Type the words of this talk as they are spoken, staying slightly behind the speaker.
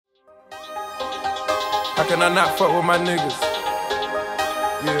How can I not fuck with my niggas?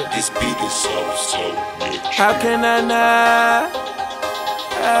 Yeah. This beat is so rich. How can I not?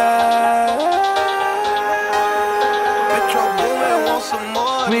 Metro Boomin want some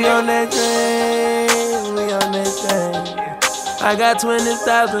more. We on that train, we on that train. I got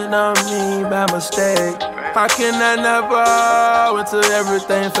 20,000 on me by mistake. How can I not fall until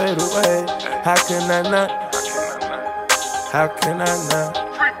everything fade away? How can I not? How can I not?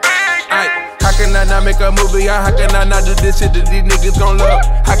 How can I not make a movie? How can I not do this shit that these niggas gon' love?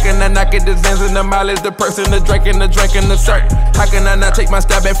 How can I not get the Zans and the mileage, the person, the drink and the cert? How can I not take my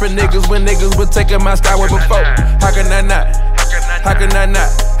style back for niggas when niggas was taking my style way before? How can I not? How can I not?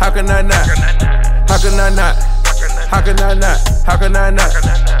 How can I not? How can I not? How can I not? How can I not?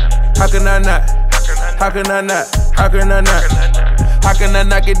 How can I not? How can I not? How can I not? How can I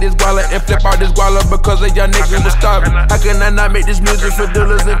not get this guala and flip out this guala because of y'all niggas was starving? How can I not make this music for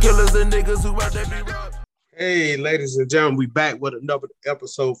dealers and killers and niggas who out there be robbing? Hey, ladies and gentlemen, we back with another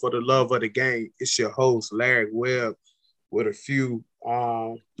episode for the love of the game. It's your host, Larry Webb, with a few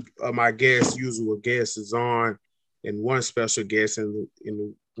of my usual guests is on, and one special guest in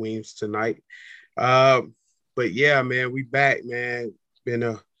the wings tonight. But yeah, man, we back, man.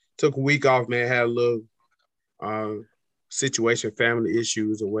 Took a week off, man. Had a little situation, family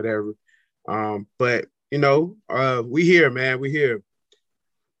issues or whatever. But you know, we here, man. We here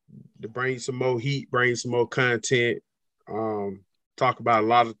to bring some more heat, bring some more content, talk about a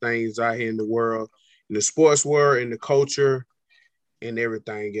lot of things out here in the world, in the sports world, in the culture, and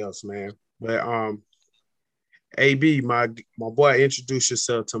everything else, man. But AB, my boy, introduce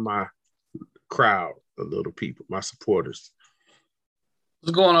yourself to my crowd, the little people, my supporters.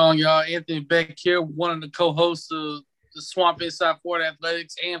 What's going on, y'all? Anthony Beck here, one of the co-hosts of the Swamp Inside Florida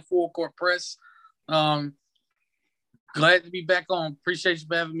Athletics and Full Court Press. Glad to be back on. Appreciate you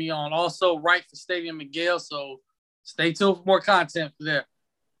for having me on. Also, right for Stadium Miguel, so stay tuned for more content for there.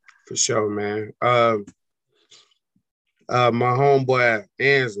 For sure, man. My homeboy,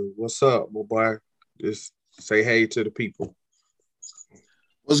 Ansley, what's up, my boy? Just say hey to the people.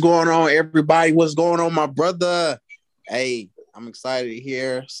 What's going on, everybody? What's going on, my brother? Hey, I'm excited to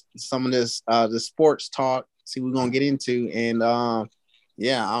hear some of this the sports talk. See what we're gonna get into, and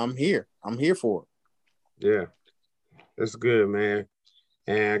yeah, I'm here. I'm here for it. Yeah, that's good, man.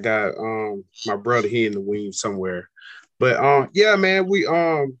 And I got my brother here in the wing somewhere. But yeah, man, we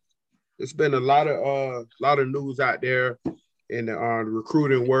it's been a lot of news out there in the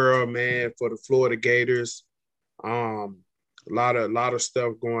recruiting world, man, for the Florida Gators. A lot of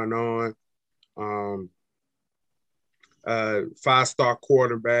stuff going on. 5-star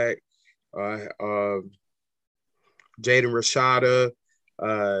quarterback, Jaden Rashada,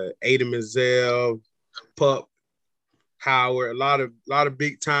 Aiden Mazel, Pup, Howard, a lot of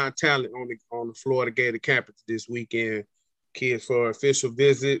big time talent on the Florida Gator campus this weekend. Kids for official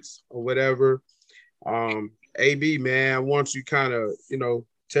visits or whatever. AB, man, I want you kind of,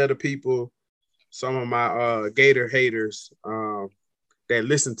 tell the people, some of my Gator haters that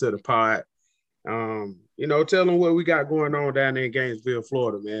listen to the pod, tell them what we got going on down there in Gainesville,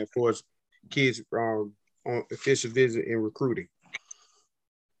 Florida, man, for kids on official visit and recruiting.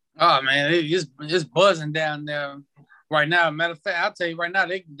 Oh, man, it's buzzing down there right now. Matter of fact, I'll tell you right now,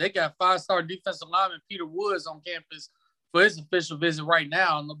 they got 5-star defensive lineman Peter Woods on campus for his official visit right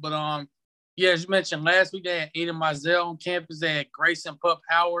now. But, yeah, as you mentioned, last week they had Aiden Mazel on campus. They had Grayson Pup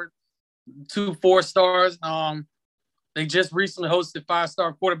Howard, 2 4-stars. They just recently hosted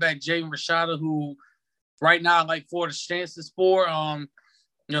 5-star quarterback Jaden Rashada, who right now, like Florida's chances for,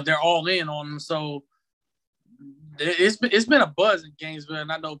 they're all in on him. So it's been a buzz in Gainesville,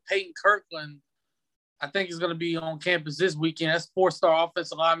 and I know Peyton Kirkland, I think he's going to be on campus this weekend. That's 4-star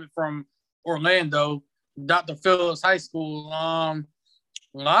offensive lineman from Orlando, Dr. Phillips High School. A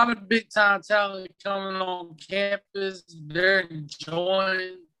lot of big-time talent coming on campus. They're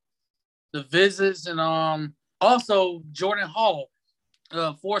enjoying the visits, and also Jordan Hall,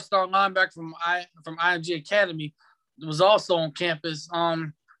 4-star linebacker from IMG Academy, was also on campus.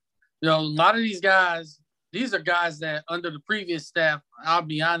 A lot of these guys, these are guys that under the previous staff, I'll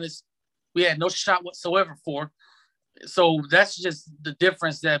be honest, we had no shot whatsoever for. So that's just the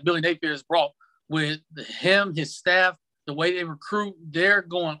difference that Billy Napier has brought with him, his staff, the way they recruit. They're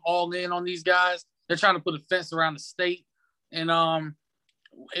going all in on these guys. They're trying to put a fence around the state, and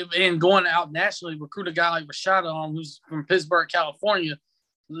going out nationally, recruit a guy like Rashada, who's from Pittsburgh, California,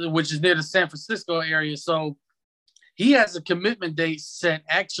 which is near the San Francisco area. So he has a commitment date set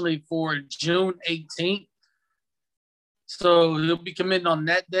actually for June 18th. So he'll be committing on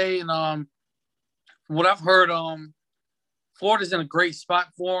that day. And what I've heard Florida's in a great spot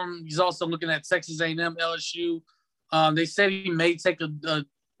for him. He's also looking at Texas A&M, LSU. They said he may take a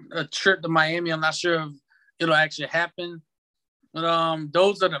trip to Miami. I'm not sure if it'll actually happen. But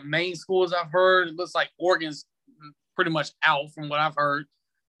those are the main schools I've heard. It looks like Oregon's pretty much out from what I've heard.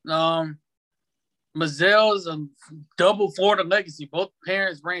 Mazzell is a double Florida legacy. Both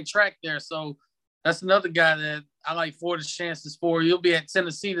parents ran track there. So that's another guy that I like Florida's chances for. He'll be at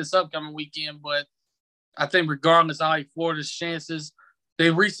Tennessee this upcoming weekend, but I think regardless, I like Florida's chances.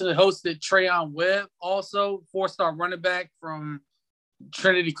 They recently hosted Trayon Webb, also 4-star running back from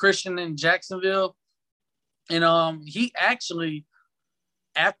Trinity Christian in Jacksonville. And he actually,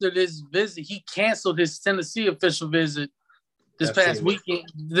 after this visit, he canceled his Tennessee official visit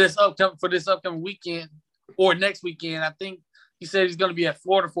this upcoming weekend or next weekend. I think he said he's going to be at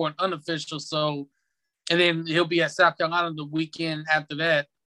Florida for an unofficial. So, and then he'll be at South Carolina the weekend after that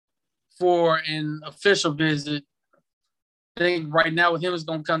for an official visit. I think right now with him, it's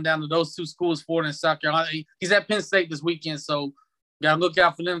going to come down to those two schools, Florida and South Carolina. He's at Penn State this weekend, so got to look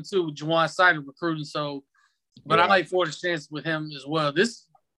out for them too with Juwan Sider recruiting. So, but I like Florida's chance with him as well. This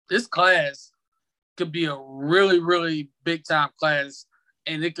class could be a really, really big-time class,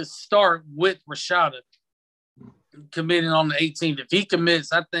 and it could start with Rashada committing on the 18th. If he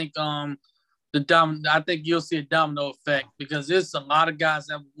commits, I think I think you'll see a domino effect because there's a lot of guys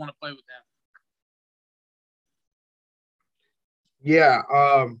that want to play with him. Yeah,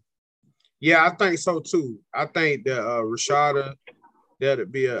 I think so too. I think that Rashada, that'll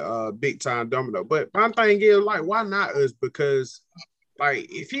be a big time domino. But my thing is, like, why not us? Because, like,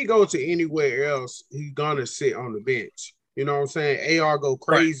 if he goes to anywhere else, he's gonna sit on the bench. You know what I'm saying? AR go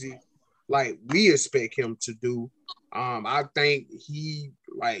crazy, like we expect him to do. I think he,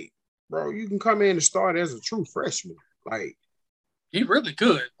 like, bro, you can come in and start as a true freshman. Like, he really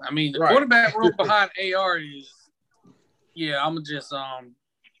could. I mean, the quarterback room behind AR is. Yeah, I'm just I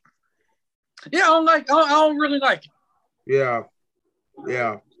don't really like it. Yeah.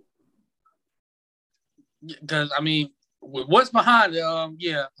 Because I mean, what's behind it? I'm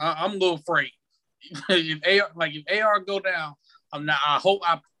a little afraid. if AR go down, I'm not. I hope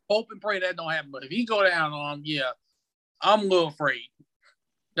and pray that don't happen. But if he go down, I'm a little afraid.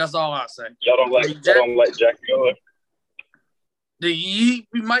 That's all I say. Y'all don't let Jack go. We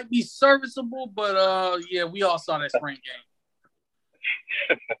might be serviceable, but we all saw that spring game.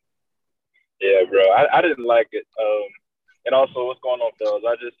 Yeah, bro. I didn't like it. And also, what's going on, fellas?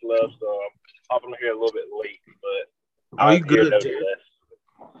 I just left, so I'm hopping here a little bit late, but you good,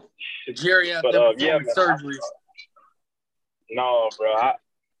 Jerry? Out there performing surgeries. No, bro. I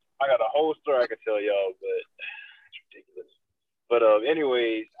got a whole story I could tell y'all, but it's ridiculous. But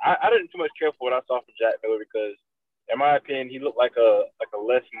anyways, I didn't too much care for what I saw from Jack Miller because, in my opinion, he looked like a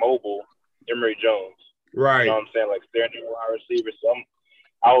less mobile Emory Jones. Right. You know what I'm saying? Like staring at wide receiver. So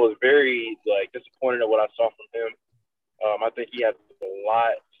I was very disappointed at what I saw from him. I think he has a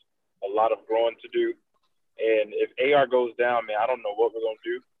lot of growing to do. And if AR goes down, man, I don't know what we're gonna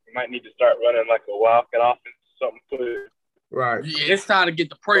do. We might need to start running like a wildcat offense, something quick. Right. Yeah, it's time to get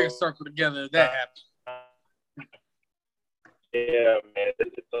the prayer circle together if that happens. Yeah, man,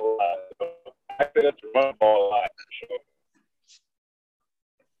 it's a lot. I think that's a run ball a lot for sure.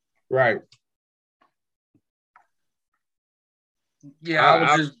 Right. Yeah, I was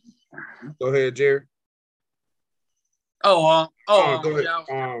just go ahead, Jerry. Go ahead.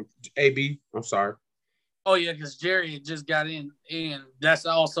 AB, I'm sorry. Oh yeah, because Jerry had just got in, and that's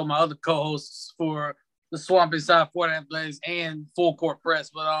also my other co-hosts for the Swamp Inside Florida Athletics and Full Court Press.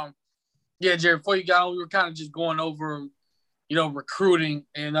 But yeah, Jerry, before you got on, we were kind of just going over, recruiting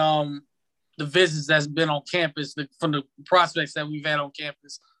and the visits that's been on campus from the prospects that we've had on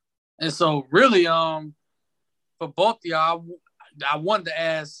campus, and so really for both of y'all, I wanted to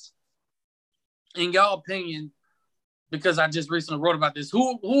ask, in y'all opinion, because I just recently wrote about this,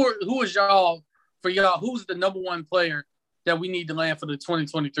 who is y'all, for y'all, who's the number one player that we need to land for the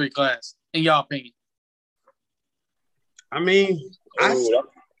 2023 class, in y'all opinion? I mean,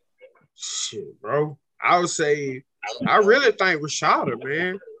 shit, bro. I would say, I really think Rashada,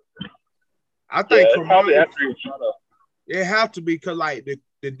 man. I think probably after Rashada. It have to be because, like, the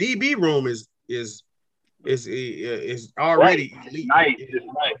DB room is already elite.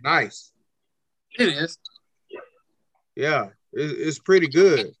 Nice. It is. Yeah, it's pretty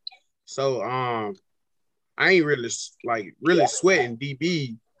good. So I ain't really sweating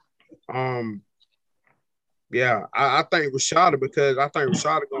DB. Yeah, I think Rashada, because I think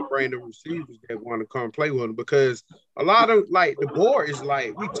Rashada gonna bring the receivers that want to come play with him, because a lot of, like, the board is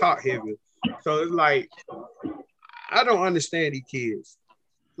like, we talk heavy. So it's like, I don't understand these kids.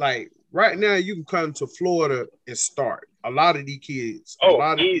 Like, right now, you can come to Florida and start. a lot of these kids. Oh, a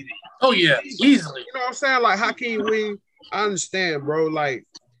lot of, easy. Oh yeah, easily. You know what I'm saying? Like Hakeem Williams, I understand, bro. Like,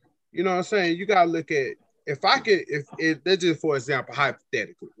 you know what I'm saying? You gotta look at if that's just for example,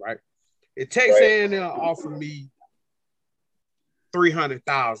 hypothetically, right? If Texas A&M offered me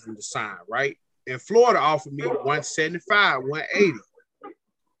 $300,000 to sign, right? And Florida offered me 175, 180.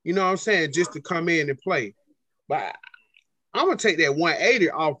 You know what I'm saying? Just to come in and play. But I'm gonna take that 180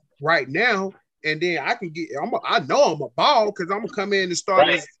 off right now, and then I can get. I know I'm a ball because I'm gonna come in and start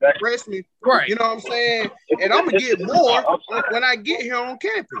as freshman. Right. You know what I'm saying? And I'm gonna get more when I get here on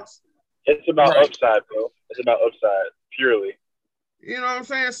campus. It's about upside, bro. It's about upside purely. You know what I'm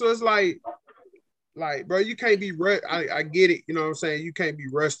saying? So it's like, bro, you can't be rushed. I get it. You know what I'm saying? You can't be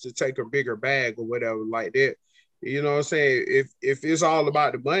rushed to take a bigger bag or whatever like that. You know what I'm saying? If it's all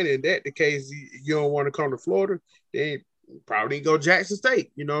about the money and that the case, you don't want to come to Florida, then probably go Jackson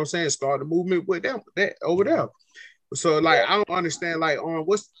State. You know what I'm saying? Start the movement with them that over there. So like, I don't understand. Like on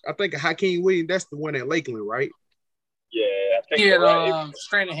I think Hakeem Williams, that's the one at Lakeland, right? Yeah, I think you're right.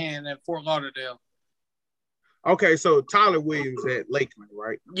 Stranahan at Fort Lauderdale. Okay, so Tyler Williams at Lakeland,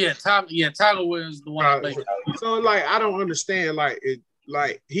 right? Yeah, Tyler Williams is the one at Lakeland. So like, I don't understand.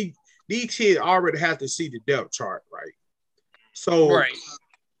 These kids already have to see the depth chart, right? So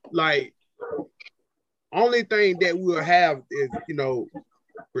like, only thing that we'll have is, you know,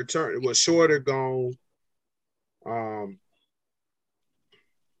 return was Shorter gone,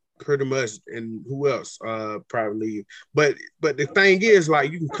 pretty much, and who else? Probably. But the thing is,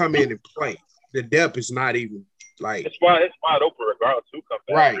 like, you can come in and play. The depth is not even like it's wide open regardless who comes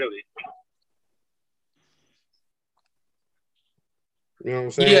back. Right. Really. You know what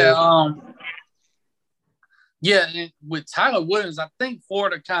I'm saying? Yeah. And with Tyler Williams, I think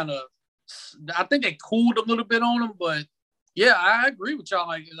Florida I think they cooled a little bit on him, but yeah, I agree with y'all.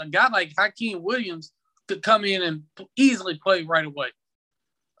 Like a guy like Hakeem Williams could come in and easily play right away.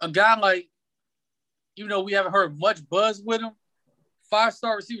 A guy like, you know, we haven't heard much buzz with him.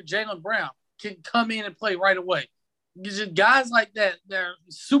 5-star receiver Jaylen Brown can come in and play right away. Just guys like that, they're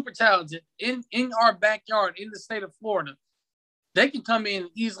super talented in our backyard in the state of Florida. They can come in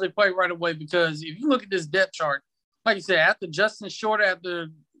and easily play right away because if you look at this depth chart, like you said, after Justin Shorter, after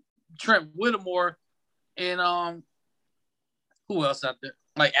Trent Whittemore, and who else out there?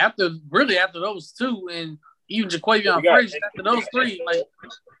 Like after those two, and even Jaquavion Frazier, after those three, like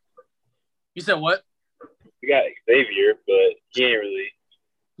you said, what? We got Xavier, but he ain't really.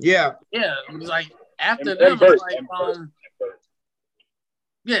 Yeah. Yeah, it was like after them, it's like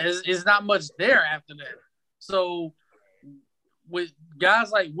it's not much there after that. So with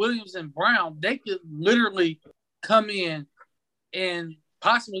guys like Williams and Brown, they could literally come in and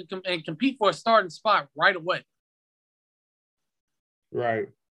possibly compete for a starting spot right away. Right.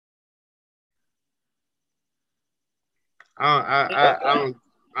 I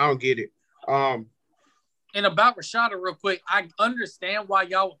don't get it. And about Rashada, real quick, I understand why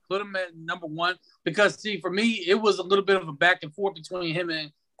y'all would put him at number one because, see, for me, it was a little bit of a back and forth between him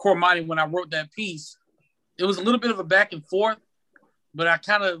and Cormani when I wrote that piece. It was a little bit of a back and forth, but I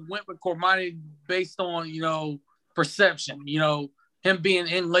kind of went with Cormani based on, you know, perception. You know, him being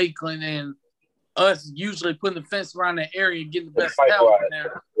in Lakeland and us usually putting the fence around that area and getting the best talent in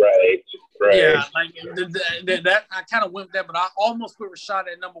there. Right. Yeah, like that I kind of went with that, but I almost put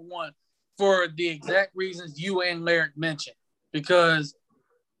Rashada at number one for the exact reasons you and Larry mentioned, because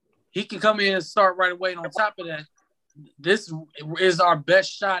he can come in and start right away. And on top of that, this is our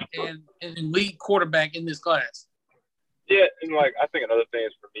best shot and lead quarterback in this class. Yeah, and like I think another thing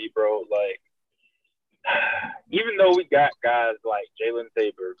is for me, bro, like even though we got guys like Jalen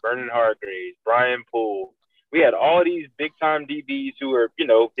Tabor, Vernon Hargraves, Brian Poole, we had all these big time DBs who were, you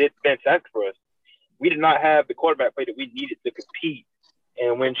know, did fantastic for us. We did not have the quarterback play that we needed to compete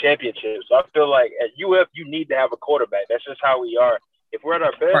and win championships. So I feel like at UF, you need to have a quarterback. That's just how we are. If we're at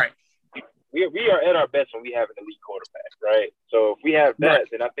our best, right. we are at our best when we have an elite quarterback, right? So if we have that,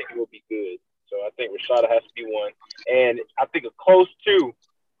 then I think it will be good. So I think Rashada has to be one. And I think a close two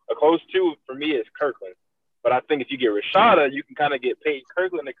for me is Kirkland. But I think if you get Rashada, you can kind of get Peyton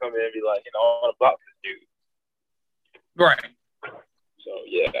Kirkland to come in and be like, you know, I want to block this dude. Right. So,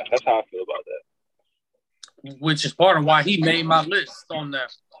 yeah, that's how I feel about that. Which is part of why he made my list on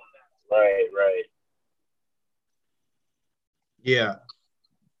that. Right. Yeah.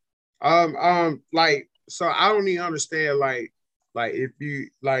 Like, so I don't even understand, like if you,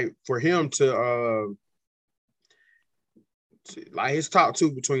 like, for him to like his top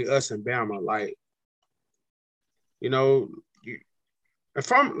two between us and Bama, like, you know,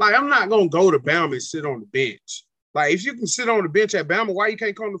 if I'm not gonna go to Bama and sit on the bench. Like, if you can sit on the bench at Bama, why you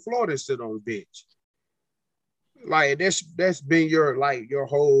can't come to Florida and sit on the bench? like that's been your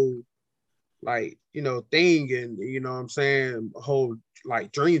whole thing, and you know what I'm saying, whole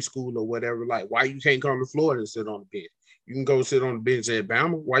like dream school or whatever. Like, why you can't come to Florida and sit on the bench? You can go sit on the bench at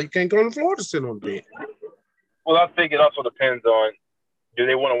Bama. Why you can't come to Florida and sit on the bench? Well, I think it also depends on, do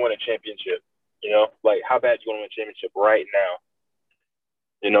they want to win a championship? You know, like how bad do you want to win a championship right now?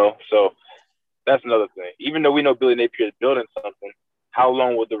 You know, so that's another thing. Even though we know Billy Napier is building something, how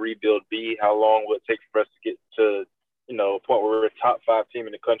long would the rebuild be? How long would it take for us to get to, you know, a point where we're a top 5 team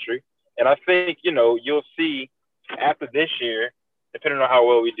in the country? And I think, you know, you'll see after this year, depending on how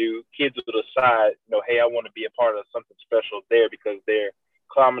well we do, kids will decide, you know, hey, I want to be a part of something special there because they're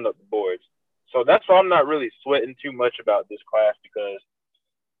climbing up the boards. So that's why I'm not really sweating too much about this class, because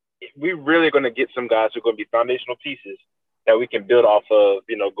we're really going to get some guys who are going to be foundational pieces that we can build off of,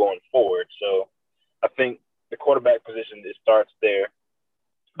 you know, going forward. So I think the quarterback position, it starts there.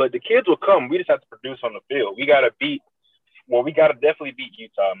 But the kids will come. We just have to produce on the field. We got to definitely beat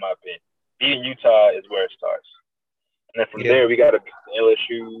Utah, in my opinion. Beating Utah is where it starts. And then from there, we got to beat the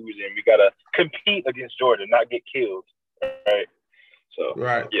LSUs, and we got to compete against Georgia, not get killed. Right? So,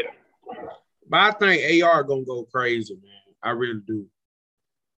 yeah. But I think AR going to go crazy, man. I really do.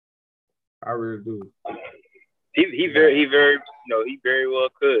 He very well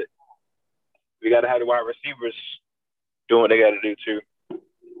could. We got to have the wide receivers doing what they got to do too.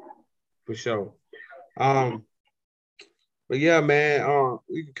 For sure. But yeah, man,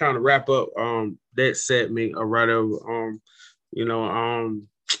 we can kind of wrap up that segment or whatever. I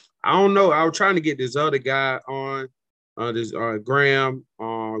don't know. I was trying to get this other guy on this Graham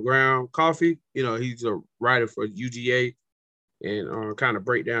Coffee. You know, he's a writer for UGA and kind of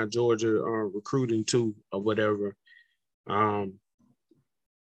break down Georgia recruiting too or whatever.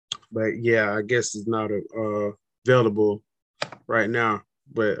 But yeah, I guess it's not available right now.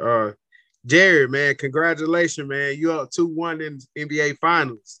 But Jerry, man, congratulations, man. You up 2-1 in NBA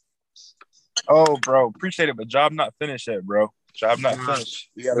Finals. Oh, bro, appreciate it, but job not finished yet, bro. Job not finished.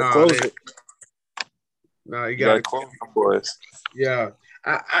 You gotta close it. No, you gotta close them, boys. Yeah,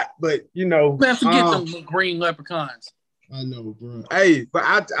 but you know, man, forget them green leprechauns. I know, bro. Hey, but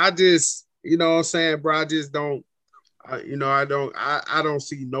I just, you know what I'm saying, bro. I just don't, I don't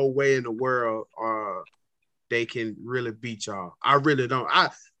see no way in the world they can really beat y'all. I really don't. I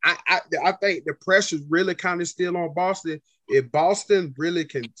think the pressure's really kind of still on Boston. If Boston really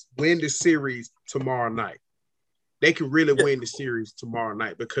can win the series tomorrow night, they can really win the series tomorrow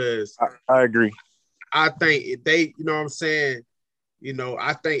night, because I agree. I think if they, you know what I'm saying,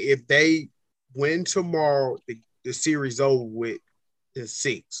 I think if they win tomorrow, the series over with in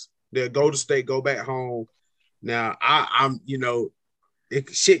 6. They'll go to state, go back home. Now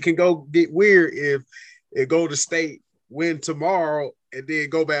shit can get weird if go to state, win tomorrow, and then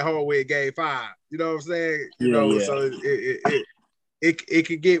go back home with game 5. You know what I'm saying? So it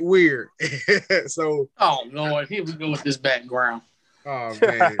could get weird. So, oh Lord, here we go with this background. Oh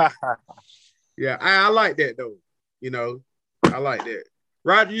man, yeah, I like that though. I like that.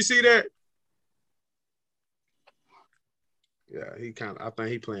 Roger, you see that? Yeah, I think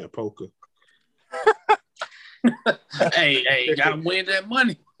he playing poker. hey, gotta win that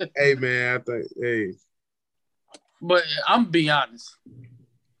money. Hey man, But I'm be honest.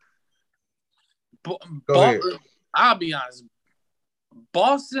 Go ahead. I'll be honest.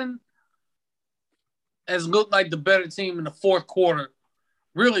 Boston has looked like the better team in the fourth quarter,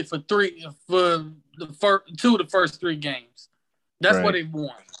 really for the first 3 games. That's what they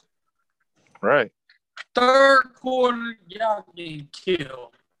won. Right. Third quarter, y'all getting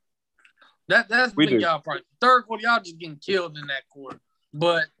killed. That's been y'all part. Third quarter, y'all just getting killed in that quarter.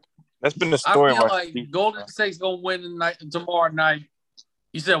 But that's been the story. I feel like Golden State's gonna win tomorrow night.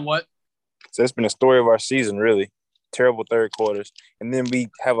 You said what? So it's been a story of our season, really. Terrible third quarters, and then we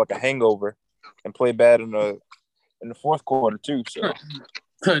have like a hangover and play bad in the fourth quarter too.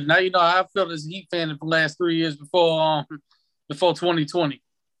 So now you know how I felt as a Heat fan for the last 3 years before 2020.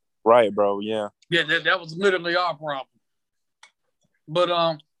 Right, bro. Yeah. Yeah, that was literally our problem. But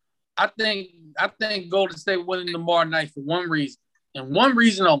I think Golden State winning tomorrow night for one reason, and one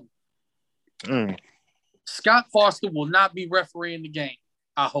reason only. Scott Foster will not be refereeing the game.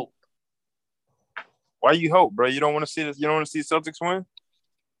 I hope. Why you hope, bro? You don't want to see this? You don't want to see Celtics win?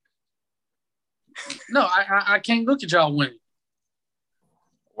 No, I can't look at y'all winning.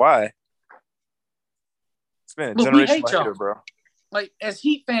 Why? It's been a generational hater, bro. Like, as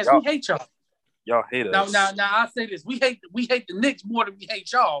Heat fans, we hate y'all. Y'all hate us. Now I say this: we hate the Knicks more than we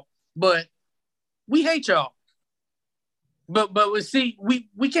hate y'all, but we hate y'all. But see, we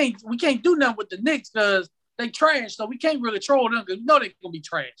can't do nothing with the Knicks because they trash, so we can't really troll them because we know they're gonna be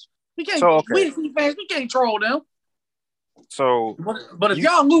trash. We can't. We Heat fans, we can't troll them. So, But if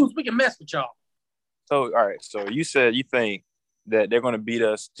y'all lose, we can mess with y'all. So, all right. So you said you think that they're going to beat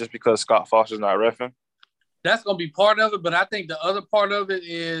us just because Scott Foster's not reffing? That's going to be part of it, but I think the other part of it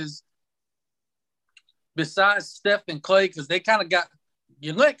is besides Steph and Clay, because they kind of got –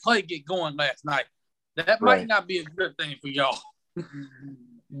 you let Clay get going last night. That might not be a good thing for y'all.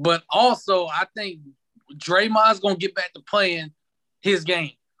 But also, I think Draymond's going to get back to playing his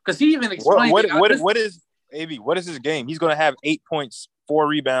game because he even explained what is his game? He's going to have 8 points, 4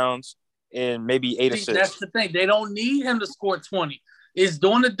 rebounds, and maybe 8 assists. That's the thing. They don't need him to score 20. It's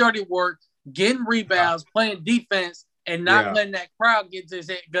doing the dirty work, getting rebounds, playing defense, and not letting that crowd get to his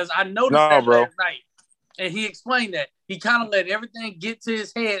head. Because I noticed that last night, and he explained that. He kind of let everything get to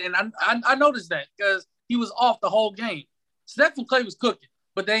his head, and I noticed that because he was off the whole game. Stephen Clay was cooking,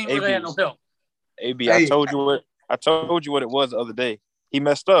 but they ain't really had no help. AB, I told you what it was the other day. He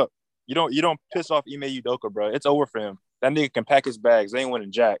messed up. You don't piss off Ime Udoka, bro. It's over for him. That nigga can pack his bags. They ain't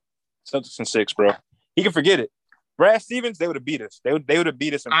winning jack. Celtics in 6, bro. He can forget it. Brad Stevens, they would have beat us. They would have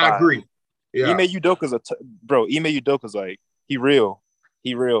beat us in 5. I agree. Yeah. Ime Udoka's bro. Ime Udoka's like he real,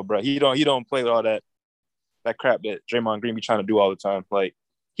 bro. He don't play with all that crap that Draymond Green be trying to do all the time. Like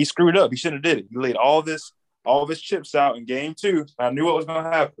he screwed up. He shouldn't have did it. He laid all of his chips out in game 2. I knew what was gonna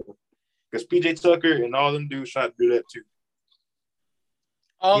happen because PJ Tucker and all them dudes tried to do that too.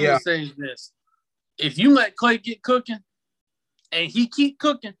 All I'm gonna say is this: if you let Clay get cooking, and he keep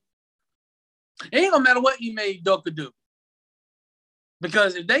cooking, it ain't gonna matter what Ime Udoka do.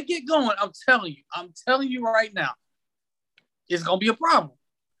 Because if they get going, I'm telling you right now, it's gonna be a problem.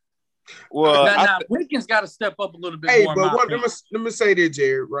 Well, now Wiggins got to step up a little bit more. Hey, but let me say this,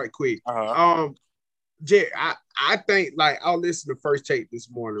 Jared, right quick. Jared, I think like I'll listen to First Take this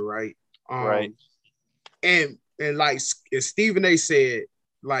morning, right? Right. And like Stephen A said,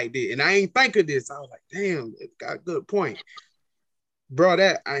 like that, and I ain't think of this. I was like, damn, it got a good point, bro.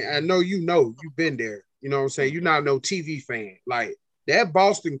 That I know you've been there. You know what I'm saying? You're not no TV fan. Like that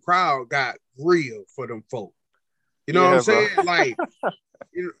Boston crowd got real for them folk. You know what I'm saying? Like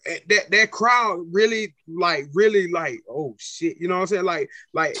that crowd really like, oh shit. You know what I'm saying?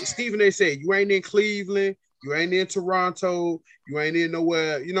 Like Stephen A said, you ain't in Cleveland, you ain't in Toronto, you ain't in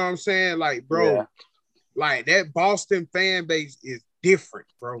nowhere. You know what I'm saying? Like, bro, like that Boston fan base is different,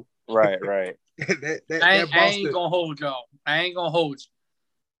 bro. Right. I ain't gonna hold y'all. I ain't gonna hold you.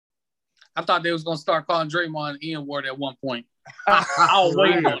 I thought they was gonna start calling Draymond N-word at one point. I was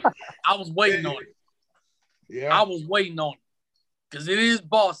waiting on it. I was waiting on it. Yeah. I was waiting on it. Because it is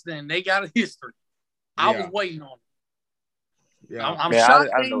Boston. They got a history. I was waiting on it. Yeah. I'm shocked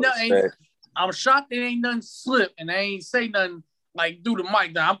I'm shocked they ain't nothing slip and they ain't say nothing like do the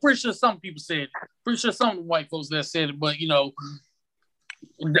mic down. I'm pretty sure some people said it. Pretty sure some of the white folks that said it, but you know,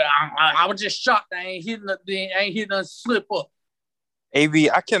 I was just shocked they ain't hitting nothing slip up. AB,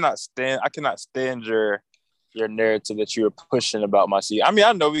 I cannot stand your narrative that you were pushing about my city. I mean,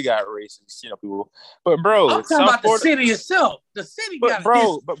 I know we got racist, people, but bro, I'm talking about the city itself. The city got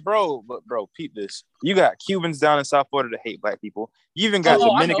bro, peep this. You got Cubans down in South Florida that hate black people. You even got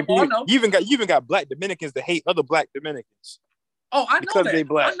Dominican people. You even got black Dominicans that hate other black Dominicans. Oh, I know because that. They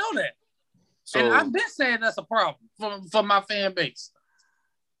black. I know that. So, and I've been saying that's a problem for my fan base.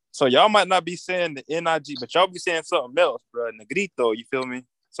 So y'all might not be saying the NIG, but y'all be saying something else, bro. Negrito, you feel me?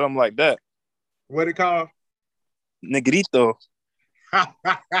 Something like that. What it called? Negrito.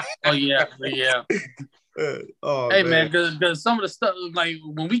 Oh yeah. Hey man, because some of the stuff like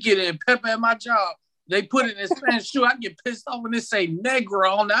when we get in Pepe at my job, they put it in Spanish too. I get pissed off when they say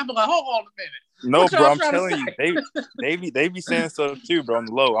negro on that. I'm like, hold on a minute. No, bro, I'm telling you, they be saying stuff too, bro. On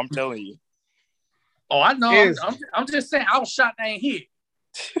the low, I'm telling you. Oh, I know. I'm just saying. I was shocked they ain't hit.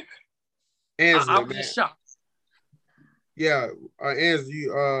 Angela, I was just shocked. Yeah,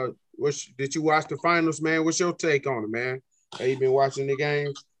 Angela, did you watch the finals, man? What's your take on it, man? Have you been watching the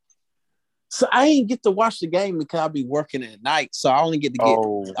games? So I ain't get to watch the game because I'll be working at night. So I only get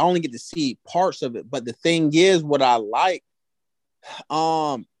to see parts of it. But the thing is, what I like,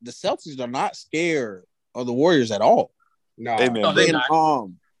 the Celtics are not scared of the Warriors at all. No, they're not.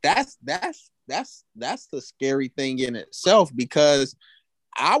 That's the scary thing in itself because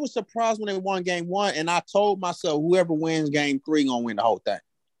I was surprised when they won game 1, and I told myself whoever wins game 3 gonna win the whole thing.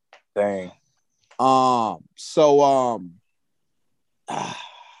 Dang. I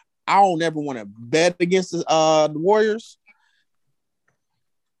don't ever want to bet against the Warriors,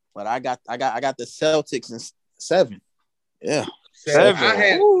 but I got the Celtics in 7. Yeah. 7. I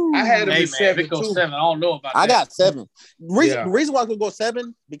had them in 7 too. 7. I don't know about that. I got 7. The reason why I could go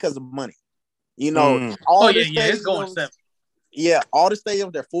 7 because of money. It's going 7. Yeah, all the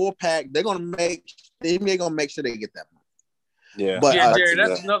stadiums, they're full pack. They're gonna make sure they get that money. Yeah, But Yeah, I Jerry, see that's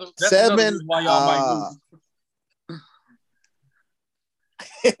that. another seven. reason why y'all might lose.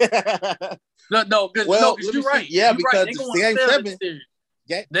 No, because Well, let me you're see. right. Yeah, You're because right. They gonna want to game sell 7. this series.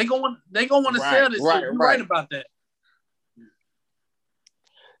 Ga- They gonna want to sell this series. You're right about that.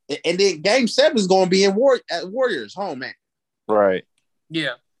 And then game 7 is going to be in at Warriors home, man. Right.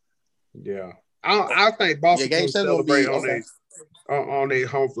 Yeah. Yeah. I think Boston game can 7 will celebrate be okay. on their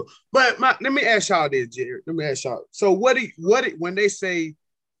home floor. But let me ask y'all this, Jerry. Let me ask y'all. So what when they say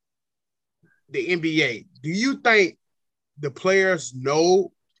the NBA, do you think the players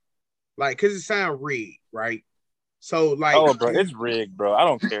know, like, because it sounds rigged, right? So, like, Oh, bro, it's rigged, bro. I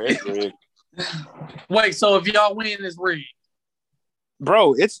don't care. It's rigged. Wait, so if y'all win, it's rigged.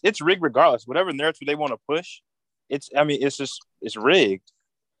 Bro, it's rigged regardless. Whatever narrative they want to push, it's rigged.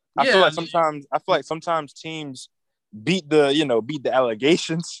 I feel like sometimes teams beat the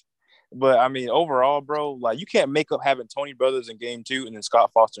allegations. But I mean, overall, bro, like you can't make up having Tony Brothers in game 2 and then Scott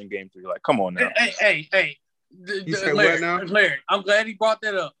Foster in game 3. Like, come on now. Hey. Larry, I'm glad he brought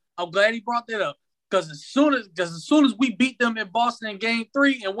that up. Because as soon as we beat them in Boston in game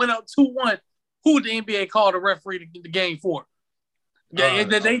 3 and went up 2-1, who did the NBA call the referee to the game for?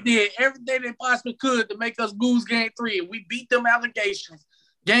 They did everything they possibly could to make us lose game 3, and we beat them allegations.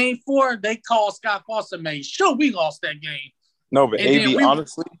 Game 4, they called Scott Foster, made sure we lost that game. No, but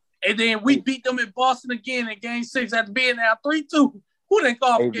honestly. And then we beat them in Boston again in game 6 after being down 3-2. Who they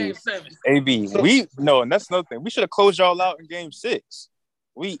called for game 7? And that's another thing. We should have closed y'all out in game 6.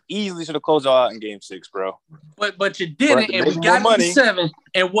 We easily should have closed y'all out in game 6, bro. But you didn't, and we got to 7.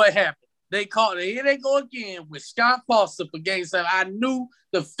 And what happened? They called it. Here they go again with Scott Foster for game 7. I knew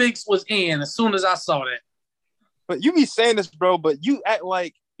the fix was in as soon as I saw that. But you be saying this, bro, but you act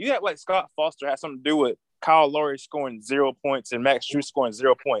like Scott Foster had something to do with Kyle Lowry scoring 0 points and Max Strus scoring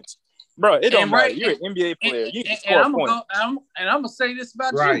 0 points. Bro, it don't matter. You're an NBA player. You can score a point. I'm going to say this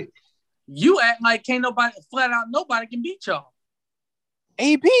about you. You act like can't nobody, flat out, nobody can beat y'all.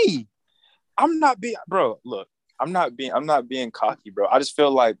 AB, I'm not being cocky, bro. I just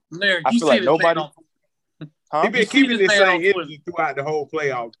feel like Larry, I feel like nobody. He been keeping the same energy throughout the whole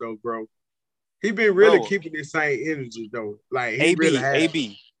playoffs, though, bro. He been really keeping the same energy, though. Like he really has.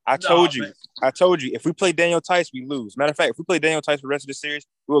 AB. I told you. If we play Daniel Tice, we lose. Matter of fact, if we play Daniel Tice for the rest of the series,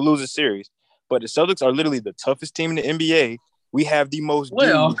 we'll lose the series. But the Celtics are literally the toughest team in the NBA. We have the most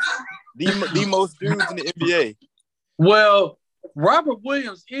dudes, the most dudes in the NBA. Well, Robert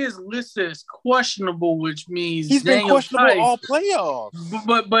Williams is listed as questionable, which means he's been questionable all playoffs.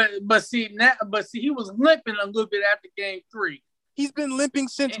 But see, he was limping a little bit after game 3. He's been limping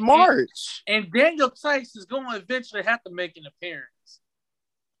since March. And Daniel Tice is going to eventually have to make an appearance.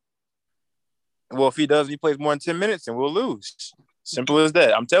 Well, if he does, he plays more than 10 minutes, and we'll lose. Simple as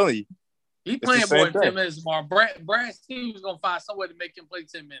that. I'm telling you. He's playing more than 10 minutes tomorrow. Brad's team is going to find some way to make him play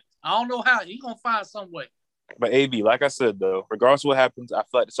 10 minutes. I don't know how. He's going to find some way. But AB, like I said, though, regardless of what happens, I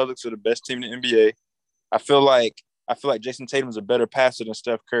feel like the Celtics are the best team in the NBA. I feel like Jason Tatum's a better passer than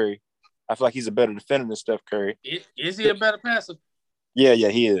Steph Curry. I feel like he's a better defender than Steph Curry. Is he a better passer? Yeah,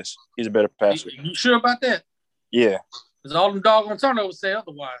 he is. He's a better passer. You sure about that? Yeah. Because all them doggone turnovers say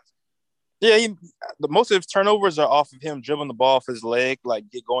otherwise. Yeah, most of his turnovers are off of him dribbling the ball off his leg, like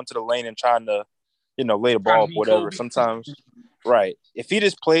going to the lane and trying to, lay the ball up, whatever. Sometimes, right. If he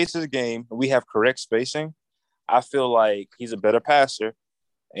just plays his game and we have correct spacing, I feel like he's a better passer,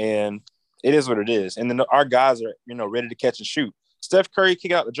 and it is what it is. And then our guys are, ready to catch and shoot. Steph Curry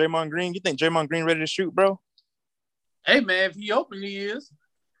kick out to Draymond Green. You think Draymond Green ready to shoot, bro? Hey, man, if he open, he is.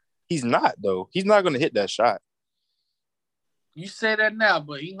 He's not, though. He's not going to hit that shot. You say that now,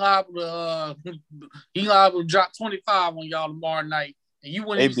 but he liable to drop 25 on y'all tomorrow night, and you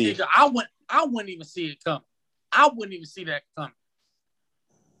wouldn't even see it. I wouldn't even see it coming. I wouldn't even see that coming.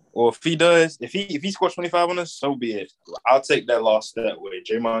 Well, if he does, if he scores 25 on us, so be it. I'll take that loss that way.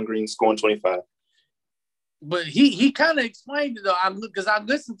 Draymond Green scoring 25. But he kind of explained it though. I actually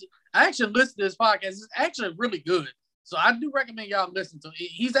listened to this podcast. It's actually really good. So I do recommend y'all listen to it.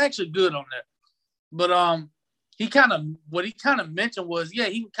 He's actually good on that. But what he kind of mentioned was, yeah,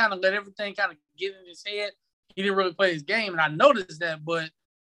 he kind of let everything kind of get in his head. He didn't really play his game, and I noticed that. But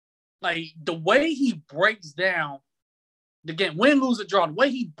like the way he breaks down the game, win, lose, or draw, the way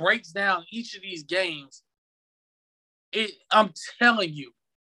he breaks down each of these games, I'm telling you,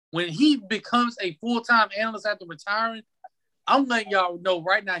 when he becomes a full-time analyst after retiring, I'm letting y'all know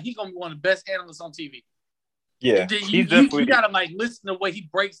right now he's gonna be one of the best analysts on TV. Yeah, you gotta listen to the way he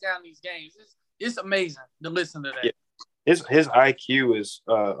breaks down these games. It's amazing to listen to that. Yeah. His IQ is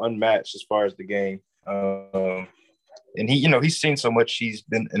unmatched as far as the game, and he he's seen so much. He's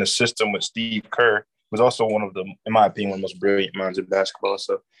been in a system with Steve Kerr was also one of the, in my opinion, one of the most brilliant minds in basketball.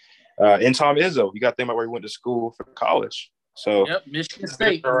 So, and Tom Izzo, you got to think about where he went to school for college. So, yep, Michigan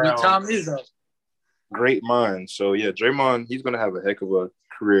State with Tom Izzo. Great mind. So, yeah, Draymond, he's going to have a heck of a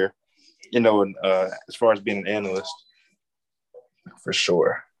career, and as far as being an analyst, for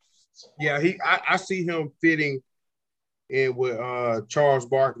sure. Yeah, I see him fitting in with Charles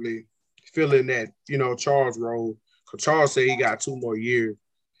Barkley, filling that, Charles role. Because Charles said he got 2 more years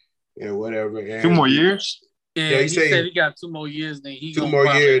and whatever. And 2 more years? Yeah, he said he got 2 more years. Then he 2 more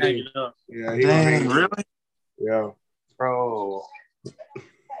years. Hang it up. Yeah, Dang, really? Yeah. Bro.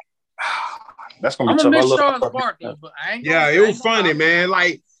 That's gonna be I'm gonna tough. miss Charles Barkley, but I ain't. Yeah, it was funny, man.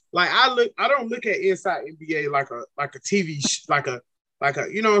 Like I don't look at Inside NBA like a TV like a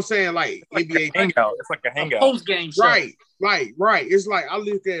you know what I'm saying, like NBA hangout. It's like a hangout. Post game show. Right. It's like I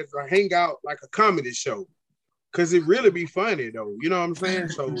look at a hangout like a comedy show, cause it really be funny though. You know what I'm saying?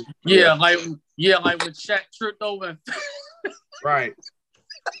 So like when Shaq tripped over. Right.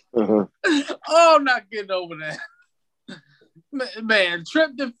 Oh, I'm not getting over that. Man,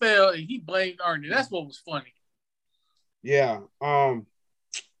 tripped and fell, and he blamed Ernie. That's what was funny. Yeah.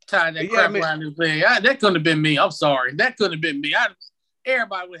 Tied that crap around his leg. That couldn't have been me. I'm sorry. That couldn't have been me.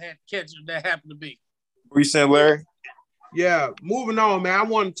 Everybody would have had to catch if that happened to be. What you saying, Larry? Yeah. Moving on, man. I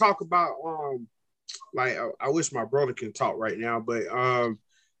want to talk about I wish my brother can talk right now, but I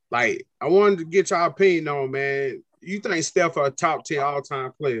wanted to get your opinion on, man. You think Steph a top 10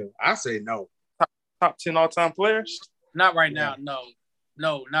 all-time player? I say no. Top 10 all-time players? Not right now. No,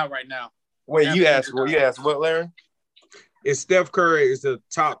 not right now. Wait, you asked what, Larry? If Steph Curry is the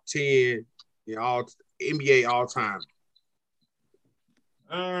top 10 in all NBA all time.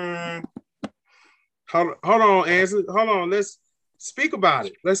 Hold on, Ansley. Hold on. Let's speak about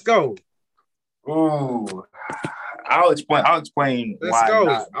it. Let's go. Ooh. I'll explain Let's why go.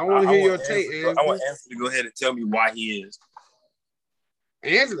 not. I want to hear your take, Ansley. I want Ansley to go ahead and tell me why he is.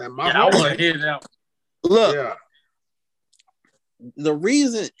 Ansley, I want to hear that. Look, yeah. The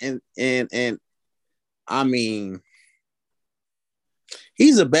reason, and I mean,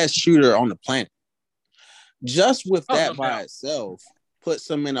 he's the best shooter on the planet. Just with that by itself, puts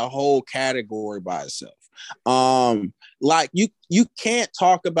him in a whole category by itself. Like you can't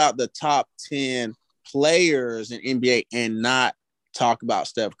talk about the top 10 players in NBA and not talk about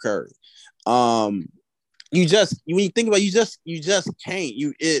Steph Curry. When you think about it, you just can't.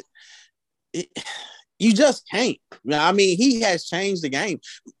 You just can't. I mean, he has changed the game.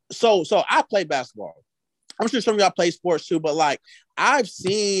 So I play basketball. I'm sure some of y'all play sports too, but like I've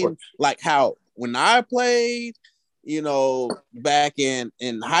seen like how when I played, back in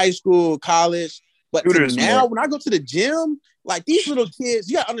high school, college, but now when I go to the gym, like these little kids,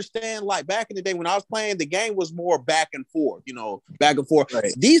 you gotta understand, like back in the day when I was playing, the game was more back and forth, back and forth.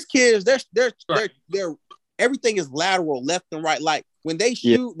 Right. These kids, they're everything is lateral, left and right. Like when they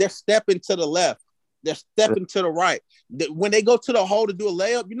shoot, they're stepping to the left. They're stepping to the right. When they go to the hole to do a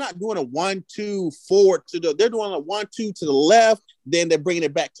layup, you're not doing a 1-2 forward they're doing a 1-2 to the left, then they're bringing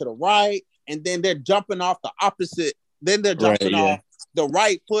it back to the right, and then they're jumping off the opposite. Then they're jumping off the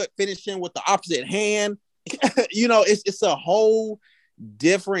right foot, finishing with the opposite hand. It's a whole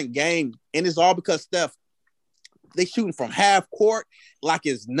different game, and it's all because Steph. They shooting from half court like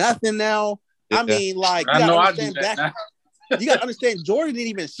it's nothing now. Yeah. I mean, like you gotta understand Jordan didn't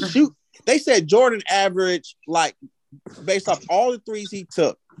even shoot. They said Jordan averaged, like, based off all the threes he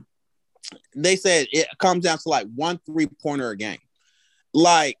took, they said it comes down to like 1 3-pointer a game.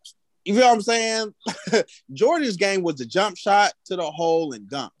 Like, you know what I'm saying? Jordan's game was the jump shot to the hole and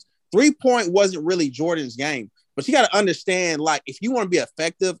dunk. 3-point wasn't really Jordan's game. But you got to understand, like, if you want to be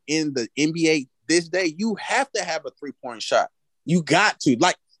effective in the NBA this day, you have to have a 3-point shot. You got to.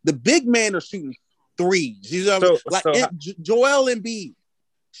 Like, the big men are shooting threes. You know what I mean? Joel Embiid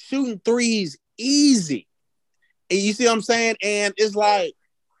shooting threes easy. And you see what I'm saying? And it's like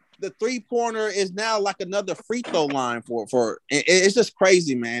the 3-pointer is now like another free throw line for it's just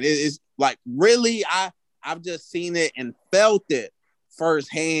crazy, man. It's like really I've just seen it and felt it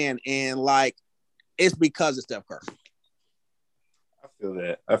firsthand, and like it's because of Steph Curry.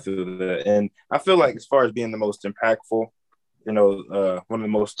 I feel that. And I feel like as far as being the most impactful, one of the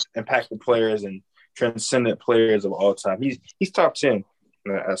most impactful players and transcendent players of all time, he's top 10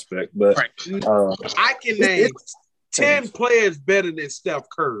 in that aspect. But I can name 10 players better than Steph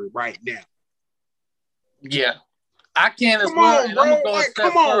Curry right now. Yeah, I can as come well. On, bro. I'm gonna go a step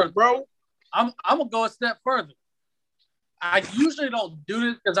come on, further. Bro. I'm gonna go a step further. I usually don't do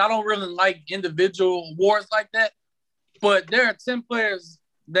this because I don't really like individual awards like that. But there are 10 players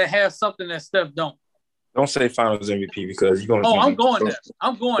that have something that Steph don't. Don't say Finals MVP because you're gonna. I'm going there.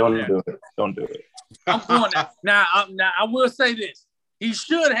 I'm going there. Don't do it. I'm going now. Now I will say this: he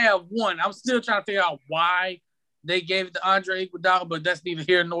should have won. I'm still trying to figure out why they gave it to Andre Iguodala, but that's neither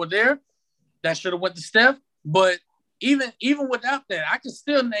here nor there. That should have went to Steph. But even without that, I can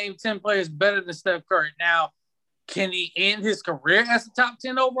still name 10 players better than Steph Curry. Now, can he end his career as a top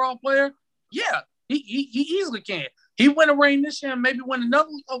 10 overall player? Yeah, he easily can. He win a ring this year and maybe win another.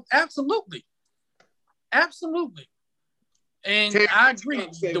 Oh, absolutely. Absolutely. And I agree.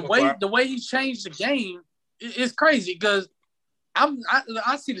 The way he changed the game is crazy because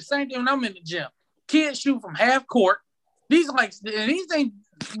I see the same thing when I'm in the gym. Kids shoot from half court. These are like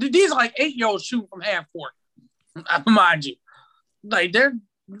 8-year-olds shooting from half court. Mind you, like they're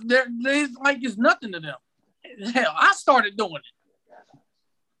like it's nothing to them. Hell, I started doing it.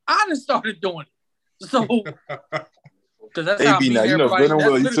 I just started doing it. So, because that's how I beat now, everybody. Good and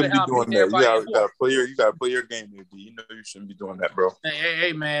well, you That's shouldn't be literally doing how I that. beat You gotta play your game, there, D. You know you shouldn't be doing that, bro.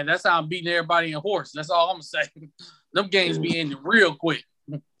 Hey, man, that's how I'm beating everybody in horse. That's all I'm gonna say. Them games be ending real quick.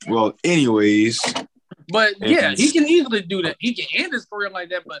 Well, anyways. But yeah, he can easily do that. He can end his career like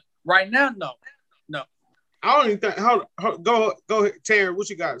that. But right now, no. I don't even think. Go ahead, Terry. What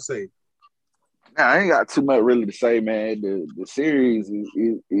you got to say? Nah, I ain't got too much really to say, man. The series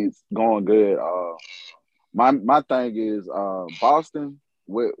is going good. My thing is Boston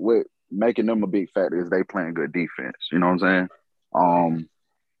with making them a big factor is they playing good defense. You know what I'm saying?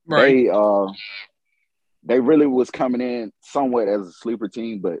 Right. They really was coming in somewhat as a sleeper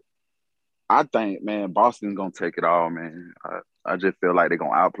team, but I think, man, Boston's gonna take it all, man. I just feel like they're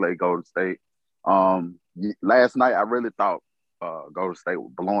gonna outplay Golden State. Last night I really thought Golden State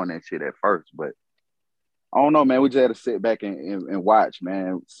was blowing that shit at first, but I don't know, man. We just had to sit back and watch,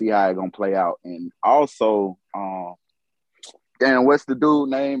 man, see how it's gonna play out. And also, damn, what's the dude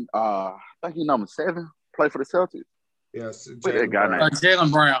name? I think he's number 7, play for the Celtics. Yes, Jaylen Brown.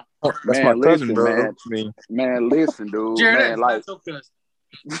 Jaylen Brown. That's my cousin, bro. Man, listen, dude. Jared, man, like,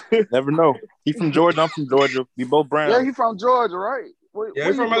 never know. He from Georgia. I'm from Georgia. We both Brown. Yeah, he from Georgia, right?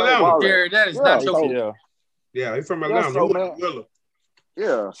 He's from Atlanta. Jared, that is not your Yeah, he's from Atlanta. So, man,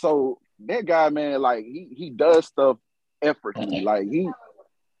 yeah, so that guy, man, like he does stuff effortlessly. Like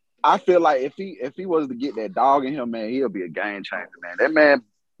I feel like if he was to get that dog in him, man, he'll be a game changer, man. That man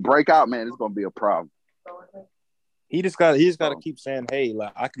break out, man, it's gonna be a problem. He just got to keep saying, "Hey,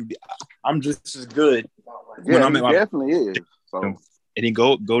 like I'm just as good." Yeah, he definitely is. So and he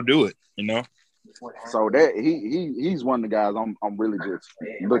go do it, you know. So that he's one of the guys I'm really just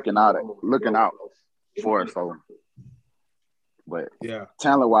looking out for. So, but yeah,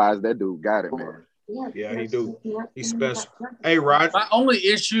 talent wise, that dude got it, man. Yeah, he do. He's special. Hey, Roger. My only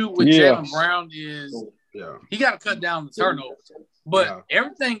issue with Jaylen Brown is he got to cut down the turnovers. But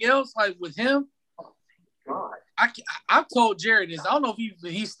everything else, like with him, I've told Jared this. I don't know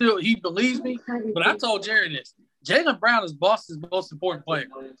if he believes me, but I told Jared this. Jaylen Brown is Boston's most important player.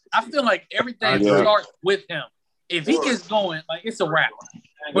 I feel like everything starts with him. If he gets going, like it's a wrap.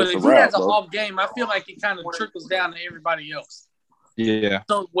 But if he has an off game, I feel like it kind of trickles down to everybody else. Yeah.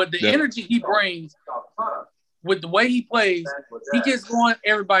 So with the energy he brings, with the way he plays, he gets going.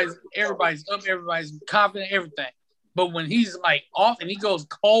 Everybody's up. Everybody's confident. Everything. But when he's like off and he goes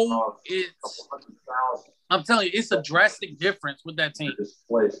cold, I'm telling you, it's a drastic difference with that team.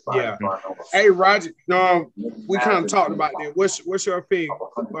 Yeah. Hey, Roger, we kind of talked about that. What's your opinion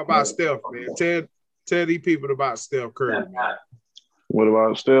about Steph, man? Tell these people about Steph Curry. What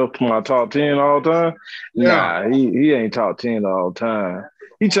about Steph? My top 10 all time? Yeah. Nah, he ain't top 10 all time.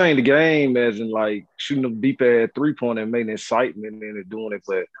 He changed the game as in like shooting a deep ass 3-pointer and making excitement in it, doing it.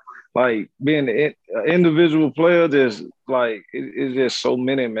 But like being an individual player, just like it's just so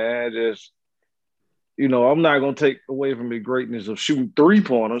many, man. Just, you know, I'm not gonna take away from the greatness of shooting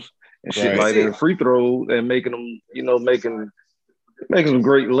 3-pointers and shit like that, free throws and making them, you know, making some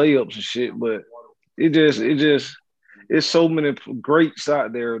great layups and shit. But it's so many greats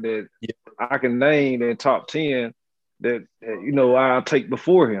out there that I can name in top 10 that you know I'll take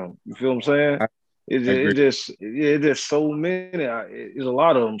before him. You feel what I'm saying? It's just so many. It's a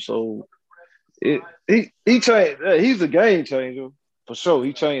lot of them. So he changed. He's a game changer for sure.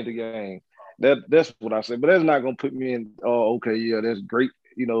 He changed the game. That's what I say. But that's not gonna put me in. Oh, okay, yeah, that's great.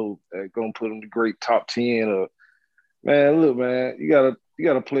 You know, gonna put him in the great top 10. Or man, look, man, you gotta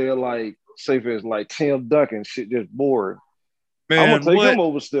play it like. Say if it's like Tim Duncan, shit just boring. Man, I'm gonna take him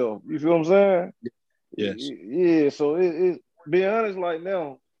over still. You feel what I'm saying? Yes. Yeah. So it be honest, like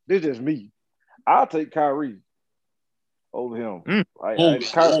now, this just me. I'll take Kyrie over him. I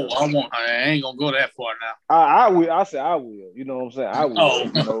ain't gonna go that far now. I will. I say I will. You know what I'm saying? I will.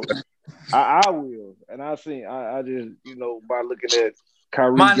 You know, I will. And I just, you know, by looking at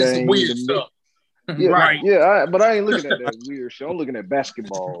Kyrie minus game, weird stuff. Yeah, Right. yeah, but I ain't looking at that weird shit. I'm looking at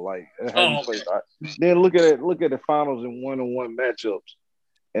basketball, like how you play. Then look at the finals and one-on-one matchups,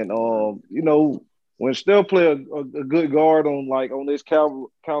 and you know, when Steph play a good guard on this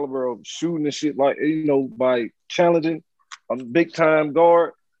caliber of shooting and shit, like you know, by challenging a big time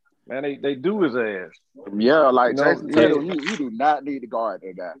guard, man, they do his ass. Yeah, like You know, Jason Tatum, you do not need to guard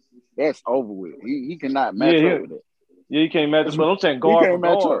that guy. That's over with. He cannot match up with it. Yeah, he can't match up, but I'm saying guard for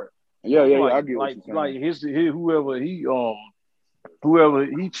guard. Yeah, like, I get what you're saying. Like his whoever he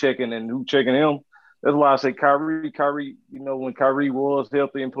checking and who checking him. That's why I say Kyrie. You know, when Kyrie was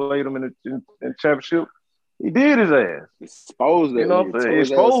healthy and played him in the championship, he did his ass. Exposed it. You know what I'm saying?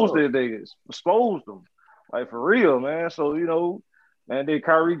 Exposed it. They exposed them. Like for real, man. So, you know, man, then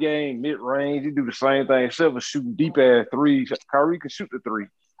Kyrie game mid-range. He do the same thing except for shooting deep ass threes. Kyrie can shoot the three.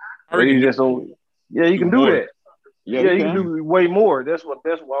 He just don't, he can do that. Yeah, he can do way more. That's what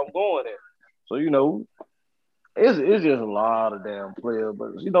I'm going at. So, you know, it's just a lot of damn players.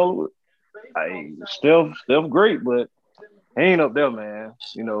 But, you know, Steph great, but he ain't up there, man.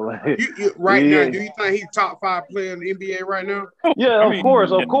 You know. Now, do you think he's top 5 player in the NBA right now? Yeah, of course,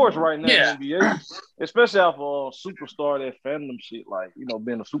 right now in the NBA. Especially off of superstar, that fandom shit, like, you know,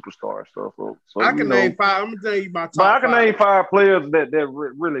 being a superstar and stuff. So I can name 5. I'm going to tell you about top 5. But I can name 5 players that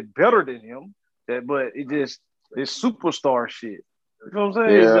really better than him. But it's superstar shit. You know what I'm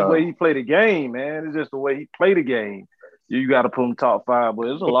saying? Yeah. It's the way he played the game, man. It's just the way he played the game. You got to put him top 5. But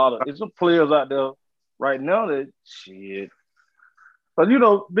there's some players out there right now that shit. But, you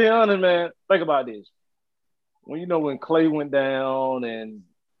know, be honest, man, think about this. When Clay went down and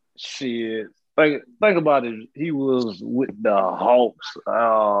shit, think about it. He was with the Hawks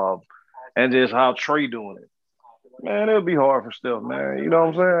and just how Trey doing it. Man, it'll be hard for Steph, man. You know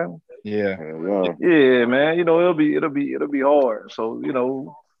what I'm saying? Yeah, man. You know, it'll be hard. So, you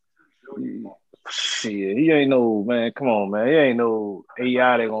know, shit, he ain't no, man. Come on, man. He ain't no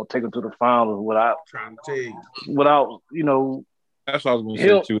AI that gonna take him to the finals without trying to tell you. Without, you know. That's what I was gonna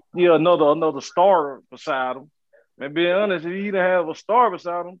say too. Yeah, another star beside him. And being honest, if he didn't have a star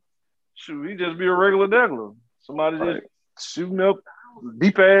beside him, shoot, he'd just be a regular degular. Somebody just shooting up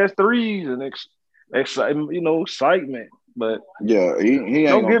deep ass threes and excitement. But he ain't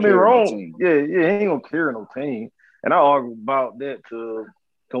don't get me wrong. No he ain't gonna carry no team. And I argue about that to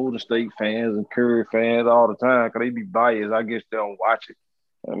Golden State fans and Curry fans all the time because they be biased. I guess they don't watch it.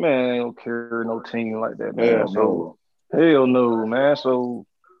 But man, ain't gonna carry no team like that, man. Hell no, man. So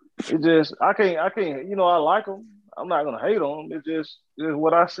it just I can't. You know, I like them. I'm not gonna hate on them. It's just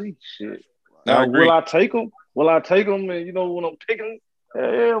what I see. Shit. Now, will I take them? And you know, when I'm picking, I'm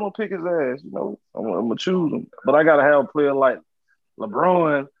gonna pick his ass. You know, I'm gonna choose him. But I gotta have a player like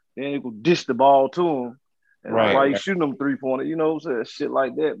LeBron, then you can dish the ball to him, and while he's shooting them 3-pointer, you know, shit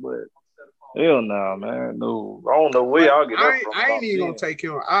like that. But hell nah, man. No, I don't know where I'll get that from. I ain't even gonna take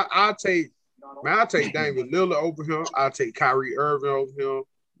him. I'll take Damian Lillard over him. I'll take Kyrie Irving over him.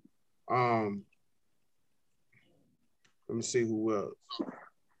 Let me see who else.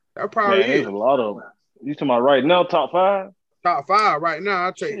 That probably there's a lot of them. You talking about right now, top 5? Top 5 right now.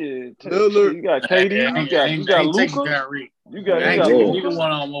 I'll take Lillard. You got KD. You got Luka. You got neither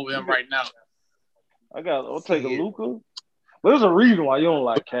one of them over him right now. I'll take a Luka. But there's a reason why you don't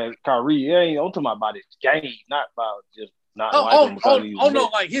like Kyrie. I'm talking about his game, not about just not liking him. No,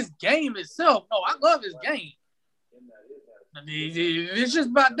 like his game itself. No, I love his game. It's just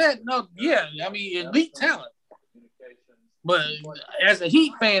about that. No, yeah, I mean, elite talent. But as a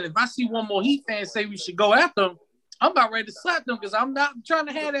Heat fan, if I see one more Heat fan say we should go after him, I'm about ready to slap them because I'm not trying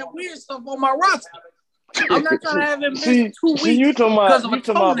to have that weird stuff on my roster. I'm not trying to have him miss 2 weeks. You talking about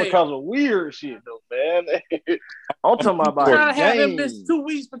because of weird shit though, man. I'm talking about I'm trying to have him miss 2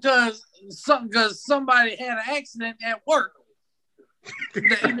 weeks because somebody had an accident at work. No.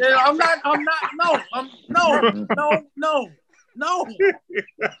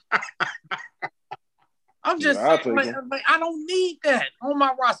 I'm just saying, but I don't need that on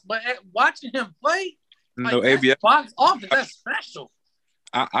my roster. But watching him play, box office, that's special.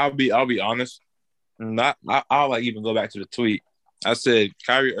 I'll be honest. I'll like even go back to the tweet. I said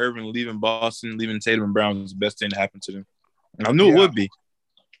Kyrie Irving leaving Boston, leaving Tatum and Brown was the best thing to happen to them. And I knew it would be.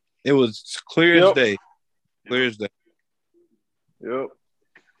 It was clear as day. Clear as day. Yep.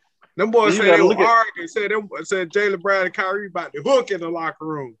 Them boys said they were arguing. Said Jaylen Brown and Kyrie about to hook in the locker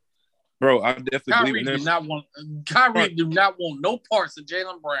room. Bro, I definitely believe in them. Kyrie do not want no parts of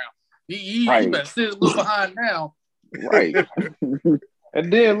Jaylen Brown. He better sit a little behind now. Right.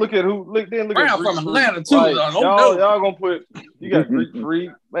 And then look at Brown from Atlanta too. Like, y'all gonna put you got Greek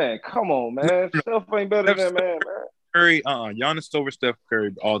Freak, man. Come on, man. Steph ain't better than that man. Curry, Giannis over Steph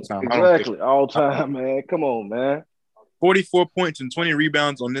Curry all time. Exactly, all time, man. Come on, man. 44 points and 20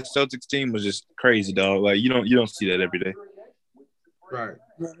 rebounds on this Celtics team was just crazy, dog. Like you don't see that every day. Right.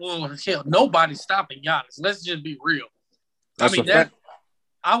 Well, hell, nobody's stopping Giannis. Let's just be real. That's a fact.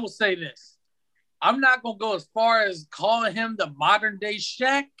 I will say this. I'm not gonna go as far as calling him the modern day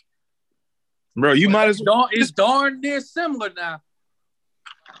Shaq. Bro, you might as well. It's darn near similar now.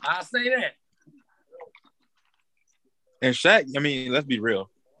 I say that. And Shaq, I mean, let's be real.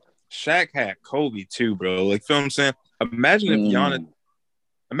 Shaq had Kobe too, bro. Like, feel what I'm saying? Imagine if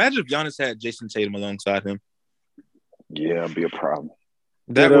Giannis had Jason Tatum alongside him. Yeah, it'd be a problem.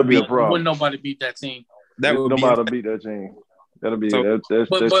 That would be a problem. Wouldn't nobody beat that team? Nobody beat that team. That'll be that's too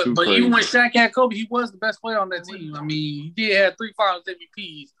crazy. But even when Shaq had Kobe, he was the best player on that team. I mean, he did have 3 Finals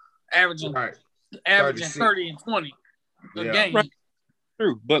MVPs, averaging 30 and 20 a game. Right.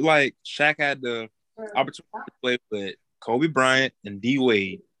 True, but like Shaq had the opportunity to play with Kobe Bryant and D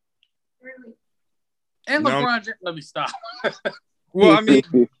Wade. And LeBron, let me stop. Well, I mean,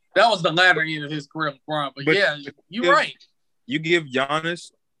 that was the latter end of his career, LeBron. But yeah, you're right. You give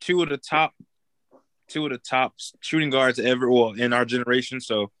Giannis two of the top shooting guards ever, well, in our generation.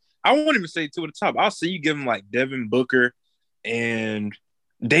 So I won't even say two of the top. I'll say you give him like Devin Booker and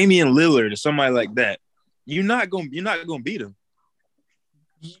Damian Lillard or somebody like that. You're not gonna beat him.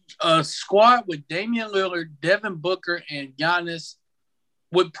 A squad with Damian Lillard, Devin Booker, and Giannis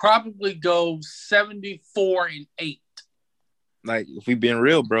would probably go 74-8. Like, if we being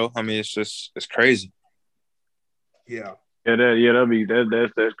real, bro, I mean, it's crazy. Yeah. That's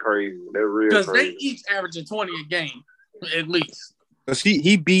crazy. That's real. Because they each averaging 20 a game, at least. Because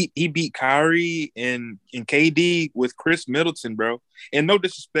he beat Kyrie and KD with Chris Middleton, bro. And no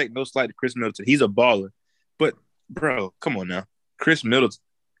disrespect, no slight to Chris Middleton. He's a baller. But, bro, come on now. Chris Middleton.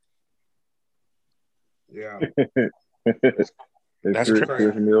 Yeah. That's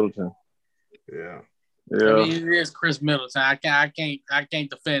Chris Middleton. Yeah. I mean, it is Chris Middleton. I can't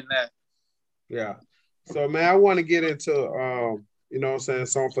defend that. Yeah. So, man, I want to get into, you know what I'm saying,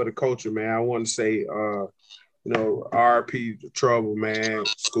 song for the culture, man. I want to say, you know, RP Trouble, man.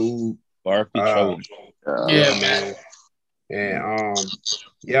 School. RP Trouble. Yeah, man. And,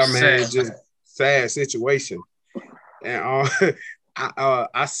 yeah, man, just sad situation. And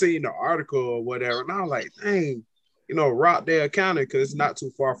I seen the article or whatever, and I was like, dang, you know, Rockdale County, because it's not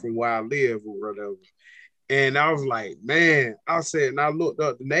too far from where I live or whatever. And I was like, man, I said, and I looked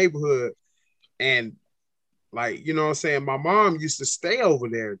up the neighborhood, and like, you know what I'm saying, my mom used to stay over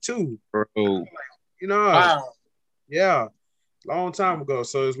there too. Bro. Like, you know, wow. Yeah, long time ago.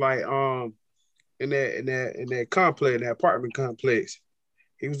 So it's like, in that complex, in that apartment complex,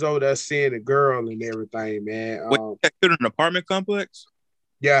 he was over there seeing a girl and everything, man. Wait, in an apartment complex?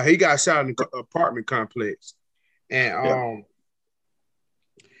 Yeah, he got shot in the apartment complex. And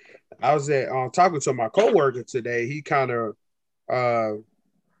I was talking to my coworker today. He kind of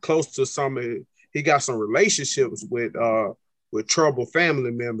close to he got some relationships with troubled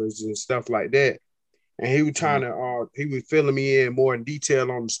family members and stuff like that. And he was trying to he was filling me in more in detail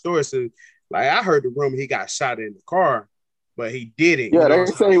on the story. So like, I heard the rumor he got shot in the car, but he didn't. Yeah, they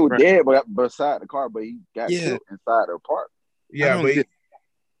say he was dead beside the car, but he got killed inside the apartment.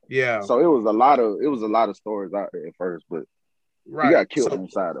 Yeah, So it was a lot of stories out there at first, but he got killed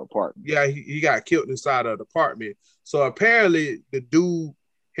inside the apartment. Yeah, he got killed inside of the apartment. So apparently he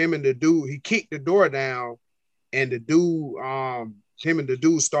kicked the door down, and the dude, him and the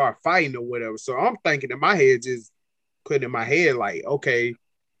dude start fighting or whatever. So I'm thinking in my head, just putting in my head like, okay,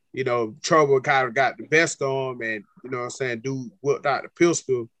 you know, Trouble kind of got the best on him, and you know what I'm saying, dude whipped out the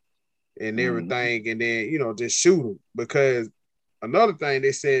pistol and everything, and then, you know, just shoot him. Because another thing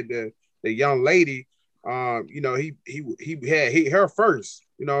they said, the young lady, you know, he had hit her first,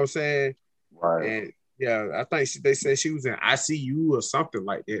 you know what I'm saying? Right. And yeah, I think they said she was in ICU or something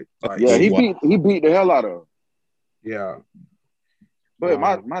like that. Like, yeah, he beat the hell out of her. Yeah. But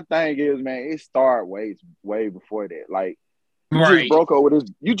my thing is, man, it started way before that. Like, you just broke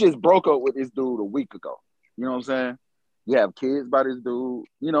up with this dude a week ago. You know what I'm saying? You have kids by this dude.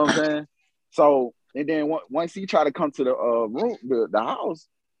 You know what I'm saying? So, and then once he tried to come to the room, the house,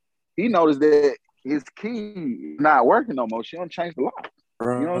 he noticed that his key not working no more. She don't change the lock.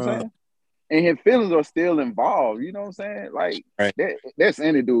 You know what I'm saying? And his feelings are still involved. You know what I'm saying? Like, that's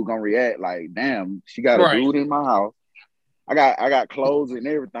any dude gonna react like, damn, she got a dude in my house. I got clothes and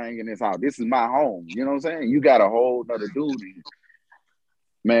everything in this house. This is my home. You know what I'm saying? You got a whole nother dude in.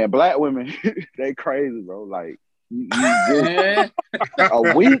 Man, black women, they crazy, bro. Like, you just,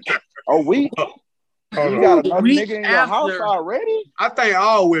 a week. Hold You on. got The another week nigga in your house after- already? I think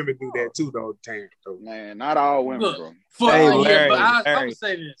all women do that too, though. Tam, though. Man, not all women, Look, bro. For Hey, yeah, Larry, but I'm Larry. gonna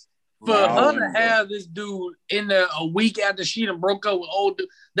say this. For Nah, her to women, bro. have this dude in there a week after she done broke up with old dude,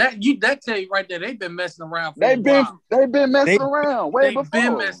 that tell you right there, they've been messing around for a while. They've been messing They- around way They've before.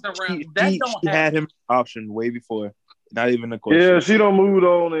 been messing around. She, That she, don't she had happen. him option way before. Not even a question. Yeah, she don't moved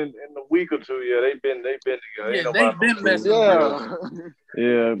on in a week or two. Yeah, they've been together. Yeah, Ain't they've nobody been messing moved. Yeah.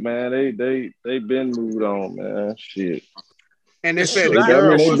 Yeah, man, they been moved on, man. Shit. And they Shoot, said They, the I-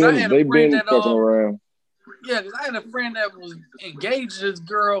 girl they was. I been had a they friend been that, fucking around. Yeah, because I had a friend that was engaged to this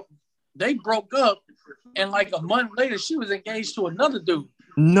girl. They broke up, and like a month later, she was engaged to another dude.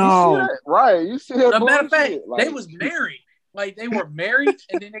 You see No. that? Right. You see that As a matter of fact, bullshit? Like, they was married. Like they were married,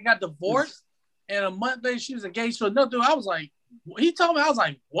 and then they got divorced. And a month later, she was engaged to another dude. I was like, he told me, I was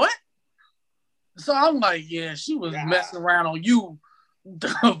like, what? So I'm like, yeah, she was messing around on you for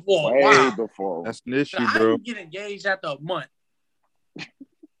a way while. before. That's an issue, I bro. didn't get engaged after a month.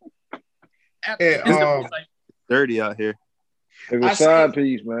 Yeah, Like, Dirty out here. It's I a see- side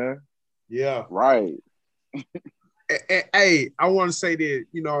piece, man. Yeah. Right. Hey, I want to say that,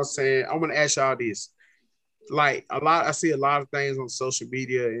 you know what I'm saying? I want to ask y'all this. Like I see a lot of things on social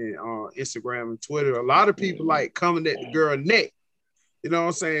media and on Instagram and Twitter. A lot of people like coming at the girl neck. You know what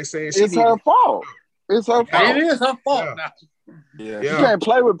I'm saying? Saying she It's her fault. It's her fault. it is her fault Yeah. now. Yeah. You Yeah. can't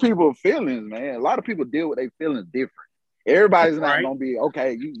play with people's feelings, man. A lot of people deal with their feelings different. Everybody's not Right. gonna be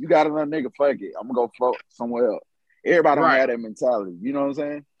okay. You got another nigga, fuck it. I'm gonna go fuck somewhere else. Everybody don't Right. have that mentality. You know what I'm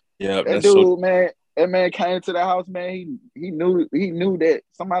saying? Yeah. That That's dude, so man, that man came to the house, man. He knew that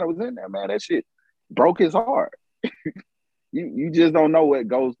somebody was in there, man. That shit broke his heart. you just don't know what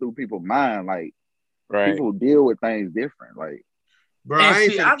goes through people's mind. Like right. people deal with things different. Like, Bro, And I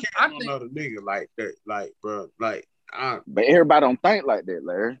ain't see, finna I kill think- another nigga like that. Like, bro, like, but everybody don't think like that,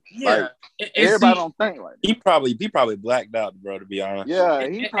 Larry. Yeah. Like, And everybody see, don't think like that. He probably blacked out, bro, to be honest. Yeah,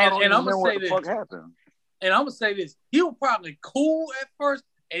 he and- probably don't and even I'ma remember what say the fuck this. happened. and I'm gonna say this, he was probably cool at first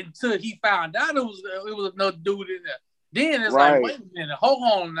until he found out it was another dude in there. Then it's Right. like, wait a minute, hold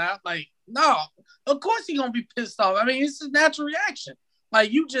on now. Like, no, of course he gonna be pissed off. I mean, it's a natural reaction.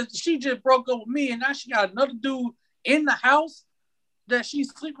 Like she just broke up with me, and now she got another dude in the house that she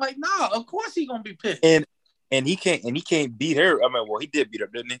sleep. Like, nah, of course he gonna be pissed. And he can't beat her. I mean, well, he did beat her,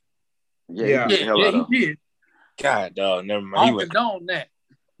 didn't he? Yeah, Yeah. he beat the hell out of he did. God, dog, never mind. I He don't went, condone that.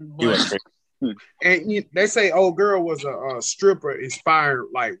 he went But crazy. and they say old girl was a stripper inspired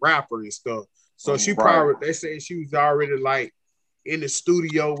like rapper and stuff. So she Right. probably, they say she was already like in the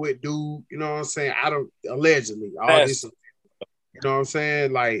studio with dude, you know what I'm saying? I don't, allegedly, all That's- this, you know what I'm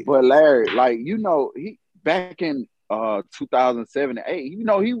saying? Like, But Larry, like, you know, he back in 2007 and 8, you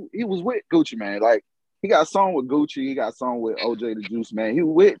know, he was with Gucci, man. Like, he got a song with Gucci, he got a song with OJ the Juice, man. He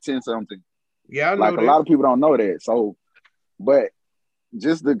was with 10 something. yeah, I know Like, a that. lot of people don't know that. So, but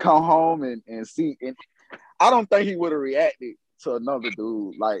just to come home and see, and I don't think he would have reacted to another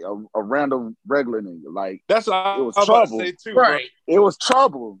dude, like a random regular nigga. Like, That's what It was I was about to trouble. say too, bro. right. it was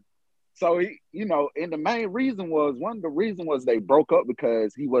trouble. So he, you know, and the main reason was they broke up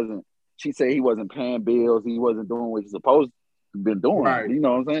because she said he wasn't paying bills, he wasn't doing what he's supposed to been doing. Right. You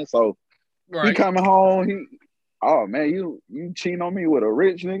know what I'm saying? So he Right. coming home, oh man, you cheating on me with a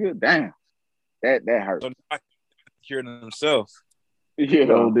rich nigga? Damn. That hurt. So now he hearing himself. Yeah.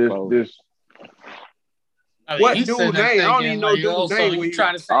 So so- this I mean, What he's dude sitting there name? I don't thinking, even know like, dude's oh, so name you when he-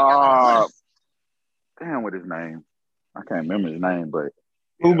 trying to say he got no money. damn, what his name? I can't remember his name, but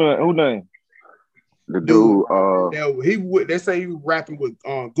who name? the dude, they say he was rapping with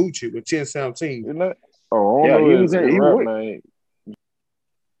Gucci with 1017. Isn't that? Oh, I Yeah, don't know he was his in- he rap would. name.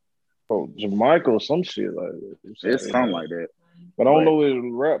 Oh, Jamaica or some shit like that. it's something like that. But I don't but- know his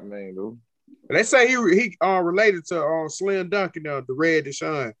rap name though. They say he related to Slim Duncan, the Red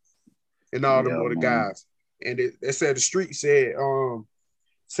Deshaun, and all them Yeah, other man. guys. And they said the street said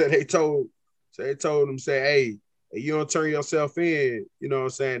they told him, hey, you don't turn yourself in, you know what I'm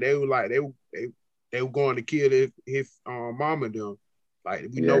saying? They were like they were going to kill his mama them. Like,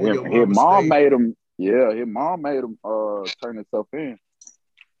 we know where your his mama mom stay. made him. Yeah, his mom made him turn himself in.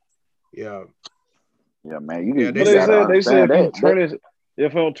 Yeah. Yeah, man. You, Yeah, you But gotta they said understand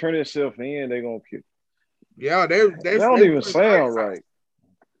if he don't turn himself in, they gonna kill. Yeah, they That don't even sound right.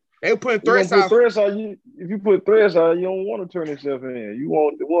 They were putting You gonna threats put out. threats out. If you put threats out, you don't want to turn yourself in. You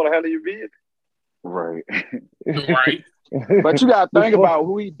want to handle your business. right. Right. But you gotta think about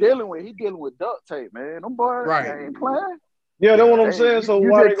who he dealing with. He dealing with duct tape, man. Them boys Right. ain't playing. Yeah, that's what I'm Hey, saying. So you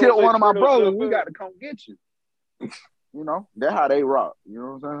why just they killed gonna one of my turn brothers. themselves We in? got to come get you. You know, that's how they rock. You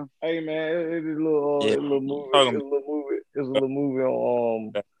know what I'm saying? Hey man, it's a little, Yeah. It's a little movie. It's a little movie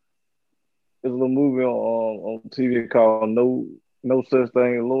on on TV called No Such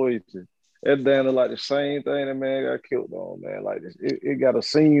Thing as Loyalty. That damn is like the same thing that man got killed on, man. Like this, it got a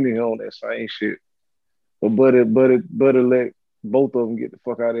scene in here on that same shit. But Buddy let both of them get the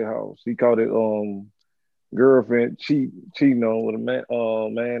fuck out of their house. He called it girlfriend cheating on with a man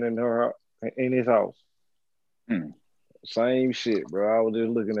in his house. Same shit, bro. I was just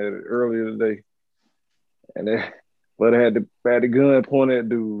looking at it earlier today, and Buddy had the gun pointed at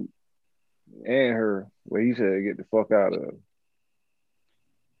dude and her, where he said, "Get the fuck out of."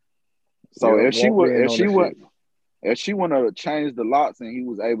 So if she wouldn't have changed the locks and he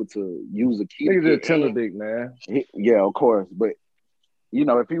was able to use a key, nigga just tell a dick, man. Yeah, of course, but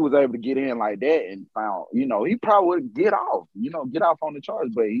if he was able to get in like that and found, he probably would get off on the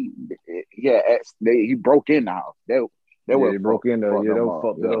charge. But he broke in the house. He broke in there. Yeah, that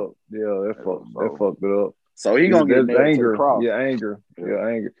fucked it up. Yeah, that fucked it up. So he gonna get anger. Yeah, anger. Yeah,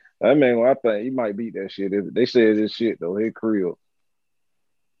 anger. That man, I think he might beat that shit. They said this shit though. His crib.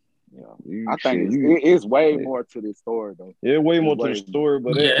 I think it's way more to this story though. Yeah, way more to the story,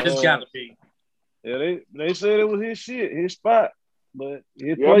 but it's gotta be. Yeah, they said it was his shit, his spot. But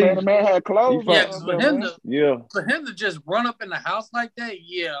the man had clothes. For him to just run up in the house like that,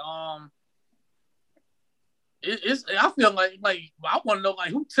 it's. I feel like I want to know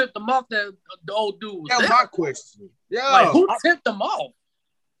who tipped him off that the old dude was That's my question. Yeah, who tipped him off?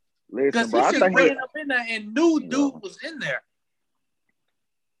 Listen, because he just ran up in there and knew dude was in there.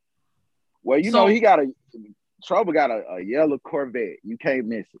 Well, Trouble got a yellow Corvette. You can't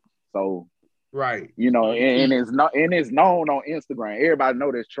miss it. So. Right. And it's known on Instagram. Everybody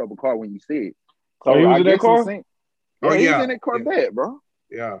know this Trouble car when you see it. So he was in that car? He was in that Corvette, bro.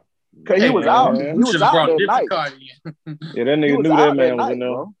 Yeah. Because he was out. He was out that night. Yeah, that nigga knew that man was in there.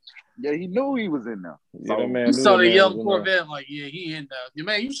 Bro. Yeah, he knew he was in there. Yeah, that man you saw the yellow Corvette, he in there.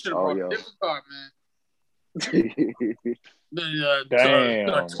 Man, you should have brought a different car, man.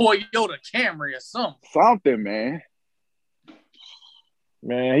 the Toyota Camry or something. Something, man.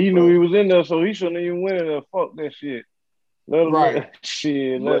 Man, he knew he was in there, so he shouldn't even went in there. Fuck that shit. Let him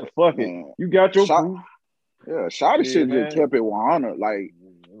fuck it. You got your proof. Yeah, Shotty should just kept it 100. Like,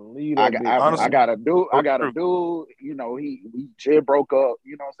 I got a dude. We just broke up.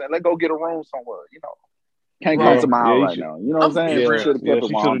 You know what I'm saying? Let's go get a room somewhere. Can't come to my house right now. You know what I'm saying? She should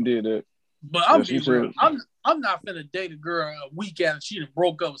have did that. But I'm being real. I'm not finna date a girl a week after she done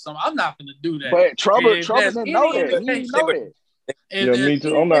broke up with something. I'm not finna do that. But Trouble didn't know that. He didn't know that. Me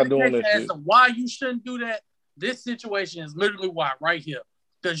too. I'm not doing that shit. Why you shouldn't do that? This situation is literally why right here.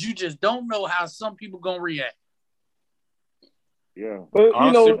 Because you just don't know how some people gonna react. Yeah. But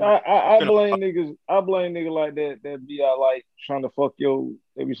I blame niggas. I blame niggas like that be out trying to fuck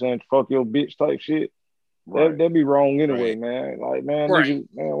they be saying fuck your bitch type shit. Right. That be wrong anyway, man. Like, man, niggas,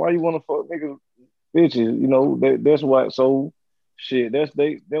 man, why you wanna fuck niggas bitches? That's why. So shit, that's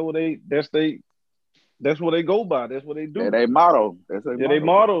what they go by. That's what they do. Yeah, they motto. They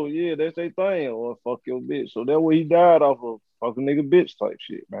motto. Yeah, that's their thing. Or fuck your bitch. So that's what he died off of. Fucking nigga bitch type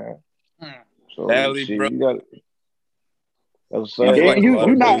shit, man. So shit, you got it. That's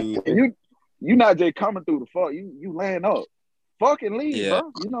you not just coming through the fuck. You laying up. Fucking leave,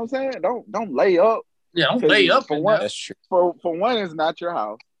 bro. You know what I'm saying? Don't lay up. Yeah, don't lay up. For one, that's true. For one, it's not your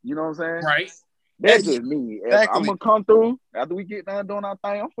house. You know what I'm saying? Right. That's just me. Exactly. I'm gonna come through after we get done doing our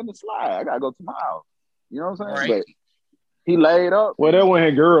thing. I'm finna slide. I gotta go to my house. You know what I'm saying? Right. But he laid up. Well, that wasn't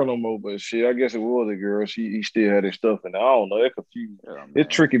a girl no more, but shit, I guess it was a girl. He still had his stuff in there. I don't know. That confused. Yeah,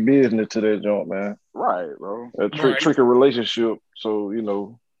 it's tricky business to that joint, man. Right, bro. A tricky relationship. So,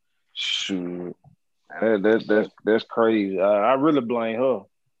 shoot. That's crazy. I really blame her.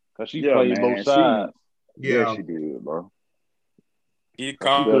 Because she played both sides. Yeah, she did, bro. She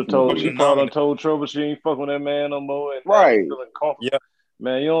probably told Trouble she ain't fucking with that man no more. And right. Feeling comfortable. Yeah.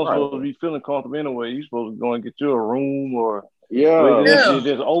 Man, you don't supposed to be feeling comfortable anyway. You supposed to go and get you a room or shit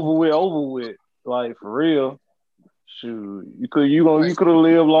just over with. Like, for real. Shoot. You could have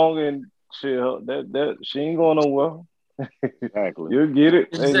lived longer and shit. That she ain't going nowhere. Exactly. You'll get it.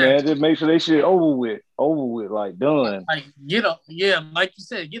 Exactly. Hey man, just make sure they shit over with, like done. Like like you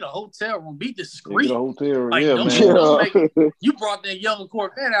said, get a hotel room. Be discreet. Get a hotel room. Like, man. You brought that yellow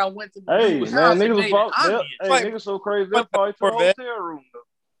Corvette out, went to the house. Niggas so crazy. They probably took a hotel room though.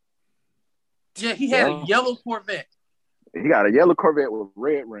 Yeah, he had a yellow Corvette. He got a yellow Corvette with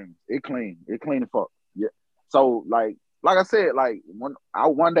red rims. It clean as fuck. Yeah. So like I said, like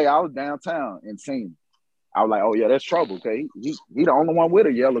one day I was downtown and seen him. I was like, oh yeah, that's Trouble. Okay, he the only one with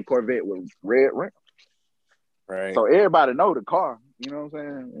a yellow Corvette with red rims. Right. So everybody know the car. You know what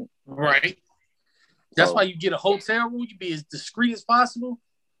I'm saying? Right. That's why you get a hotel room. You be as discreet as possible.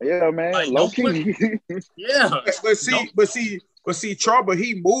 Yeah, man. Like, Low don't put, key. yeah. But see, Trouble,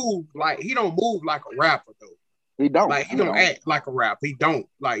 he move like he don't move like a rapper though. He don't. Like he don't act like a rapper. He don't.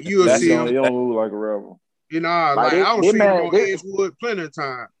 Like He you'll see don't him. move like a rapper. You know, Like, like I don't this see him man- on this- Edgewood plenty of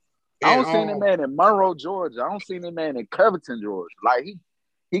time. I And, don't see that man in Monroe, Georgia. I don't see that man in Covington, Georgia. Like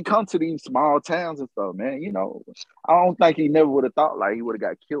he come to these small towns and stuff, man. You know, I don't think he never would have thought like he would have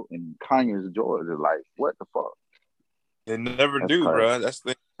got killed in Conyers, Georgia. Like, what the fuck? They never That's do, crazy. bro. That's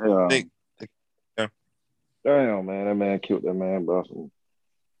the Yeah. thing. Damn, man, that man killed that man by some.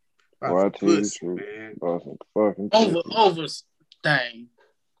 Why tell you the pussy, truth? man. By some fucking Over thing.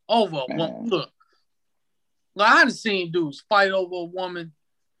 Over a Man. woman. Look. Like, I done seen dudes fight over a woman,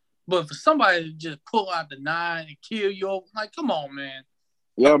 but for somebody to just pull out the 9 and kill you over, like, come on, man.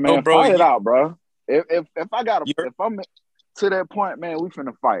 Yeah, man, bro, fight it you- out, bro. If I got You're- if I'm to that point, man, we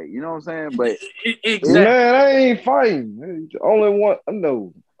finna fight. You know what I'm saying? But Exactly. Man, I ain't fighting. Only one.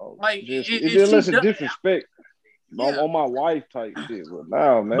 No. Like, Just, if it's just less she a does- disrespect Yeah. on my wife type shit. But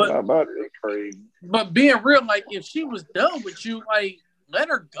now, man, But- not about it. Crazy. But being real, like, if she was done with you, like, let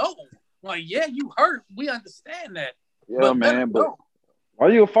her go. Like, yeah, you hurt. We understand that. yeah, But let her man, but go. Why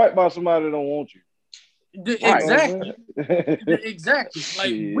you fight by somebody that don't want you? Exactly. Right. Exactly. Like,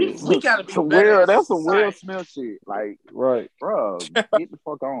 Shit. we gotta be some better. Will, as a that's some Will society. Smith shit. Like, Right. bro, get the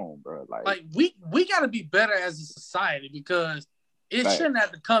fuck on, bro. Like, we gotta be better as a society because it Right. shouldn't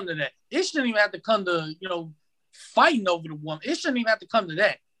have to come to that. It shouldn't even have to come to, fighting over the woman. It shouldn't even have to come to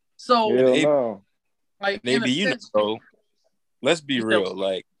that. So, Hell Hey, no. like, in a Maybe sense, bro. Let's be You real. know-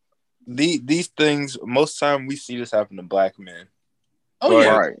 Like these things, most time we see this happen to black men. oh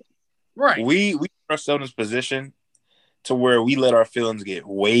yeah, right. right. We put ourselves in this position to where we let our feelings get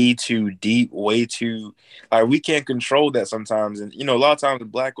way too deep, way too like we can't control that sometimes. And a lot of times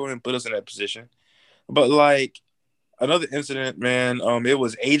black women put us in that position. But like another incident, man, it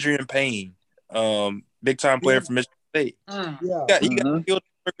was Adrian Payne, big time player from Michigan State. Yeah. He got killed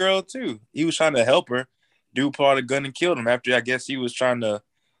for a girl too. He was trying to help her. Dude pulled out a gun and killed him after I guess he was trying to,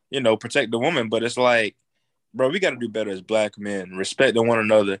 protect the woman. But it's like, bro, we got to do better as black men. Respect one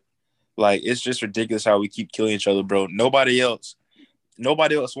another. Like, it's just ridiculous how we keep killing each other, bro. Nobody else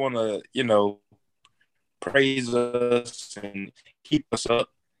want to, praise us and keep us up.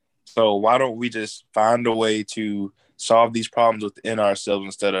 So why don't we just find a way to solve these problems within ourselves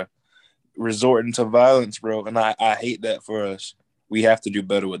instead of resorting to violence, bro? And I hate that for us. We have to do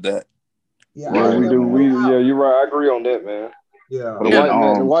better with that. Yeah, Yeah, I we do. remember- Yeah, you're right. I agree on that, man. Yeah. But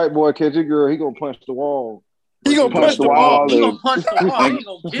the white boy catch a girl, he gonna punch the wall. He gonna punch the wall. He gonna punch the wall. He ain't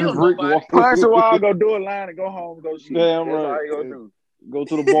gonna kill Brick nobody. wall. Punch the wall, go do a line, and go home, go shoot. Damn That's right. all you gonna do. Go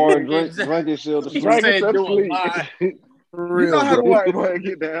to the bar and drink Exactly. himself to He sleep. Drink said yourself do a sleep. line. You know how the white boy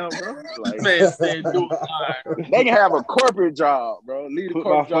get down, bro. Like, Man said do a line. they can have a corporate job, bro. Leave the Put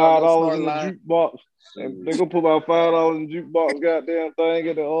my corporate job, go $5 start in a the line. jukebox. And they gonna put about $5 in the jukebox, goddamn thing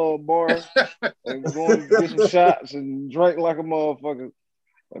at the bar, and go and get some shots and drink like a motherfucker.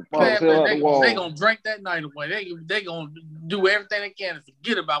 And Man, punch but out the wall. they gonna drink that night away. They gonna do everything they can to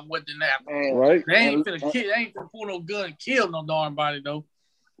forget about what didn't happen. Man, Right? They ain't finna kill. They ain't finna pull no gun and kill no darn body though.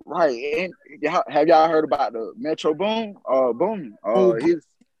 right. And have y'all heard about the Metro Boom? Boom. His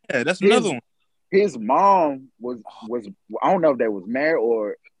Yeah, that's another one. his mom was I don't know if they was married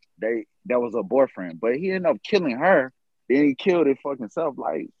or that was a boyfriend, but he ended up killing her. Then he killed his fucking self.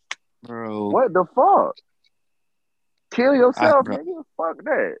 Like, Bro. what the fuck? Kill yourself, bro. nigga. Fuck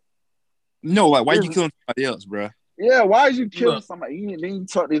that. No, like why you killing somebody else, bro? Yeah, why is you killing Look. somebody? You didn't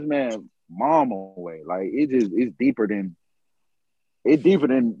tuck this man mom away. Like, it's deeper than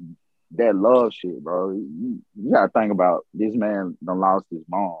that love shit, bro. You gotta think about this man done lost his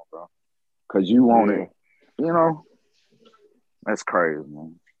mom, bro. Cause you want it, that's crazy,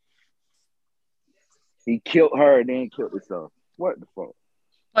 man. He killed her and then killed himself. What the fuck?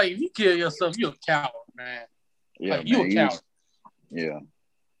 Like if you kill yourself, you're a coward, man. Yeah, Like, you a coward. Yeah.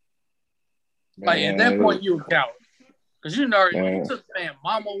 Like at that point, you a coward. Cause you know when you Man. took man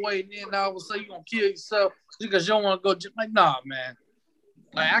mama away, and then all of a sudden you gonna kill yourself because you don't want to go. Like nah, man.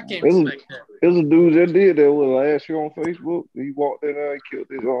 Like I can't It was- respect that. There's a dude that did that last year on Facebook. He walked in there and killed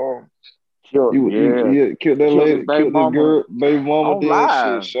his Killed, he killed that Killed lady, his baby killed this mama. girl, baby mama On did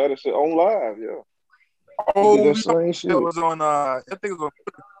live. shit, shot herself on live, yeah. Oh, He did that same shit. it was on. I think it was on.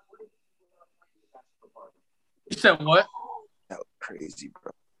 You said what? That was crazy,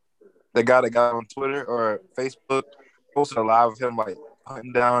 bro. The guy that got on Twitter or Facebook posted a live of him like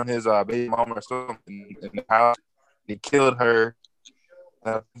hunting down his baby mama or something in the house. He killed her.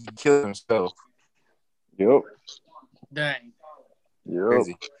 He killed himself. Yep. Dang. Yep.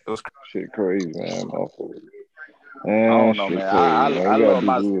 Crazy. It was Shit crazy, man. Motherfucker. Man, I don't know, shit man. crazy, man. I You love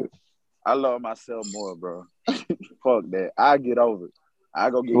gotta do good. I love myself more, bro. Fuck that. I get over it. I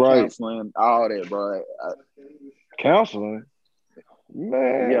go get Right. counseling, all that, bro. Counseling?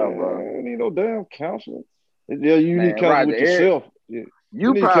 Man, Yeah, bro. you need no damn counseling. Yeah, you need Man, counsel Roger, with yourself. Yeah.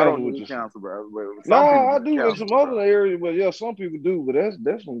 you need probably counsel don't with need yourself. counsel, bro. But No, some people I need do in counsel, some other bro. areas, but yeah, some people do. But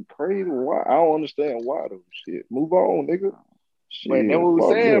that's some crazy. Why? I don't understand why though. Shit, move on, nigga. But then Shit, what we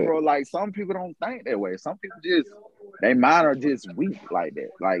fuck saying, that. bro, like some people don't think that way. Some people just they mind are just weak like that.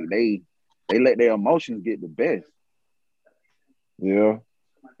 Like they let their emotions get the best. Yeah,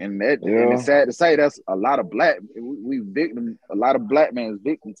 And that yeah. and it's sad to say that's a lot of a lot of black men is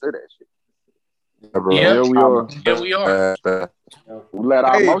victim to that shit. Yeah, bro. Yeah. Yeah, we are. Yeah, we are. We let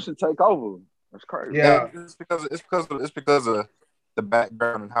our Hey. emotions take over. That's crazy. Yeah. It's because of the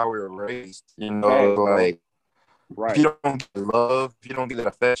background and how we were raised. You know, Facts, bro. like if Right. you don't get love, if you don't get that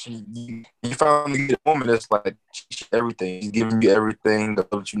affection, you finally get a woman that's like she's everything. She's giving you everything the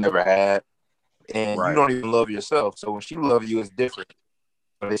love that you never had, and Right. you don't even love yourself. So when she loves you, it's different.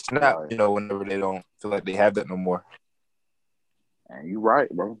 But they snap, Right. you know, whenever they don't feel like they have that no more. And you right,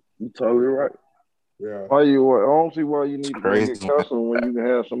 bro. You totally right. Yeah. Why you? I don't see why you need to go Crazy, get counseling when you can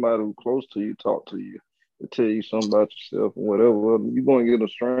have somebody who's close to you talk to you, to tell you something about yourself and whatever. You going to get a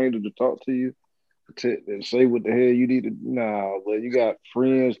stranger to talk to you, to say what the hell you need to. Nah, but you got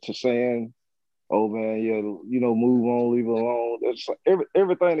friends to saying, "Oh man, yeah, you know, move on, leave it alone." That's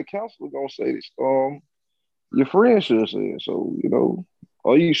everything the counselor gonna say. Your friend should say it. So you know,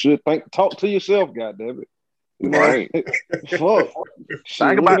 or you should talk to yourself. Goddamn it, you know, Right. fuck. Shit,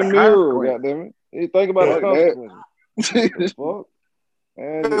 Think look about in the the mirror. consequence. Goddamn it. You think about the Fuck that. consequences. Fuck.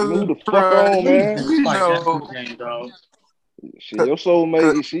 Man, just move the fuck on, man. You Like that know, game, dog. Shit, your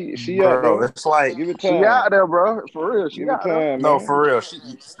soulmate, she out bro, there. it's like Give it She time. out there, bro. For real. She Give it out there. time, no, man. for real.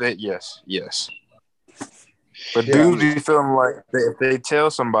 Yes. But Shit. dudes be feeling like if they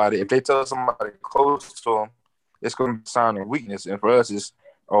tell somebody close to them, it's gonna be a sign of weakness. And for us, it's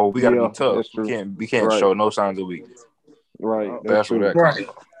we gotta Yeah, be tough. that's true. We can't Right. show no signs of weakness. Right, that's That's true. where that comes Right.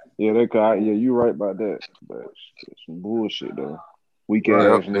 from. Yeah, yeah, you right about that. But it's some bullshit though. Weak Right.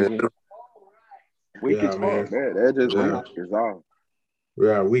 ass nigga. Weak Yeah, as man. fuck. That just Yeah. weak is all.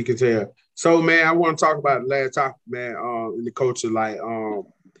 Yeah, we can tell. So, man, I want to talk about the last topic, man. In the culture, like,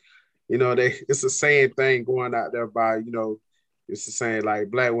 you know, it's the same thing going out there by, you know, it's the same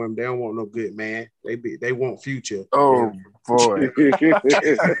like black women. They don't want no good man. They want future. Oh boy,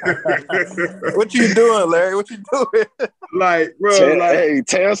 what you doing, Larry? What you doing? Like, bro, like,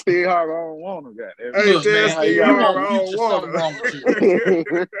 Tell Steve Harvey I don't want him, goddamn. hey, Look, tell man, Steve you Harvey want I don't future, want something wrong with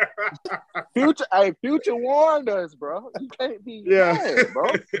you. Future warned us, bro. You can't be Yeah. mad,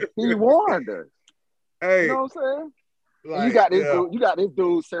 bro. He warned us. Hey, You know what I'm saying? And like, you got this yeah. dude. You got this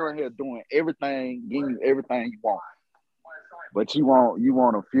dude sitting here doing everything, getting you everything you want. But you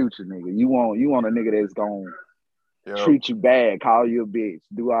want a future nigga. You want a nigga that's gonna treat you bad, call you a bitch,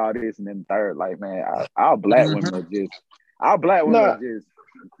 do all this and then third. Like, man, our black women are just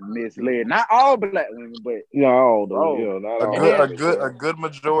misled. Not all black women, but No, bro, yeah, not all. A good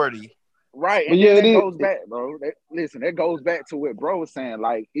majority. right. But And yeah, then it that is. goes back, bro. That goes back to what bro was saying.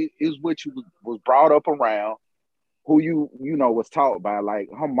 Like, it is what you was brought up around, who you know was taught by. Like,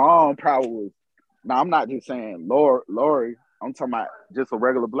 her mom probably was. Now, I'm not just saying Lori. I'm talking about just a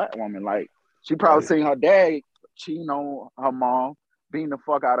regular black woman. Like, she probably seen her dad cheating on her mom, beating the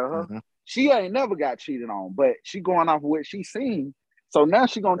fuck out of her. Mm-hmm. She ain't never got cheated on, but she going off of what she seen. So now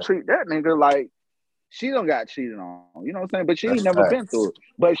she gonna treat that nigga like she done got cheated on. You know what I'm saying? But she ain't never been through it.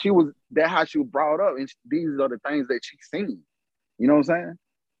 But that's how she was brought up, and these are the things that she seen. You know what I'm saying?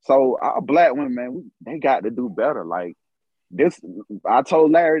 So our black women, man, they got to do better. Like this, I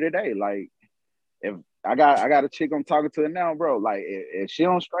told Larry today, like, if I got a chick I'm talking to now, bro. Like, if she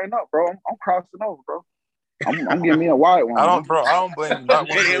don't straighten up, bro, I'm crossing over, bro. I'm getting me a white one. I don't blame you. Not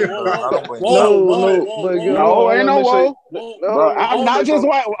one bit, bro. I don't blame you. No, ain't no whoa. Bro, I'm not just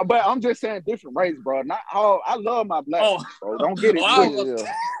white, white, but I'm just saying different race, bro. Not all. I love my black, bro. Don't get it twisted.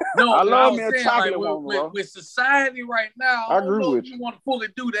 No, I love was me a saying, chocolate like, woman, bro. with society right now, I I don't agree know with if you. you want to fully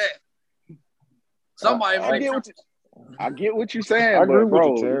do that. Somebody I get what you're saying, I agree but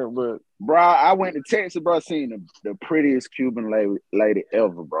bro, with you, Terry, but bro, I went to Texas, bro, seen the prettiest Cuban lady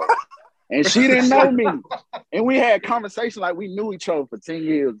ever, bro. And she didn't know me. And we had conversations like we knew each other for 10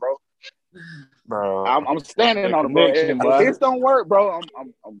 years, bro. Bro, I'm standing on it, bro. If this don't work, bro,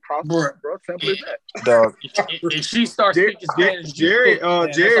 I'm crossing, bro. Simple as that. Dog. If she starts speaking Spanish, Jerry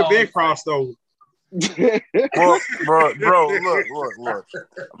been crossed over. Well, bro, look.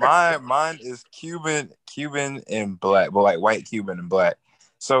 Mine is Cuban and black, but like white Cuban and black.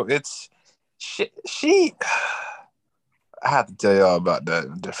 So it's she I have to tell y'all about that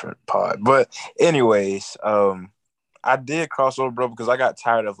in a different pod. But anyways, I did cross over, bro, because I got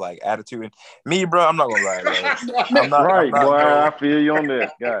tired of like attitude. And me, bro, I'm not gonna lie, bro. I'm not boy. no, I feel you on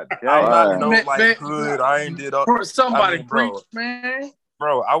that. God damn. I'm not Right. no Man, like hood. I ain't did all. Somebody I mean, bro, preach, man.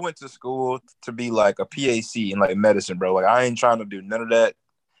 bro, I went to school to be like a PAC in like medicine, bro. Like I ain't trying to do none of that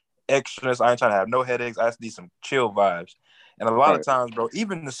extraness. I ain't trying to have no headaches. I just need some chill vibes. And a lot of times, bro,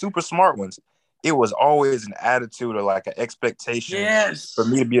 even the super smart ones, it was always an attitude or like an expectation for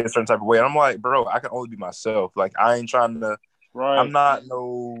me to be a certain type of way. And I'm like, bro, I can only be myself. Like I ain't trying to. Right. I'm not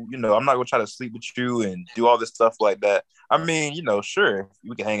I'm not gonna try to sleep with you and do all this stuff like that. I mean, sure,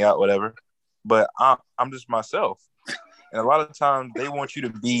 we can hang out, whatever. But I'm just myself. And a lot of times they want you to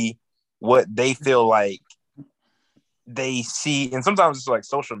be what they feel like they see. And sometimes it's like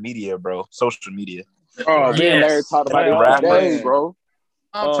social media, bro. Social media. Oh, me and Larry talked about it Rappers. today, bro.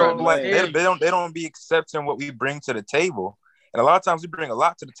 I'm trying to like they don't be accepting what we bring to the table. And a lot of times we bring a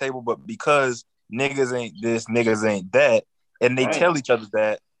lot to the table, but because niggas ain't this, niggas ain't that, and they tell each other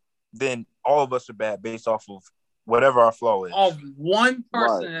that, then all of us are bad based off of whatever our flaw is. Of one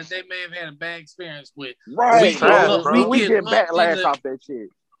person that they may have had a bad experience with. Right. We get backlash off that shit.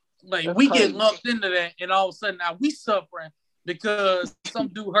 Like that's crazy. Get lumped into that, and all of a sudden now we suffering because some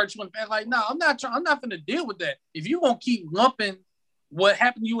dude hurt you in the past. Like, no, I'm not gonna deal with that. If you won't keep lumping what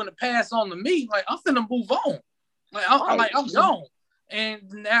happened to you in the past onto me, like I'm finna move on. Like I'm gone. And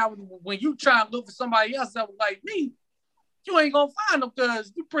now when you try and look for somebody else that was like me, you ain't gonna find them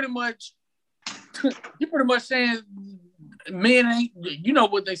because you pretty much saying men ain't. You know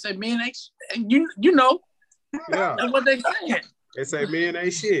what they say? Men ain't. You know. Yeah. That's what they saying. They say men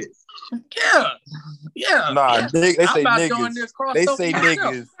ain't shit. Yeah. Nah, they say niggas. They say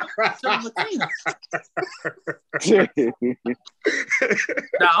niggas.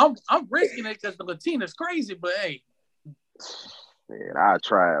 Now I'm risking it because the Latina's crazy, but hey. Man, I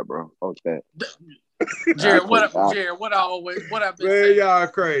tried, bro. Fuck that. Jared, what I've been saying. Y'all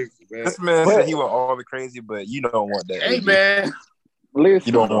crazy, man. This man said he want all the crazy, but you don't want that. Hey, man.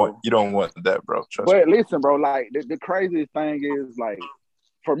 Listen, you don't want that, bro. Trust me. Listen, bro, like the craziest thing is like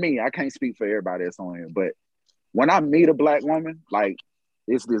for me, I can't speak for everybody that's on here, but when I meet a black woman, like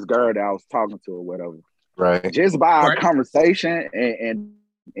it's this girl that I was talking to or whatever. Right. Just by our conversation and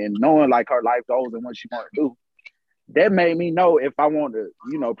knowing like her life goals and what she want to do, that made me know if I want to,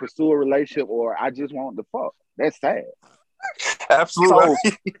 pursue a relationship or I just want to fuck. That's sad. Absolutely.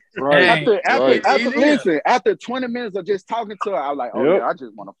 So, right. After 20 minutes of just talking to her, I was like, yeah, I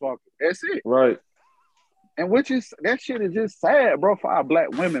just want to fuck her. That's it. Right. And that shit is just sad, bro, for our black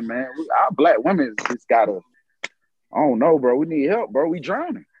women, man. Our black women just gotta, I don't know, bro. We need help, bro. We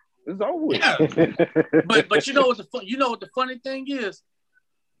drowning. It's over with. Yeah. but you know what the funny thing is?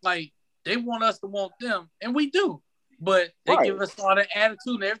 Like, they want us to want them, and we do. But they give us all the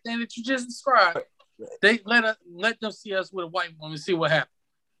attitude and everything that you just described. They let them see us with a white woman, see what happens.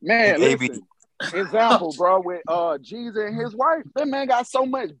 Man, listen, example, bro, with Jeezy and his wife, that man got so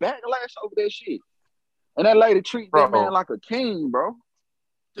much backlash over that shit. And that lady treat that man like a king, bro.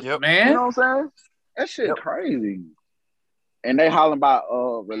 Yep. Man. You know what I'm saying? That shit crazy. And they hollering about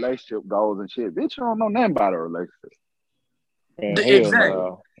relationship goals and shit. Bitch, you don't know nothing about a relationship. Man,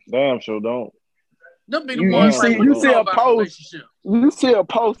 exactly. Damn sure don't. You see a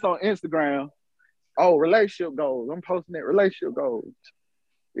post on Instagram. Oh, relationship goals. I'm posting that relationship goals.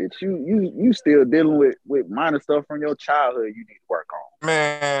 Bitch, you still dealing with minor stuff from your childhood you need to work on.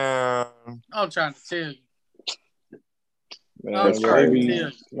 Man. I'm trying to tell you. Man.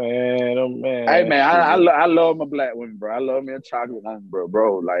 Hey man, I love my black women, bro. I love me a chocolate woman,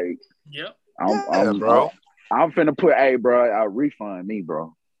 bro. Like, yep. I'm finna put, hey, bro, refund me,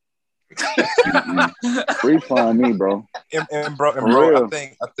 bro. Refund me, bro. And bro, I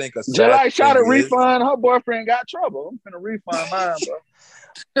think a just like shot a refund, her boyfriend got trouble. I'm finna refund mine, bro.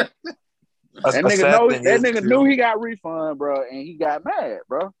 That nigga knew he got refund, bro, and he got mad,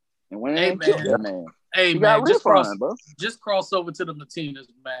 bro. And when they killed that man. Hey, man, just cross over to the Latinas,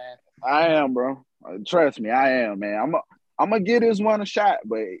 man. I am, bro. Trust me, I am, man. I'm gonna give this one a shot,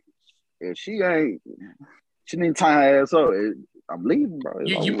 but if she didn't tie her ass up, I'm leaving, bro.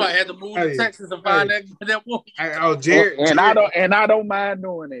 You might have to move to Texas and find that woman. Jerry, I don't mind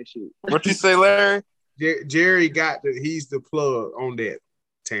doing that shit. What you say, Larry? Jerry he's the plug on that,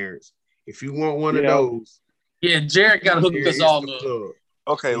 Terrence. If you want one of those, Jerry got to hook us all up.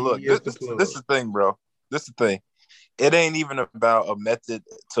 Okay, look, this is the thing, bro. This is the thing. It ain't even about a method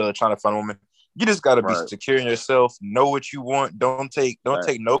to trying to find a woman. You just gotta be secure in yourself. Know what you want. Don't take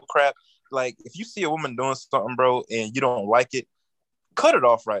no crap. Like if you see a woman doing something, bro, and you don't like it, cut it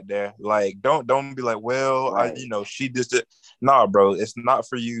off right there. Like, don't be like, well, Right. she just did. Nah, bro, it's not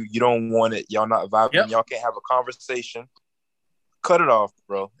for you. You don't want it. Y'all not vibing. Yep. Y'all can't have a conversation. Cut it off,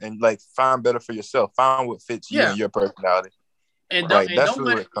 bro, and like find better for yourself. Find what fits you and your personality. And Like don't, that's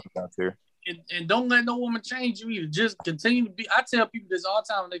really what it comes down to. and don't let no woman change you either. Just continue to be. I tell people this all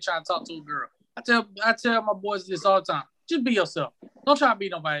the time when they try to talk to a girl. I tell my boys this all the time. Just be yourself. Don't try to be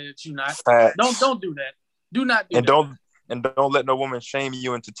nobody that you're not. Facts. Don't do that. Do not do And that. don't let no woman shame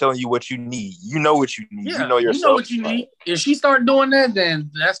you into telling you what you need. You know what you need. Yeah, You know yourself. You know what you need. If she start doing that,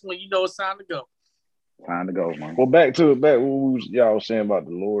 then that's when you know it's time to go. Time to go, man. Well, back what y'all was saying about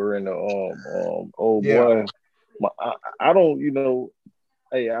the lawyer and the old boy. I don't,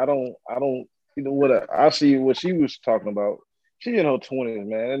 I don't, what I see what she was talking about. She in her 20s,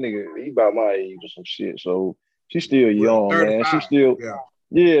 man. That nigga, he about my age or some shit. So she's still young, man. She's still,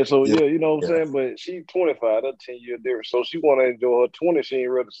 so you know what I'm saying? But she 25, that's 10-year difference. So she want to enjoy her 20s. She ain't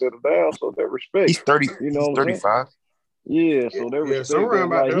ready to settle down. So that respect. He's 30, you know, he's 35. Yeah, so that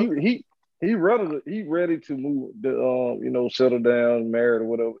respect. Like, he ready to move the settle down, married or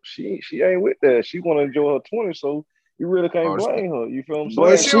whatever. She ain't with that. She want to enjoy her 20s, so you really can't blame her. You feel what I'm saying?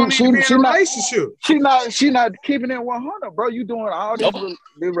 But she don't need to be in a relationship. She not keeping it 100, bro. You doing all this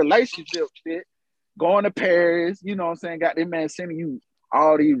the relationship shit, going to Paris. You know what I'm saying? Got this man sending you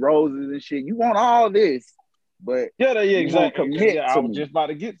all these roses and shit. You want all this, but exactly. Commit I to was me. just about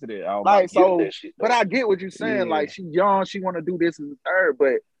to get to that. Like so, but I get what you're saying. Like she young, she want to do this and the third,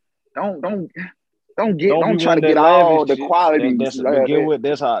 but don't try to get all the qualities. That's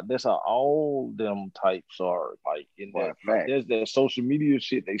how all them types are. Like in that, there's that social media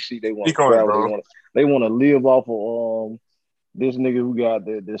shit they see. They want to travel. They want to live off of this nigga who got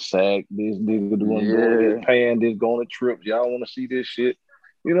this sack. This nigga doing this, paying this, going to trips. Y'all want to see this shit.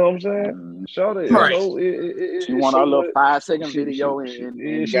 You know what I'm saying? Shout it. Right. She want a little 5-second video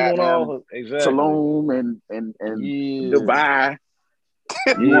in she want all her, exactly. Tulum and Dubai.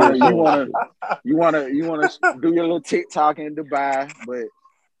 You wanna do your little TikTok in Dubai, but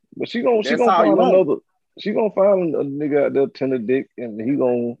she gonna find another. She gonna find a nigga out there tender dick, and he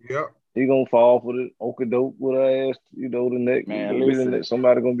gonna fall for the okadoke with her ass. The next man. Listen,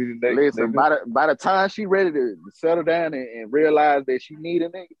 somebody gonna be the next. Listen, by the time she ready to settle down and realize that she need a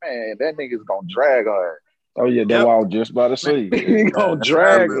nigga, man, that nigga's gonna drag her. Oh yeah, that's what I was just about to say. He gonna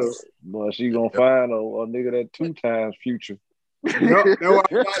drag her, but she gonna find a nigga that 2 times future. That's what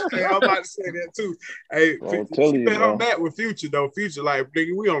I'm about to say that too. Hey, she bet on that with Future though. Future like,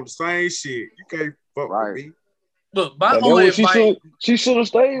 nigga, we on the same shit. You can't fuck with me. Look, my only advice, she should have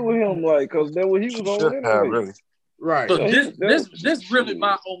stayed with him, like, cause that what he was on anyway. Really. Right. Look, this really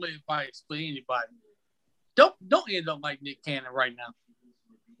my only advice for anybody. Don't end up like Nick Cannon right now.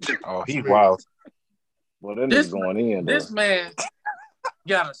 Oh, he's wild. Well, that nigga's going in. This man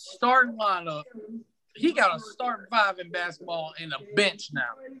got a starting lineup. He got a starting 5 in basketball and a bench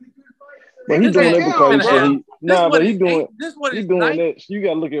now. But he's doing that because he said he doing that. You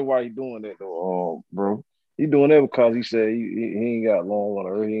gotta look at why he's doing that though, bro. He doing that because he said he ain't got long on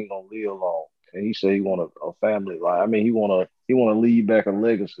earth. He ain't gonna live long, and he said he want a family. Like, I mean, he want to leave back a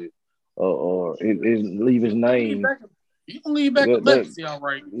legacy, or leave his name. You can leave back a legacy, all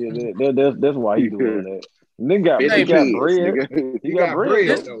right. Yeah, that's why he doing that. Nigga got bread. He got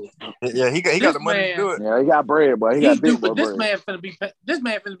bread. Yeah, he got the money to do it. Yeah, he got bread, but he got big bread. This man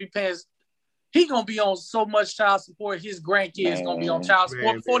finna be paying. He gonna be on so much child support. His grandkids gonna be on child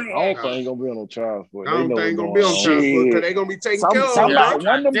support before they I don't think he gonna be on no child support. I don't think he gonna be on child support because they gonna be taking care of him.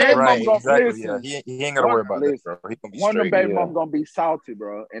 One of them baby mom gonna exactly. Yeah, he ain't gotta worry about that, bro. He gonna be one of them straight. baby mom gonna be salty,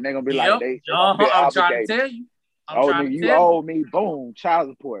 bro, and they gonna be like, they I'm trying to tell you. You owe me, boom,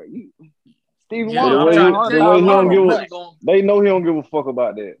 child support. Stevie They know he don't give a fuck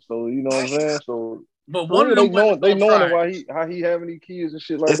about that. So you know what I'm saying. So, but one of them they know how he having these kids and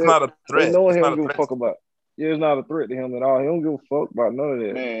shit like that. It's not a threat. They know he don't give a fuck about. Yeah, it's not a threat to him at all. He don't give a fuck about none of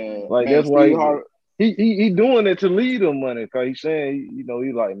that. Man, that's why he doing it to lead them money because he's saying he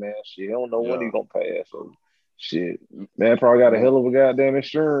like, man, shit, I don't know when he gonna pass. So shit, man, probably got a hell of a goddamn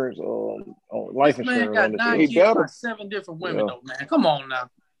insurance life insurance. Man got 9 kids by 7 different women though, man. Come on now.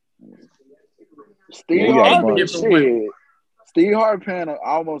 Steve Harvey paying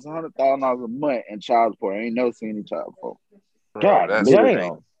almost $100,000 a month in child support. I ain't never seen any child support. God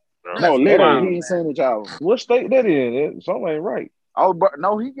damn. No, literally, he ain't seen any child support. What state that in? Something ain't right. Oh, but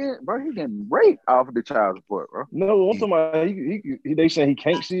no, he getting raped off of the child support, bro. No, I'm talking about they saying he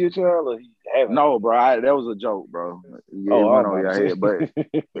can't see a child or he haven't. No, bro, that was a joke, bro. Yeah, but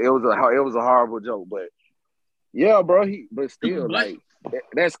it was a horrible joke. But yeah, bro, but still, like,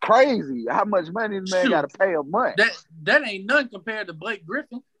 That's crazy. How much money this man got to pay a month? That ain't none compared to Blake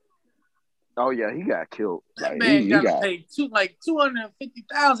Griffin. Oh yeah, he got killed. That Like, man he got to got pay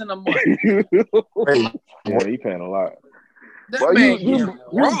 $250,000 a month. Yeah, he paying a lot. That well, man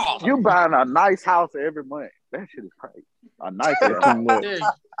you buying a nice house every month. That shit is crazy. A nice That's house. too much. Yeah.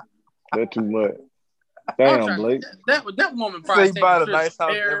 That's too much. I'm Damn, trying- Blake. That woman Say probably you buy a taking nice trips to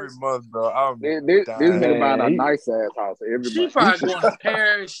house every Paris. month, bro. This nigga buying a he- nice ass house every She month. probably going to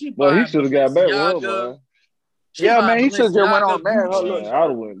Paris. She Well, he buying should have got back with her, Balenciaga. boy. She Yeah, buying man, he should've just went on Balenciaga, there. Her Gucci. look- Man, I would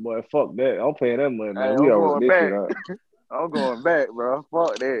have went, boy. Fuck that. I'm paying that money, man. Hey, We I'm already going this shit back. out. I'm going back, bro.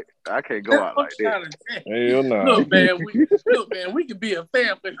 Fuck that. I can't go out I'm like that. trying to tell you. Hell no. Look, man, we could be a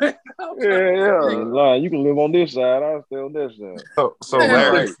family. Yeah, yeah. Nah, you can live on this side. I'll stay on this side. So Yeah,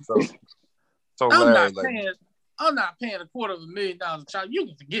 Larry, right. so I'm Larry, not paying $250,000 a child. You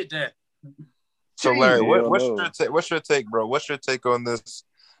can forget that. so Larry, Hell what's no. your take? What's your take, bro? What's your take on this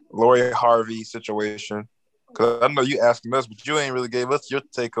Lori Harvey situation? Because I know you asking us, but you ain't really gave us your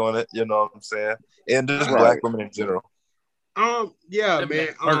take on it. You know what I'm saying? And just Right. black women in general. Yeah,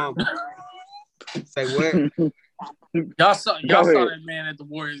 man. Say what? Y'all saw Go ahead. that man at the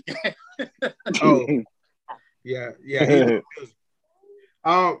Warriors game. Oh, yeah. He was-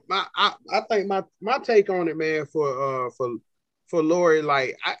 I think my take on it, man, for Lori,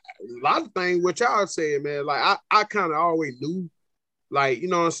 like a lot of things what y'all said, man. Like I kind of always knew, like, you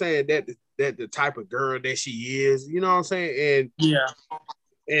know what I'm saying, that the type of girl that she is, you know what I'm saying,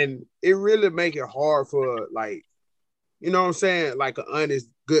 and it really make it hard for, like, you know what I'm saying, like an honest,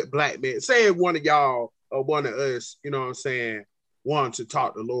 good black man. Say if one of y'all or one of us, you know what I'm saying, wanted to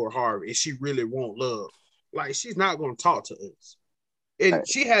talk to Laura Harvey and she really want love, like, she's not going to talk to us. And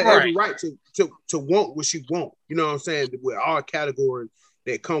she had every right to want what she want, you know what I'm saying, with all categories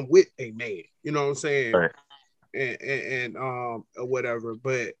that come with a man, you know what I'm saying, Right. and or whatever.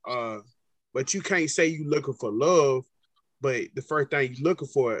 But you can't say you looking for love, but the first thing you looking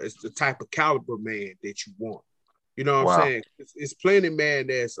for is the type of caliber man that you want. You know what I'm saying? It's plenty man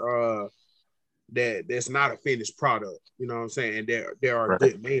that's not a finished product. You know what I'm saying? And there are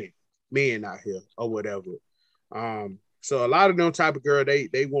good men out here or whatever. So a lot of them type of girl, they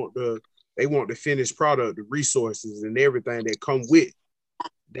want the finished product, the resources and everything that come with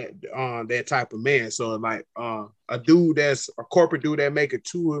that type of man. So like a dude that's a corporate dude that make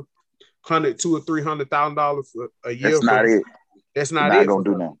 $200,000 or $300,000 a year. That's not it. That's not Not it. gonna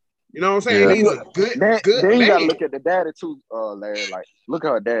do nothing. You know what I'm saying? Yeah. He's a good Then man. you gotta look at the daddy too, Larry. Like, look at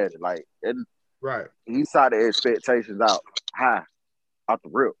her daddy. Like, right. He saw the expectations out high, out the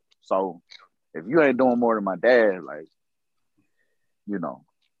rip. So if you ain't doing more than my dad, like, you know.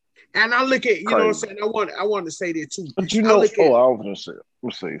 And I look at, you know what I'm saying? I want to say that too. But you know, I was gonna say,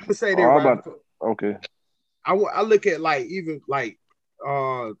 let's see. Let's say that, right? Okay. I look at, like, even like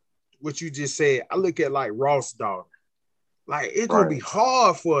what you just said. I look at like Ross' daughter. Like, it's gonna be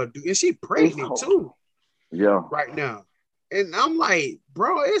hard for her, dude. And she pregnant too. Yeah. Right now. And I'm like,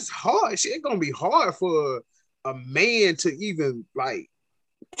 bro, it's hard. It's gonna be hard for a man to even, like,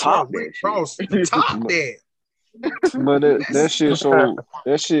 top Ross, top that. But that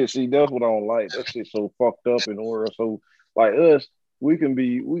shit, see, that's what I don't like. That shit so fucked up in order. So like us, we can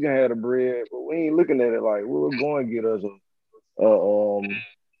have the bread, but we ain't looking at it like we're going to get us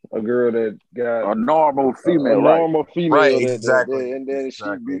a girl that got a normal female, a normal female, right? That, Exactly. and then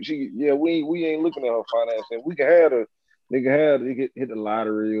exactly. she we ain't looking at her finance, and we can have they can hit the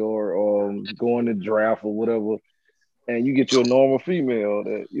lottery or go in the draft or whatever, and you get your normal female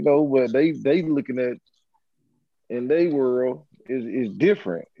that, you know, but they looking at in their world is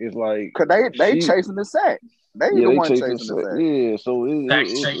different. It's like, cause they chasing the sack. They the one chasing the sack. Yeah, so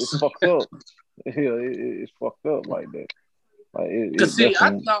it's fucked up. Yeah, it's fucked up like that. Like Cause see,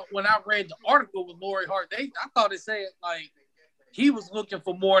 I thought when I read the article with Lori Hart, I thought it said like he was looking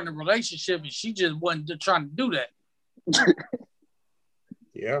for more in the relationship, and she just wasn't trying to do that.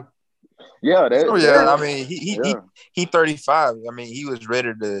 Yeah. Yeah, I mean, he 35. I mean, he was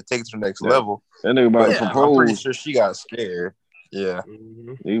ready to take it to the next level. That nigga about to propose. I'm pretty sure she got scared. Yeah.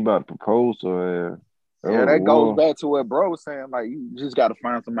 He about to propose to her. Yeah, that goes back to what bro was saying. Like, you just got to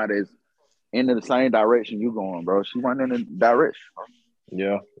find somebody that's in the same direction you going, bro. She running in the direction, bro.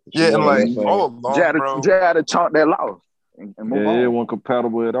 Yeah. Yeah, and like all along, bro. Just had to chunk that loss and move on. Yeah, it wasn't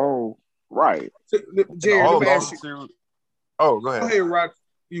compatible at all. Right. Jerry, let me ask you. Oh, go ahead. Go ahead, Rock.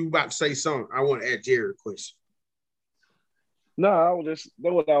 You about to say something? I want to ask Jerry a question. No, I was just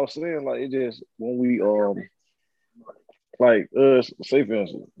that's what I was saying. Like, it just when we like us, say for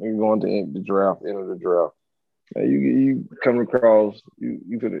instance, we're going to end the draft, you come across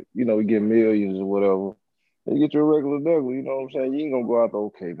you could, you know, get millions or whatever, You get your regular Douglas, you know what I'm saying? You ain't gonna go out there,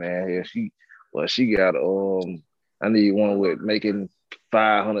 okay, man. Yeah, she got I need one with making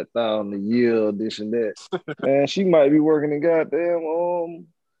 500,000 a year, this and that. Man, she might be working in goddamn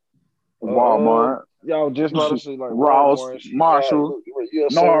Walmart. Y'all just about to say like Ross, Walmart, Marshall,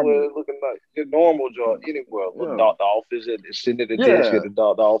 somewhere looking like your normal job anywhere. Yeah. Doctor office and sitting at the desk at the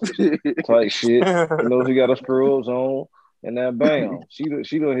doctor office type shit. You know, she got her scrubs on. And then bam, she done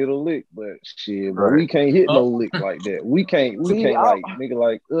hit a lick, but shit, but we can't hit no lick like that. We can't like nigga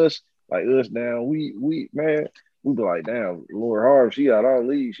like us down. We man, we be like, damn, Lord Harv, she out our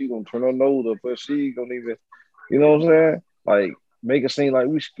league. She gonna turn her nose up, but she gonna even, you know what I'm saying? Like make it seem like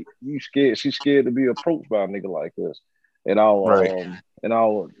you scared. She's scared to be approached by a nigga like us. And our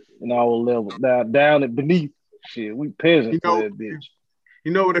level down and beneath. Shit, we peasants for that bitch.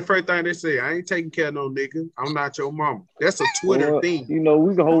 You know what the first thing they say? I ain't taking care of no nigga. I'm not your mama. That's a Twitter thing. You know,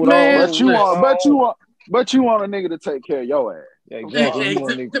 we can hold Man, on. But you want a nigga to take care of your ass. Yeah, exactly. You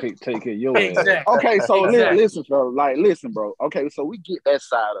want a nigga to take care of your ass. Okay, so listen, bro. Okay, so we get that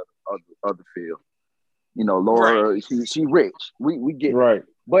side of the field. You know, Laura, she rich. We get right.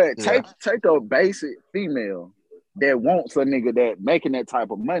 But take a basic female that wants a nigga that making that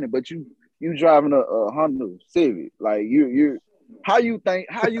type of money, but you driving a Honda Civic. Like you how you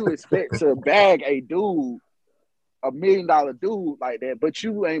expect to bag a dude, $1 million dude like that, but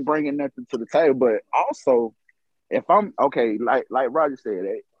you ain't bringing nothing to the table. But also, if I'm okay, like Roger said,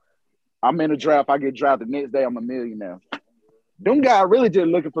 I'm in a draft, I get drafted the next day, I'm a millionaire. Them guys really just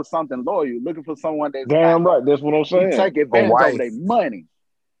looking for something loyal, looking for someone that's damn right. That's what I'm saying. Take advantage of their money.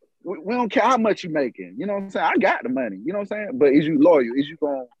 We don't care how much you making. You know what I'm saying? I got the money. You know what I'm saying? But is you loyal? Is you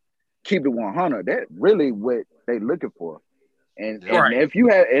gonna keep it 100? That's really what they looking for. And if you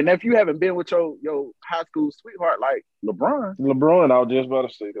haven't been with your high school sweetheart like LeBron, I was just about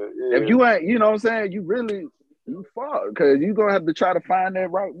to say that. Yeah. If you ain't, you know what I'm saying, you fuck, because you're gonna have to try to find that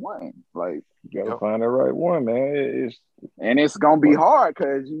right one. Like you gotta find that right one, man. It's gonna be hard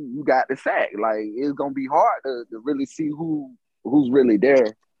because you got the sack. Like it's gonna be hard to really see who's really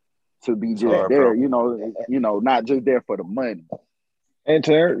there to be just there. Bro. You know, not just there for the money. And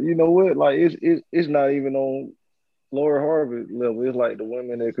Terrence, you know what? Like it's not even on Laura Harvey level. It's like the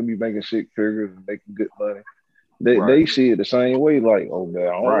women that could be making six figures and making good money. They see it the same way. Like, oh man,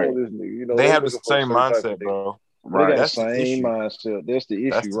 I don't know this nigga. You know, they have the same mindset, bro. They got the same mindset. That's the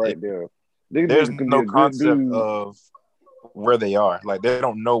issue there. There's no concept of where they are. Like they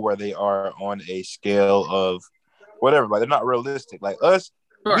don't know where they are on a scale of whatever. Like they're not realistic. Like us,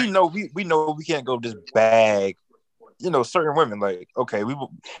 we know we can't go just bag. You know, certain women, like, okay,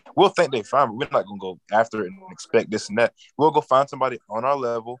 we'll think they fine, but we're not gonna go after it and expect this and that. We'll go find somebody on our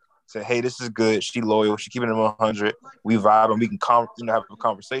level, say, hey, this is good. She loyal. She keeping it 100. We vibe and we can have a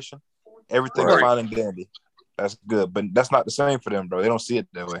conversation. Everything's fine and dandy. That's good, but that's not the same for them, bro. They don't see it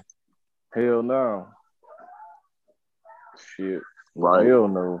that way. Hell no. Shit. Right. Hell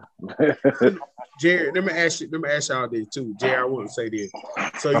no. Jared, let me ask y'all this too. Jared, I want to say this.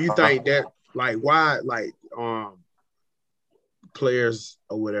 So you think that like why like players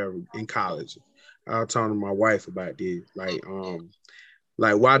or whatever in college? I was talking to my wife about this. Like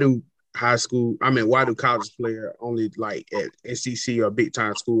why do college players only like at SEC or big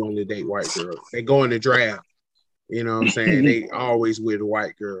time school only date white girls? They go in the draft. You know what I'm saying? They always with a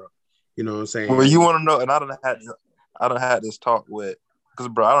white girl. You know what I'm saying? Well, you want to know, and I don't had this talk with, because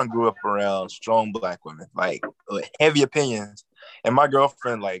bro, I don't grew up around strong black women, like heavy opinions. And my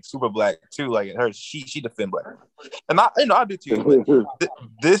girlfriend, like super black too, like her, she defend black, and I do too. But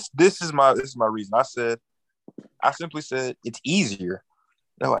this is my reason. I simply said it's easier.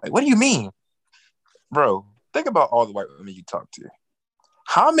 They're like, what do you mean, bro? Think about all the white women you talk to.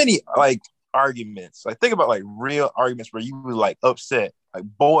 How many like arguments? Like think about like real arguments where you were like upset, like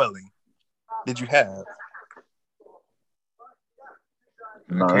boiling. Did you have?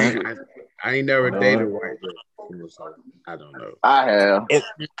 Okay, I ain't never dated a white girl, so I don't know. I have.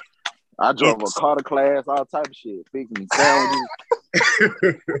 I drove a car to class, all type of shit, fixing sandwiches.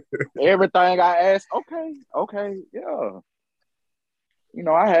 Everything I asked, okay, yeah. You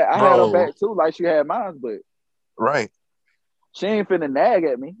know, I had her back too, like she had mine, but she ain't finna nag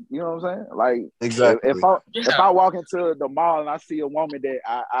at me. You know what I'm saying? Like exactly. If I walk into the mall and I see a woman that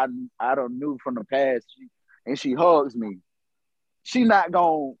I don't knew from the past, and she hugs me, she not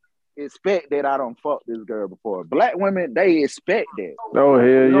gonna expect that I don't fuck this girl before. Black women, they expect that. Oh hell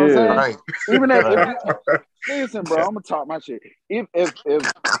you know yeah! Right. Even if listen, bro, I'm gonna talk my shit. If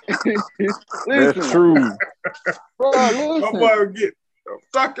listen, that's true, bro. Listen,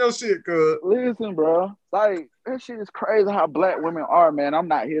 talk your shit, cuz. Listen, bro. Like that shit is crazy how black women are, man. I'm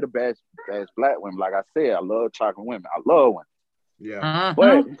not here to bash as black women. Like I said, I love chocolate women. I love women. Yeah.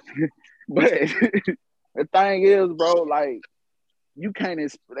 But the thing is, bro, like you can't.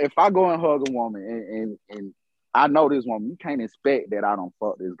 If I go and hug a woman and I know this woman, you can't expect that I don't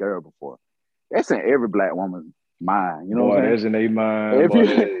fuck this girl before. That's in every black woman's mind. You know what I'm saying? That's in their mind.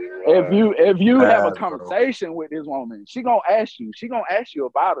 If you have a conversation with this woman, she gonna ask you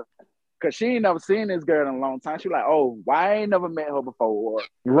about her. Cause she ain't never seen this girl in a long time. She like, oh, why I ain't never met her before? Or,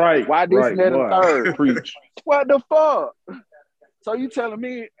 right. Why this and that and third? Preach. What the fuck? So you telling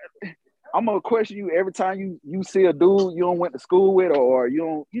me I'm gonna question you every time you see a dude you don't went to school with or you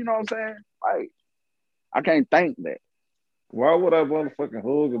don't, you know what I'm saying? Like, I can't think that. Why would I motherfucking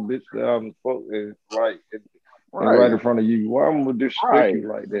hug a bitch that I'm fucking right in front of you? Why am I gonna disrespect you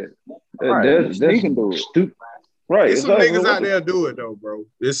like that? That's stupid. Right. There's some niggas out there do it though, bro.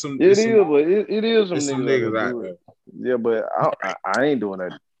 It is some niggas out there. Yeah, but I ain't doing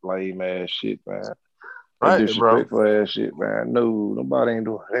that lame ass shit, man. Right, disrespectful ass shit, man. No, nobody ain't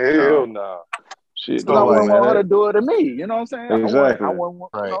doing hell no. Shit. I wouldn't want her to do it to me. You know what I'm saying? Exactly. I wouldn't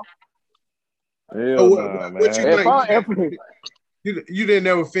want, right. Hell nah, man. What you think? You didn't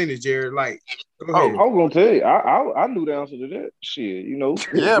ever finish, Jared. Like, go ahead. I was gonna tell you, I knew the answer to that shit. You know,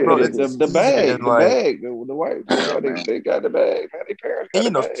 yeah, bro. The bag, the white, they got the bag, man. They parents got and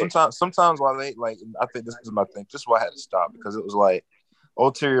you know, bag. sometimes while they like, I think this is my thing. Just why I had to stop because it was like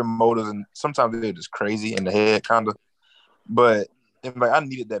ulterior motives, and sometimes they're just crazy in the head, kind of. But like, I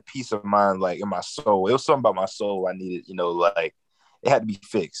needed that peace of mind, like in my soul. It was something about my soul I needed. You know, like it had to be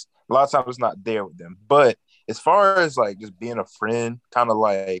fixed. A lot of times it's not there with them, but as far as like just being a friend, kind of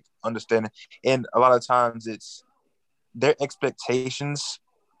like understanding, and a lot of times it's their expectations.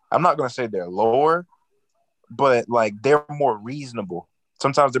 I'm not going to say they're lower, but like they're more reasonable.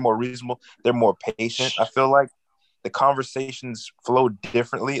 Sometimes they're more reasonable. They're more patient. I feel like the conversations flow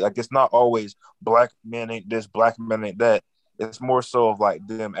differently. Like it's not always black men ain't this, black men ain't that. It's more so of like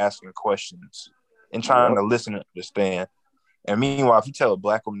them asking questions and trying to listen and understand. And meanwhile, if you tell a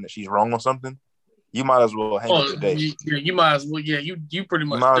black woman that she's wrong on something, you might as well hang up your day. You might as well, you pretty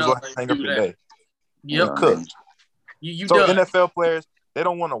much might as well hang up your day. Yep. Cooked. You so done. NFL players, they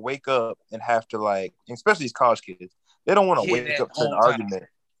don't want to wake up and have to like, especially these college kids, they don't want to wake up to an argument.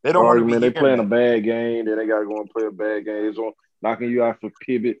 They don't want to be They playing that. a bad game, then they gotta go and play a bad game. It's on knocking you out for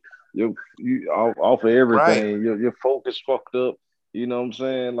pivot, you off of everything. Right. Your focus fucked up. You know what I'm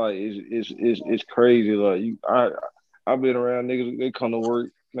saying? Like it's crazy. Like I've been around niggas. They come to work,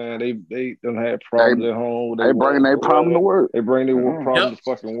 man. They done had problems at home. They bring their problem to work. They bring their problem to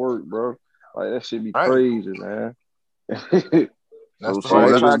fucking work, bro. Like that shit be crazy, man. That's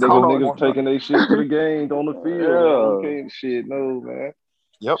niggas taking their shit to the game on the field. Okay, shit, no, man.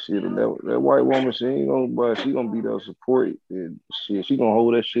 Yep. Shit, that white woman, she ain't gonna, but she gonna be there to support. And shit, she gonna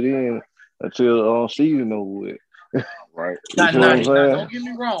hold that shit in until season over with. Right. Now, don't get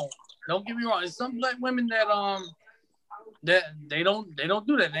me wrong. Don't get me wrong. There's some black women that they don't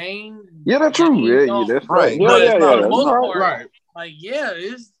do that. They ain't. Yeah, that's true. Yeah, that's right. But Yeah, for the most part, right. Like,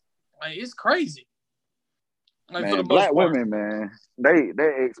 it's crazy. Like, man, for the black most women, man,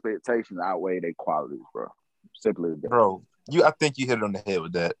 their expectations outweigh their qualities, bro. Simply that. Bro, I think you hit it on the head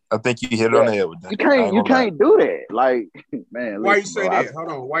with that. I think you hit it on the head with that. You can't do that. Like, man, why you say that? Hold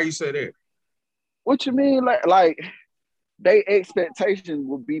on. Why you say that? What you mean? Like their expectations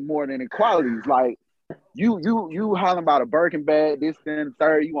would be more than equalities. Like, you hollering about a Birkin bag, this, then the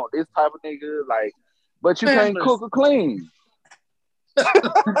third. You want this type of nigga, like, but you can't cook or clean. You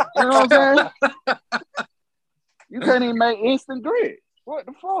know what I'm saying? You can't even make instant grits. What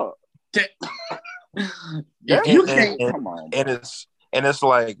the fuck? You can't. Come on, bro. And it's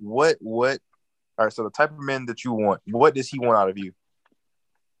like what? All right. So the type of men that you want, what does he want out of you?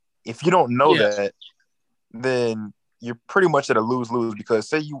 If you don't know that, then you're pretty much at a lose-lose because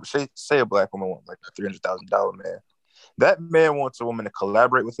say a black woman wants like a $300,000 man. That man wants a woman to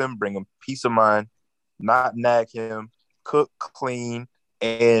collaborate with him, bring him peace of mind, not nag him, cook, clean,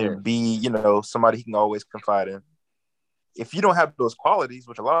 and be, somebody he can always confide in. If you don't have those qualities,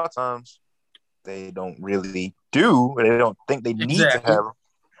 which a lot of times they don't really do, or they don't think they need to have them,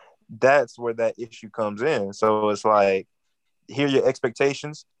 that's where that issue comes in. So it's like, here are your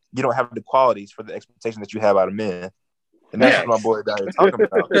expectations. You don't have the qualities for the expectations that you have out of men. And that's what my boy down here talking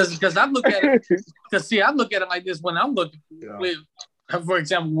about. Because I look at it, I look at it like this when I'm looking with, for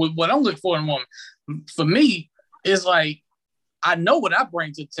example, with what I'm looking for in a woman. For me, it's like, I know what I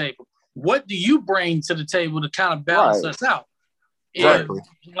bring to the table. What do you bring to the table to kind of balance us out? Exactly.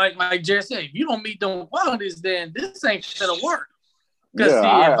 Like Jared said, if you don't meet those qualities, then this ain't gonna work. Because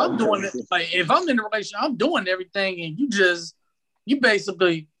if I'm doing it, like if I'm in a relationship, I'm doing everything, and you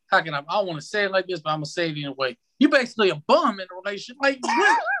basically how can I don't want to say it like this, but I'm gonna say it anyway. You basically a bum in a relationship.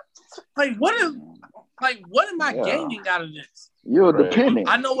 What am I gaining out of this? You're dependent.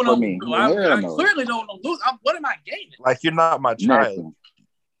 I know what I'm doing. I clearly don't lose. What am I gaining? Like you're not my child.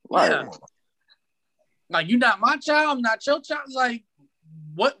 Yeah. Like you're not my child. I'm not your child. Like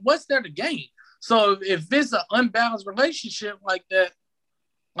what's there to gain? So if it's an unbalanced relationship like that,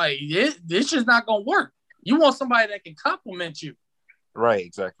 like it's just not gonna work. You want somebody that can compliment you. Right.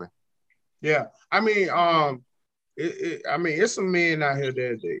 Exactly. Yeah. I mean, it's some men out here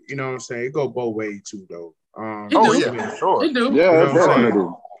that you know what I'm saying. It go both ways too, though. Yeah, sure. They do. Yeah, You know definitely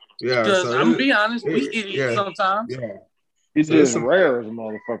do. Yeah. Because So I'm gonna be honest, we idiots sometimes. Yeah. It's just rare as a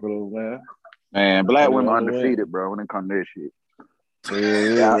motherfucker, though, man. Man, black women undefeated, bro, when it comes to this shit.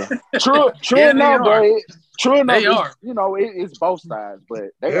 Yeah. True Yeah, enough, bro. True enough. They are. You know, it's both sides,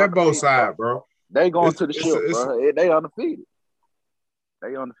 but They're both sides, bro. They going to the ship, bro. They undefeated.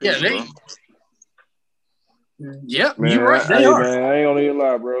 They undefeated. Yeah, Yep, Man, you're right. They man, are. I ain't gonna even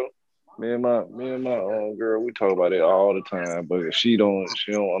lie, bro. Me and my girl, we talk about it all the time, but she don't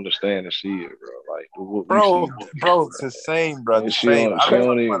understand the shit, bro. Like, bro, it's the same, bro. She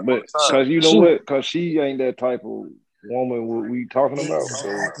don't even, but cause you know what? Cause she ain't that type of woman what we talking about.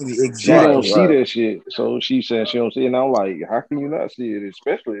 Exactly. She don't see that shit. So she said she don't see it. And I'm like, how can you not see it?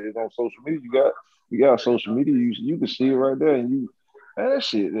 Especially it's on social media. You got social media. You can see it right there, and that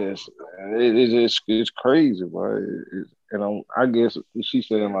shit it's crazy, bro. I guess she's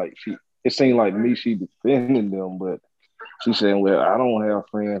saying like it seemed like me she defending them, but she's saying, well, I don't have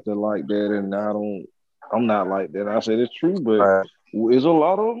friends that like that, and I'm not like that. I said it's true, but there's a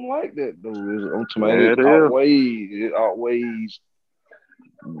lot of them like that though. It outweighs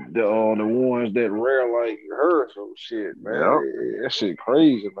the ones that rare like her. So shit, man, that shit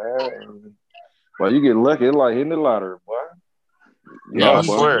crazy, man. Well, you get lucky, it's like hitting the lottery, boy. Yeah, I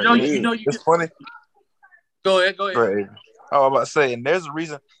swear. It's funny. Go ahead. Right. I was about to say, and there's a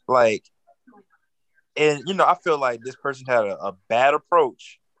reason, like, and I feel like this person had a bad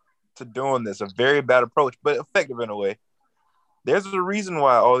approach to doing this, a very bad approach, but effective in a way. There's a reason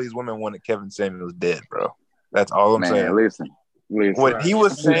why all these women wanted Kevin Samuels dead, bro. That's all I'm saying. Listen. What he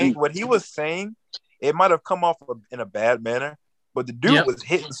was saying, it might have come off in a bad manner, but the dude was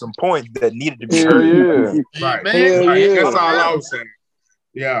hitting some points that needed to be heard. Right. Man, that's all I was saying.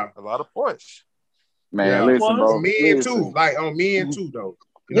 Yeah. A lot of points. Man, listen, bro. Men too. Like on men too, though.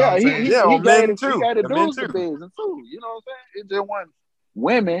 You He know got what I'm to too. do the business too. You know what I'm saying? It just wasn't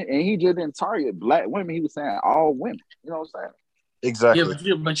women, and he just didn't target black women. He was saying all women. You know what I'm saying? Exactly. Yeah,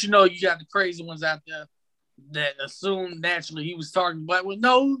 but you got the crazy ones out there that assume naturally he was targeting black women.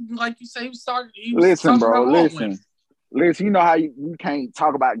 No, like you say, he was targeting. Listen, bro. Listen. You know how you can't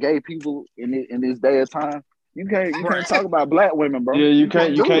talk about gay people in this day of time. You can't talk about black women, bro. Yeah, you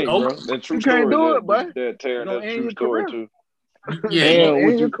can't, bro. That true story. Can't do it, bro. That true story too. Yeah,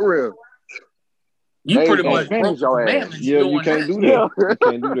 in your career. You pretty much finish your ass. Yeah, you can't do that. You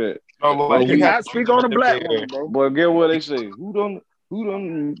can't do that. Like, you can't speak on a black woman, bro. But get what they say. Who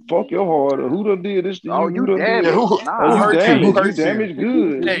done fuck your heart, or who done did this to you? Oh, you damaged. You damaged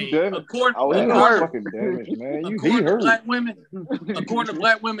good. Hey, He fucking damaged, man. He hurt. According to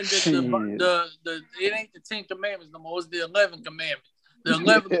black women, the it ain't the 10 Commandments no more. It's the 11 Commandments. The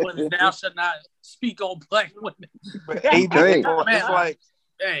 11th one is thou shalt not speak on black women. But it's like,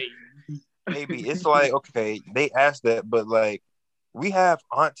 maybe it's like, okay, they asked that, but like we have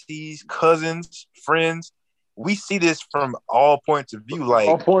aunties, cousins, friends. We see this from all points of view. Like,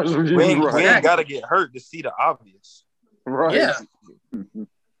 all points of view, we ain't got to get hurt to see the obvious. Right. Yeah.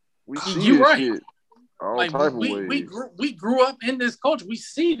 You're right. Shit. All like type we grew up in this culture. We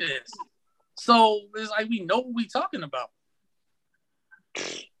see this. So it's like we know what we talking about.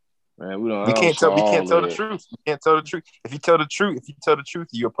 Man, we can't tell the truth. We can't tell the truth. If you tell the truth,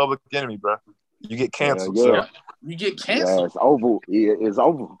 you're a public enemy, bro. You get canceled. Yeah. So. You get canceled. Yeah, it's over. It's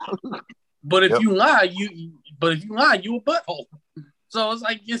over. But if you lie, you a butthole. So it's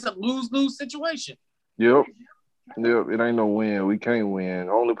like it's a lose-lose situation. Yep. It ain't no win. We can't win.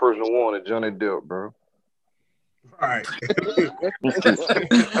 The only person who won is Johnny Depp, bro. All right.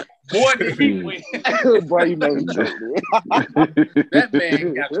 Boy, did he win. Boy, you know he did. That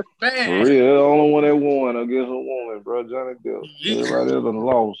man got bad. For real, the only one that won against a woman, bro. Johnny Depp. Everybody else done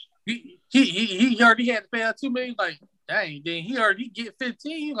lost. He already had to pay out $2 million. Like, dang, then he already get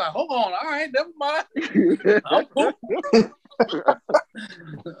 15. He's like, hold on, all right, never mind. I'm cool.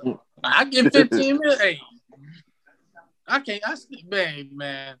 I get 15 million. Hey,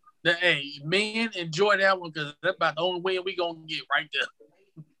 man. Men enjoy that one because that's about the only win we gonna get right there.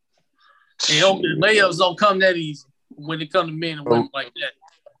 And the layups don't come that easy when it comes to men and women like that.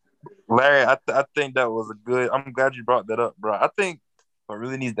 Larry, I think that was a good. I'm glad you brought that up, bro. I think what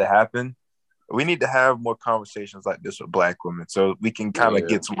really needs to happen, we need to have more conversations like this with Black women, so we can kind of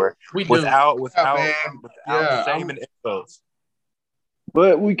get somewhere without shame and insults.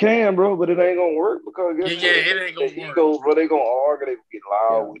 But we can, bro. But it ain't gonna work because it ain't gonna work. Bro, they gonna argue. They gonna get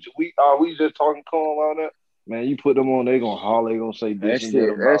loud. Yeah. We just talking calm on that. Man, you put them on, they gonna holler. They gonna say this.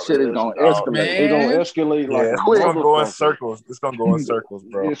 That shit is gonna escalate. It's gonna escalate like it's gonna go in circles. It's gonna go in circles,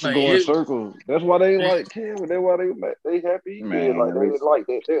 bro. It's gonna go in circles. That's why they like Cam. That's why they happy. Man, like they like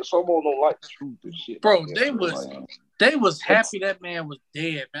that. Someone don't like the truth and shit. Bro, they was happy that man was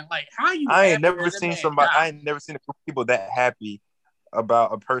dead, man. Like how you? I ain't never seen somebody. I ain't never seen a group of people that happy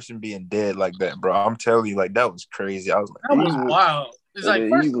about a person being dead like that, bro. I'm telling you, like that was crazy. I was like, that was wild. It's like,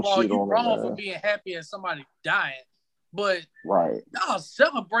 first of all, you wrong for being happy at somebody dying, but y'all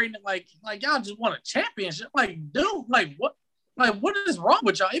celebrating it like y'all just won a championship. Like, dude, like what is wrong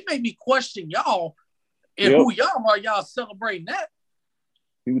with y'all? It made me question y'all and who y'all are. Y'all celebrating that?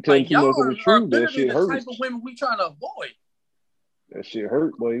 You telling too much of the truth. That shit hurts. The type of women we trying to avoid. That shit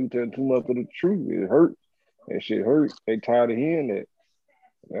hurt, boy. You telling too much of the truth. It hurt. That shit hurt. They tired of hearing that.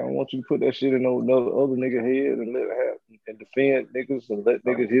 I don't want you to put that shit in no other nigga head and let it happen and defend niggas and let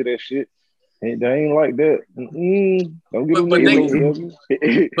niggas hear that shit. And they ain't like that. Don't give them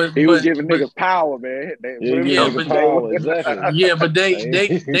niggas. He was giving niggas power, man. Power, exactly. Yeah, but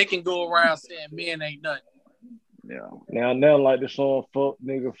they can go around saying men ain't nothing. Yeah. Now like the song "Fuck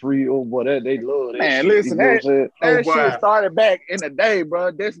Nigga Free" or whatever, they love that. Man, shit. listen, that shit started back in the day,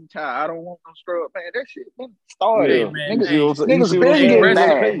 bro. Destiny Child, I don't want no scrub, man. That shit started. Yeah, man, niggas been getting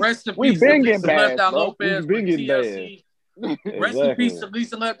bad. Rest in We peace, been getting bad, bro. We been getting bad. Rest in peace to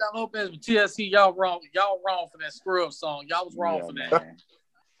Lisa Left Out Lopez, but TLC, y'all wrong for that scrub song. Y'all was wrong for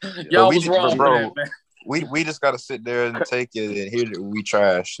that. Y'all was wrong for that, man. We just gotta sit there and take it and hear that we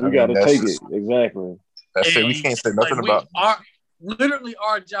trash. We gotta take it exactly. That's it. We can't say nothing about it. Literally,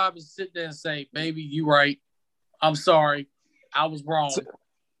 our job is to sit there and say, "Baby, you right. I'm sorry. I was wrong."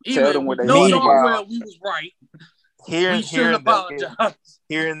 Tell them what they we was right. Hearing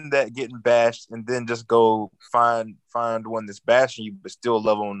that getting bashed and then just go find one that's bashing you but still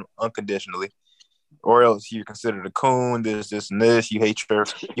love them unconditionally, or else you're considered a coon. This and this. You hate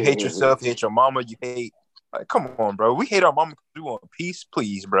yourself. You hate your mama. You hate. Like, come on, bro. We hate our mama because we want peace.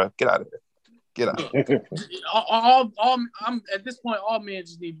 Please, bro, get out of here. Get out. I'm at this point. All men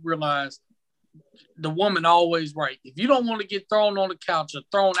just need to realize the woman always right. If you don't want to get thrown on the couch or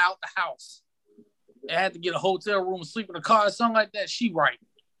thrown out the house, and had to get a hotel room, sleep in a car, or something like that, she right.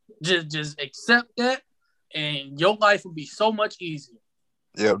 Just accept that, and your life will be so much easier.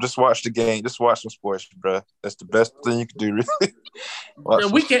 Yeah, just watch the game. Just watch some sports, bro. That's the best thing you can do,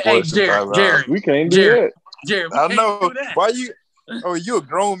 really. We can't. Hey, Jerry. We can't do that. Jerry, I know. Why you? Oh, you a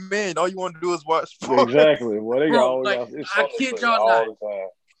grown man. All you want to do is watch sports. Exactly. Well, they got I kid y'all not.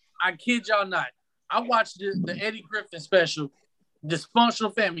 I kid y'all not. I watched the Eddie Griffin special,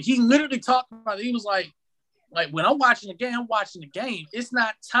 Dysfunctional Family. He literally talked about it. He was like when I'm watching the game, I'm watching the game. It's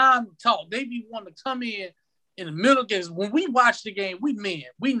not time to talk. They be wanting to come in the middle of games. When we watch the game, we men.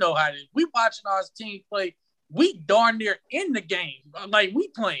 We know how it is. We watching our team play. We darn near in the game. Like, we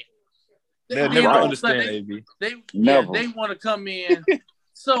playing. They never understand, AB. They want to come in.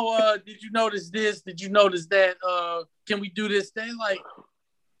 So, did you notice this? Did you notice that? Can we do this? They like,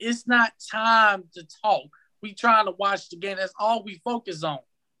 it's not time to talk. We trying to watch the game. That's all we focus on.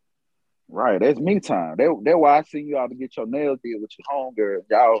 Right. That's me time. That's why I see you out to get your nails did with your homegirl.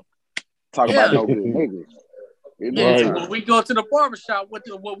 Y'all talk about no good niggas. Yeah, when we go to the barbershop, what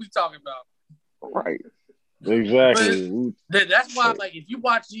we talking about? Right. Exactly. That's why, like, if you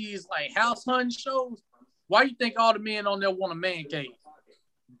watch these like house hunting shows, why you think all the men on there want a man cave?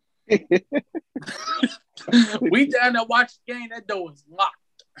 We down there watch the game, that door is locked.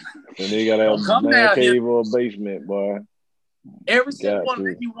 And they gotta have a man cave or a basement, boy. Every single one of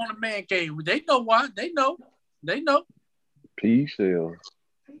them want a man cave. They know why. They know. Peace sales.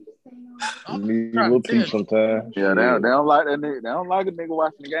 You need a little peace sometimes. Yeah, they don't like that nigga. They don't like a nigga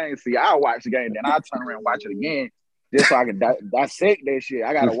watching the game. See, I watch the game, then I turn around and watch it again, just so I can dissect that shit.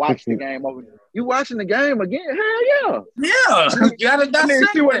 I gotta watch the game over. You watching the game again? Hell yeah. Yeah, you gotta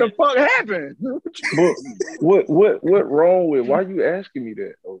dissect. See what the fuck happened. But what wrong with? Why you asking me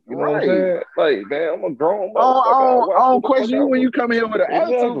that? You know what I'm saying? Like, man, I'm a grown motherfucker. I don't question you when you come here with an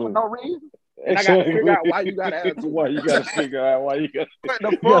attitude for no reason. And I gotta figure out why you got an attitude. Why you gotta figure out why you got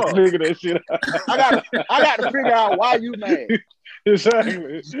to figure that shit out. I got to figure out why you mad.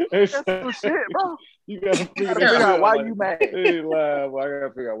 Exactly. That's some shit, bro. You gotta figure out why you mad. Hey, live. I gotta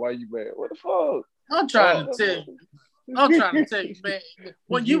figure out why you mad. What the fuck? I'm trying to tell you. I'm trying to tell you, man.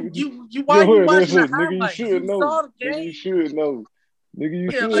 Well, why you watching the highlights? You should know. Saw the game. Nigga, you should know. Nigga,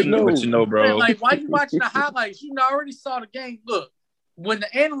 you should But know. you know, bro. Man, like, why you watching the highlights? You already saw the game. Look, when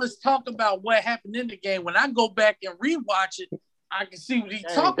the analysts talk about what happened in the game, when I go back and rewatch it, I can see what he's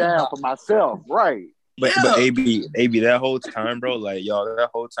talking about for myself, right? But AB, that whole time, bro, like y'all, that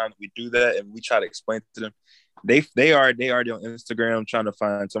whole time we do that and we try to explain to them, they already on Instagram trying to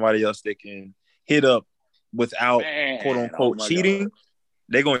find somebody else they can hit up without quote unquote cheating. God.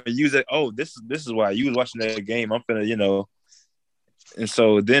 They're going to use it. Oh, this is why you was watching that game. I'm finna, and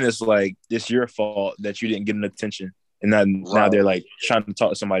so then it's like it's your fault that you didn't get an attention, and now they're like trying to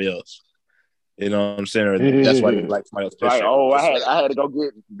talk to somebody else. You know what I'm saying? Or that's why they like somebody else. Like, I had to go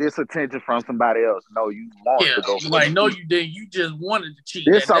get this attention from somebody else. No, you wanted to go. Like, no, you didn't. You just wanted to cheat.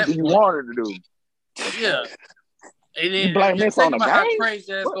 There's something you wanted to do. Yeah. And then you blame this on the game? How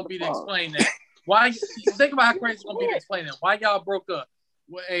crazy that's gonna be to explain that. Why? Think about how crazy it's gonna be to explain that. Why y'all broke up?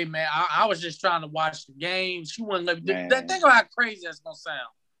 Well, hey man, I was just trying to watch the game. She wouldn't let me. Think about how crazy that's gonna sound.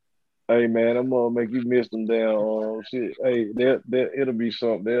 Hey man, I'm gonna make you miss them down. Shit. Hey, it'll be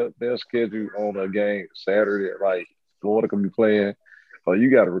something. They'll schedule on a game Saturday, like Florida can be playing. Or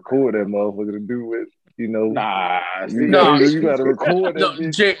you got to record that motherfucker to do it. You got to record that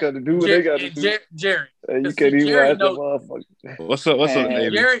bitch to do what they got to do. Jerry, hey, you can't even watch that motherfucker. What's up,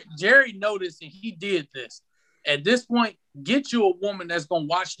 baby? Jerry noticed and he did this. At this point, get you a woman that's gonna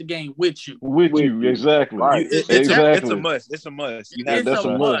watch the game with you. With you, exactly. Right. It's a must. It's a must. That's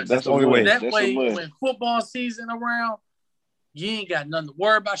a must. That's the only way. That way, when football season around, you ain't got nothing to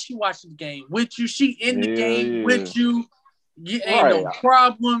worry about. She watching the game with you. She in the game with you. You ain't no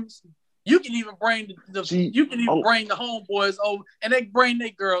problems. You can even bring bring the homeboys over, and they bring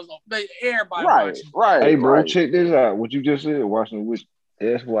their girls over. Everybody watching. Right. Hey, bro, check this out. What you just said, watching with.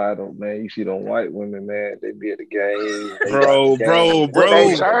 That's why you see them white women, man. They be at the game, bro. What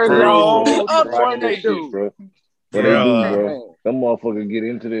they do, bro. Them motherfuckers get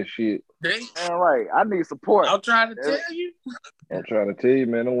into that shit. All right, I need support. I'm trying to tell you. I'm trying to tell you,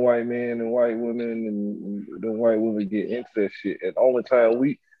 man. Them white men and white women and the white women get into that shit. And the only time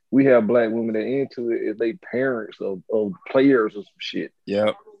we have black women that into it is they parents of players or some shit.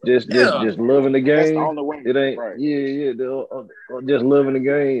 Yep. Just loving the game. That's the only way. It ain't. Right. Just loving the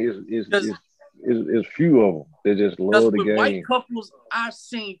game is few of them. They just love the game. White couples, I've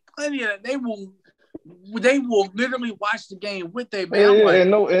seen plenty of that. They will literally watch the game with their man. Yeah,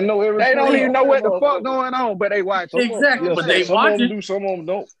 and know everything. They don't even know what the fuck going on, but they watch. Exactly, but they watch it. Some of them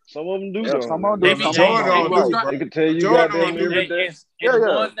don't. Some of them do. Some of them do. They can tell you goddamn everything. And the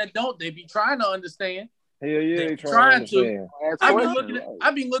ones that don't, they be trying to understand. Hell yeah, they trying to.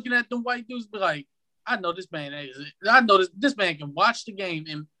 I be looking at them white dudes, be like, I know this man can watch the game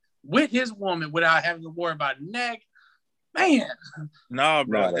and with his woman without having to worry about neck. Man, nah,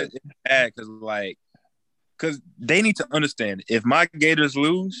 bro, it's bad because they need to understand if my Gators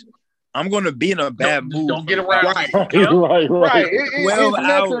lose, I'm gonna be in a bad mood. Don't get around. Right.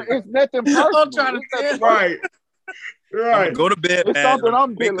 It's nothing personal. I'm trying to tell you. Right. Right. Go to bed. It's something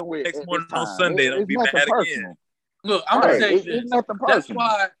I'm dealing with. Next morning on Sunday, don't be mad again. Look, I'm gonna say this. It's nothing personal.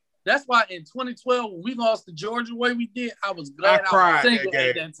 That's why in 2012 when we lost to Georgia the way we did, I was glad I was single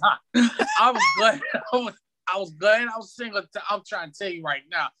at that time. I was glad I was single. I'm trying to tell you right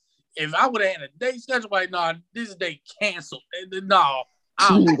now, if I would have had a date schedule, like, no, this date canceled. No,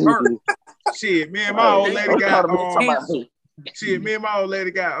 I was hurt. Shit, me and my old lady got canceled. Shit, me and my old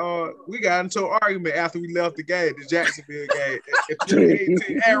lady we got into an argument after we left the game, the Jacksonville game at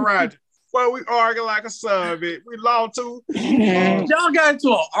 2018 at Roger. Well, we arguing like a son, bitch. We lost too. Y'all got into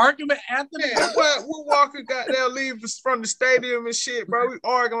an argument after that? Well, we walking goddamn leave from the stadium and shit, bro. We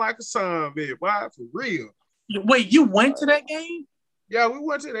arguing like a son, bitch. Why? For real. Wait, you went to that game? Yeah, we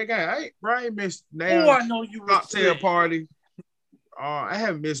went to that game. I ain't missed now. Oh, I know you were cocktail party. I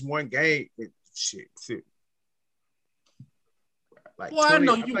haven't missed one game. Shit. Like well, 20, I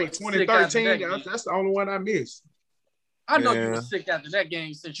know you were 2013. That's the only one I missed. I know you were sick after that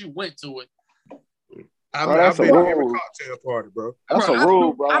game since you went to it. I've been to every cocktail party, bro. That's a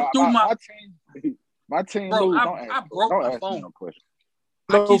rule, bro. I threw my team. Bro, lose. I broke my phone. No question.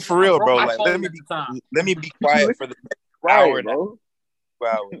 No, for real, bro. Like, let me be quiet for the next hour, bro. 2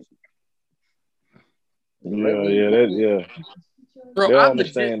 hours. Yeah. Bro, they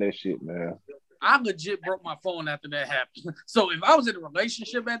understand that shit, man. I legit broke my phone after that happened. So if I was in a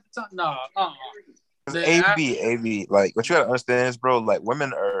relationship at the time, AB, like what you gotta understand is, bro, like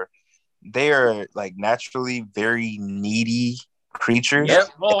women are like naturally very needy creatures. Yep.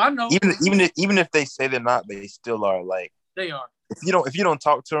 Oh, I know. Even if they say they're not, they still are. Like they are. if you don't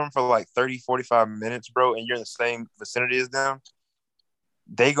talk to them for like 30, 45 minutes, bro, and you're in the same vicinity as them,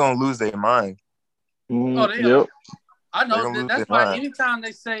 they gonna lose their mind. Oh, they Yep. I know They're gonna that's lose why their mind. anytime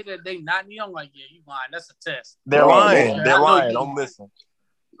they say that they not new, I'm like, yeah, you lying. That's a test. They're Bro, lying. I They're know lying. you Don't lying. listen.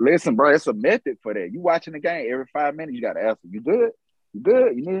 Listen, bro, it's a method for that. You watching the game every 5 minutes, you got to ask them, you good? You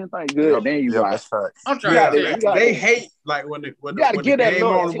good? You need anything? You good? Yep. And then you Yep, watch. that's facts. I'm You trying got to to, tell you you. got They to, hate like when the you got to when the get that game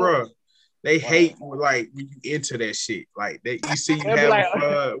little on, tip. bro. They hate like when you into that shit. Like they, you see you They'll be having like,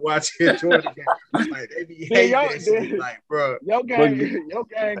 fun watching enjoying the game. Like they be Then hating y'all- that shit. then- Like, bro, your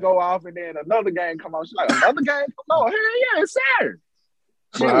game go off, and then another game come on. She's like, another game? No, hell yeah, it's Saturday.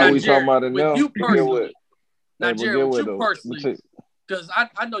 But Now, how we Jared, talking about it with now? you Get personally, what? now, Hey, but Jared, get with what you though? personally, because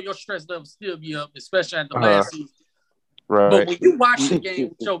I know your stress level still be up, especially at the Uh-huh. last season. But Right. when you watch the game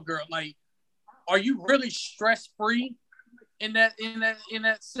with your girl, like, are you really stress free in that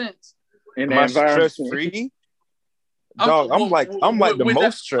sense? In Am I the environment. stress free? Dog, I'm like the with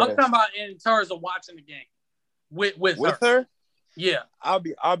most stressed. I'm talking about in terms of watching the game with her. Yeah. I'll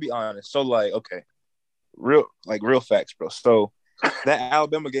be honest. So like, okay, real facts, bro. So that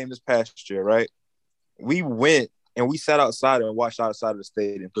Alabama game this past year, right? We went and we sat outside and watched outside of the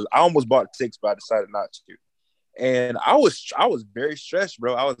stadium because I almost bought tickets, but I decided not to. And I was very stressed,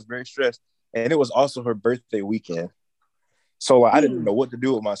 bro. I was very stressed, and it was also her birthday weekend, so like, I didn't know what to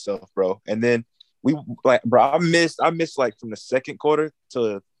do with myself, bro. And then we like, bro, I missed like from the second quarter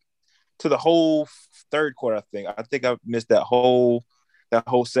to the whole third quarter. I think I missed that whole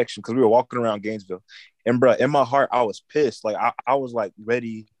section because we were walking around Gainesville, and bro, in my heart, I was pissed. Like I was like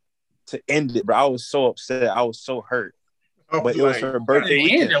ready to end it, bro. I was so upset. I was so hurt. But it was her birthday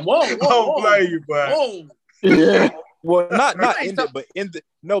weekend. Whoa, don't blame you, bro. Whoa. Yeah. Well, not end it, but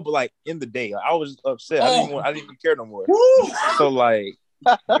but like in the day, like, I was upset. I didn't even care no more. So like,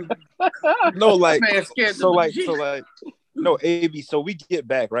 no, like, Man, scared so the like, bejesus. no, AB. So we get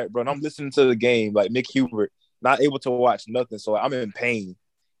back, right, bro, and I'm listening to the game, like Mick Hubert, not able to watch nothing. So I'm in pain.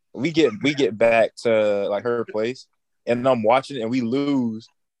 We get back to like her place, and I'm watching it, and we lose,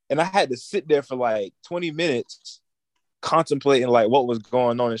 and I had to sit there for like 20 minutes contemplating like what was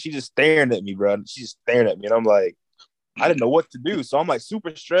going on, and she just staring at me, bro. She's just staring at me, and I'm like, I didn't know what to do. So I'm like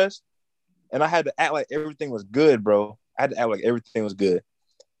super stressed, and I had to act like everything was good, bro. I had to act like everything was good.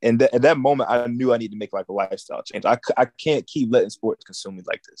 And at that moment, I knew I needed to make like a lifestyle change. I can't keep letting sports consume me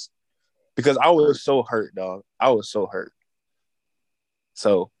like this because I was so hurt, dog. I was so hurt.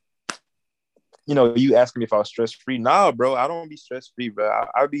 So, you asking me if I was stress free? Nah, bro. I don't be stress free, bro.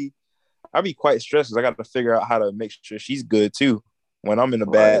 I be quite stressed because I got to figure out how to make sure she's good too when I'm in a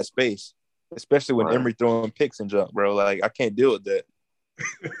bad space. Especially when Emory throwing picks and junk, bro. Like, I can't deal with that.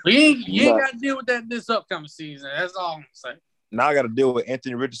 You ain't got to deal with that this upcoming season. That's all I'm saying. Now I got to deal with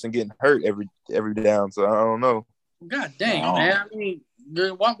Anthony Richardson getting hurt every down, so I don't know. God dang, man. I mean,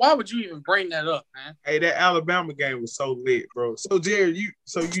 why would you even bring that up, man? Hey, that Alabama game was so lit, bro. So, Jared, you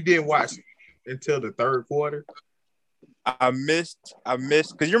didn't watch it until the third quarter? I missed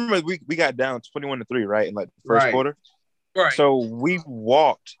because you remember we got down 21-3, right, in like the first quarter. Right. So we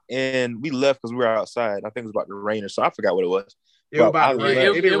walked and we left because we were outside. I think it was about to rain or so. I forgot what it was. It was about to rain.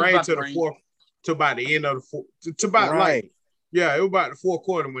 It didn't rain about till to the rain. fourth, to about the end of the fourth, to about like, yeah, it was about the fourth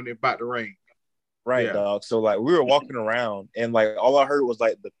quarter when it about to rain. Right, Yeah. dog. So like we were walking around and like all I heard was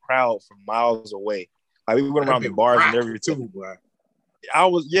like the crowd from miles away. Like we went around the bars and everything. Too, boy.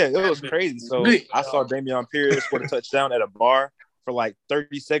 It was crazy. So I saw Dameon Pierce score a touchdown at a bar for like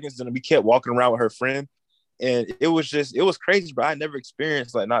 30 seconds, and we kept walking around with her friend. And it was crazy, but I never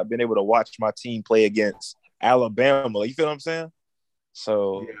experienced like not being able to watch my team play against Alabama. Like, you feel what I'm saying?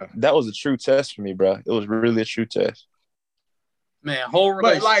 So that was a true test for me, bro. It was really a true test. Man, whole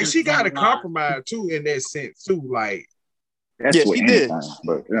But like she relationship's got on a the line. compromise too in that sense too. Like That's Yeah, what she did. anything,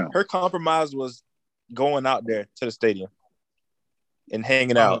 but yeah. Her compromise was going out there to the stadium and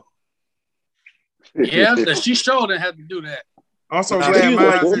hanging out. Yeah, that she sure didn't have to do that. also Nah, glad she was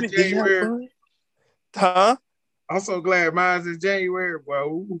mine's like, in "Did you have January. fun?" Huh? Also glad mine's in January, bro.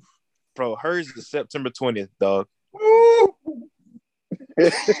 Ooh. Bro, hers is September 20th, dog. Ooh.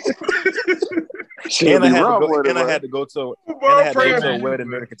 And I had to go to a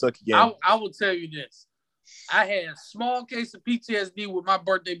wedding in Kentucky game. I will tell you this. I had a small case of PTSD with my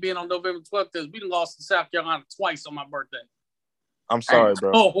birthday being on November 12th because we lost to South Carolina twice on my birthday. I'm sorry,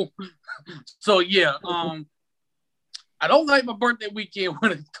 bro. So yeah, I don't like my birthday weekend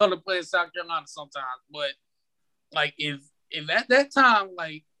when it's gonna play in South Carolina sometimes, but like if at that time,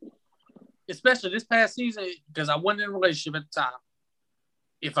 like especially this past season, because I wasn't in a relationship at the time.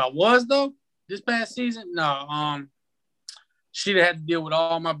 If I was though, this past season, no, she'd have had to deal with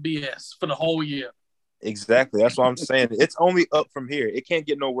all my BS for the whole year. Exactly. That's what I'm saying. It's only up from here. It can't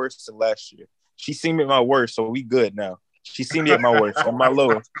get no worse than last year. She seen me at my worst, so we good now. She seen me at my worst, at my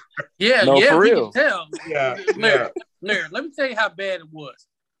lowest. Yeah, No, yeah, for we real. can tell. Yeah, Larry, let me tell you how bad it was.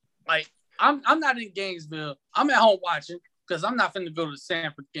 Like, I'm not in Gainesville. I'm at home watching because I'm not finna go to the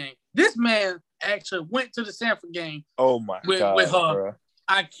Sanford game. This man actually went to the Sanford game. Oh my God, with her. bro.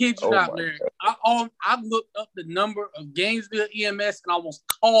 I kid you Oh not, my Larry. I looked up the number of Gainesville EMS and almost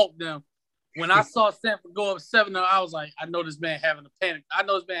called them. When I saw Sanford go up 7-0, I was like, I know this man having a panic. I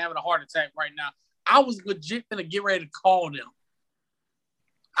know this man having a heart attack right now. I was legit gonna get ready to call them.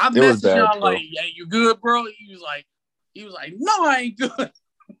 I messaged him like, "Hey, you good, bro?" He was like, "No, I ain't good."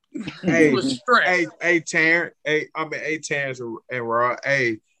 He was stressed. Hey, Terrence. Hey, Terrence and Rod.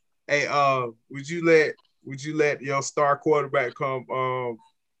 Hey, would you let your star quarterback come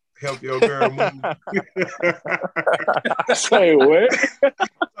help your girl move? Say what?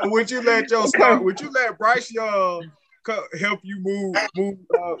 Would you let Bryce Young help you move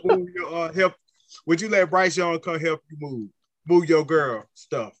your help? Would you let Bryce Young come help you move your girl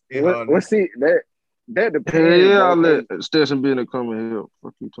stuff? Let's see that depends. Yeah, I'll let Stetson Bennett come and help.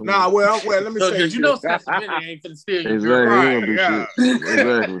 Nah, well, let me say. Because you know Stetson Bennett ain't finna steal your Exactly. girl. He Right, don't do shit.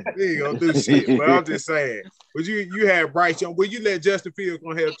 Exactly. He ain't gonna do shit. But I'm just saying. Would you have Bryce Young? Would you let Justin Fields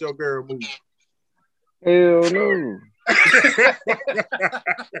gonna help your girl move? Hell no.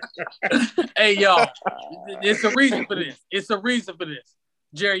 Hey, y'all, it's a reason for this. It's a reason for this.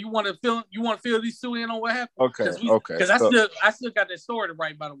 Jerry, you want to fill these two in on what happened? Okay. Because I still got that story to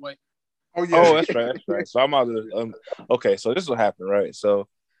write, by the way. Oh yeah. Oh, that's right. So I'm out of okay. So this is what happened, right? So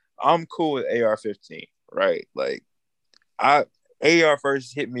I'm cool with AR-15, right? Like, AR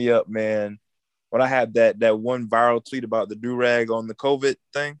first hit me up, man, when I had that one viral tweet about the do-rag on the COVID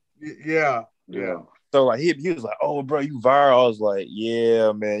thing. Yeah. So like he was like, "Oh, bro, you viral." I was like,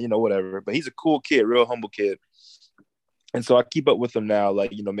 "Yeah, man, whatever." But he's a cool kid, real humble kid. And so I keep up with him now,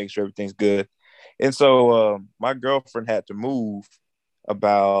 like, make sure everything's good. And so my girlfriend had to move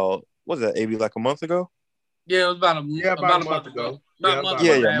about, what was that, maybe like a month ago? Yeah, it was about a month ago. A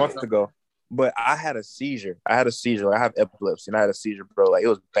month ago. But I had a seizure. I have epilepsy, and I had a seizure, bro. Like, it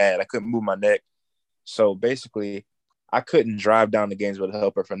was bad. I couldn't move my neck. So basically, I couldn't drive down to Gainesville to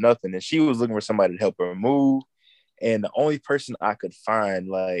help her for nothing. And she was looking for somebody to help her move. And the only person I could find,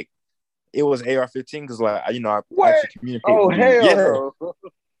 like, it was AR-15 because, like, I actually communicate. Oh, with hell no.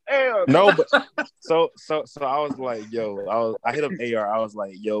 Hell no, but so I was like, yo, I hit up AR. I was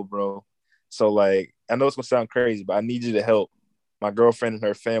like, yo, bro. So, like, I know it's gonna sound crazy, but I need you to help my girlfriend and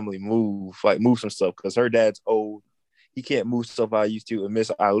her family move some stuff because her dad's old. He can't move stuff I used to. And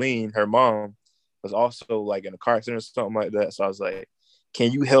Miss Eileen, her mom, was also like in a car accident or something like that. So I was like,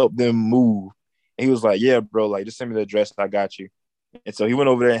 can you help them move? And he was like, yeah, bro, like, just send me the address. I got you. And so he went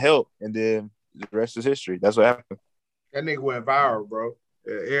over there and helped, and then the rest is history. That's what happened. That nigga went viral, bro.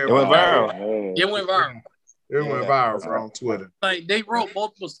 It went viral. It went viral. It went viral, bro, on Twitter. Like, they wrote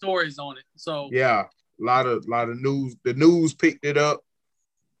multiple stories on it. So yeah, a lot of news. The news picked it up.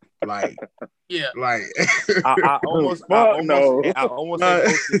 Like, yeah, like I almost posted,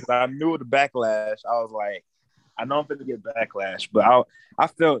 but I knew the backlash. I was like, I know I'm going to get backlash, but I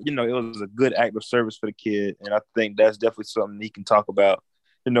felt, it was a good act of service for the kid, and I think that's definitely something he can talk about,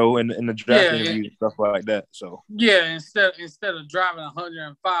 in the draft interview and stuff like that. So yeah, instead of driving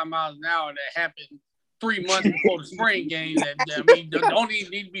 105 miles an hour that happened 3 months before the spring game, don't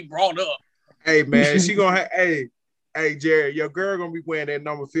even need to be brought up. Hey man, she gonna have Hey Jerry, your girl gonna be wearing that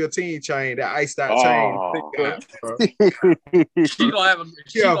number 15 chain, that iced out chain. She gonna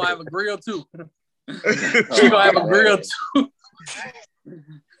have a grill too. She gonna have a grill too.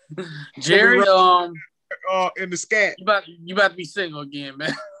 Jerry, in the scat. You about to be single again,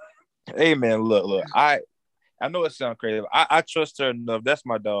 man. Hey man, look. I know it sounds crazy. I trust her enough. That's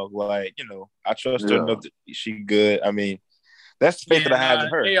my dog. Like, I trust her enough that she good. I mean, that's the faith that I have in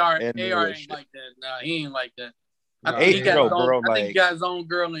her. AR ain't like that. Nah, he ain't like that. I think he got his own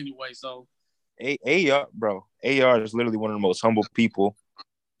girl anyway. So AR is literally one of the most humble people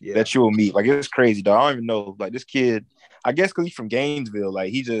that you will meet. Like, it's crazy, dog. I don't even know. Like, this kid, I guess because he's from Gainesville,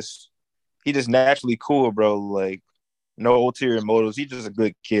 like, he just naturally cool, bro. Like, no ulterior motives. He's just a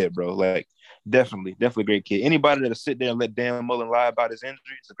good kid, bro. Like, definitely a great kid. Anybody that'll sit there and let Dan Mullen lie about his injury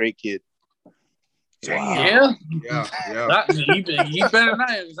is a great kid. Wow. Yeah. He better not,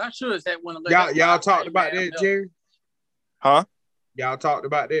 because I sure as heck want to let y'all talked about that, Jerry? Huh? Y'all talked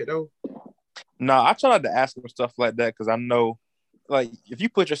about that though? Nah, I try not to ask him stuff like that because I know, like, if you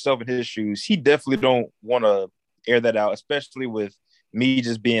put yourself in his shoes, he definitely don't want to air that out, especially with me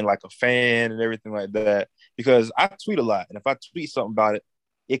just being like a fan and everything like that. Because I tweet a lot, and if I tweet something about it,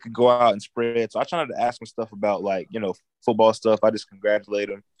 it could go out and spread. So I try not to ask him stuff about like, football stuff. I just congratulate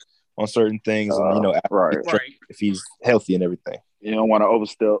him on certain things and, right. if he's healthy and everything. You don't want to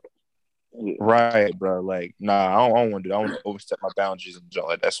overstep. Yeah. Right, bro. Like, nah, I don't want to do that. I want to overstep my boundaries and junk.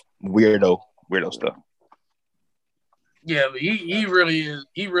 Like, that's weirdo stuff. Yeah, but he really is.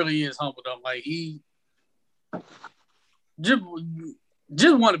 He really is humble though. Like he just one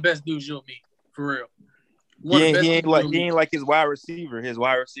of the best dudes you'll meet for real. He ain't like his wide receiver. His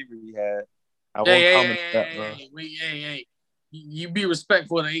wide receiver he had. Hey, you be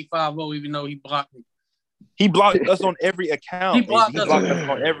respectful of the 850, even though he blocked me. He blocked us on every account. He blocked us on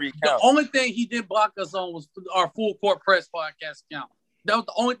every account. The only thing he did block us on was our Full Court Press podcast account. That was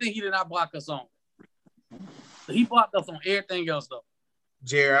the only thing he did not block us on. He blocked us on everything else, though.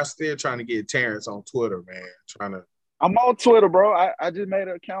 Jerry, I'm still trying to get Terrence on Twitter, man. I'm on Twitter, bro. I just made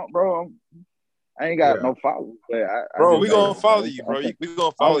an account, bro. I ain't got no followers. Bro, we gonna follow you, bro. We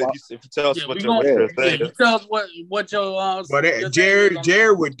gonna follow you if you tell us what your thing. You tell us what your But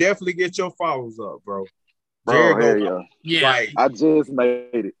Jerry would definitely get your followers up, bro. Bro, yeah. Like, I just made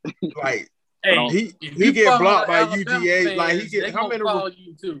it. Like, hey, he get blocked by UGA. Fans, like he get how many? Follow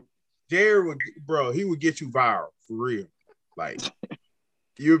you too. Jerry would, bro. He would get you viral for real. Like,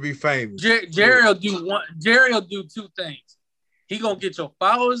 you'll be famous. Jerry will do two things. He gonna get your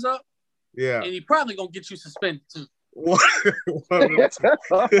followers up. Yeah. And he probably gonna get you suspended too. I'll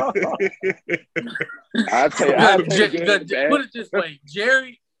take it. Put it this way,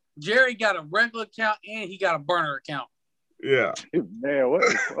 Jerry got a regular account and he got a burner account. Yeah. Man, what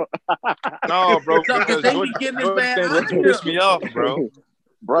the fuck? No, bro. Because they be getting this bad. Piss me off, bro.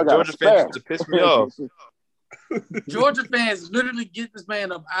 Georgia fans to piss me off. Georgia fans literally get this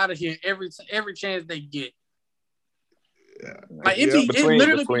man up out of here every chance they get. Yeah. Like it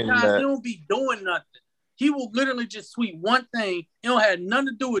literally because he don't be doing nothing. He will literally just tweet one thing. It don't have nothing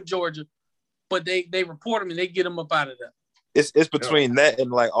to do with Georgia, but they report him and they get him up out of there. It's between that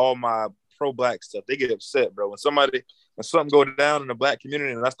and like all my pro-black stuff. They get upset, bro. When something go down in the black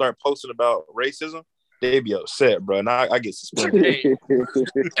community and I start posting about racism, they be upset, bro. And I get suspended.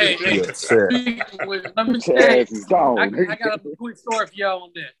 Hey, let me say, I got a quick story for y'all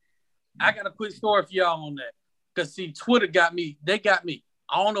on that. Because, see, Twitter got me. They got me.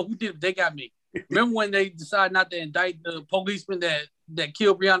 I don't know who did it, but they got me. Remember when they decided not to indict the policeman that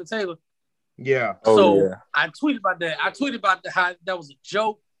killed Breonna Taylor? Yeah. I tweeted about that. I tweeted about how that was a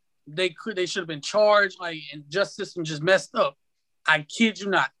joke. They should have been charged, and justice system just messed up. I kid you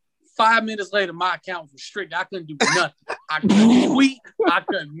not. 5 minutes later, my account was restricted. I couldn't do nothing. I couldn't tweet. I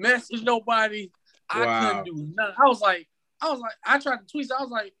couldn't message nobody. I couldn't do nothing. I was like, I tried to tweet. So I was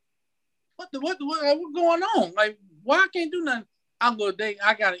like, what going on? Like, why I can't do nothing? I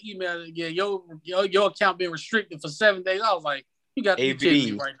got an email. Yeah, your account been restricted for 7 days. I was like, you got to be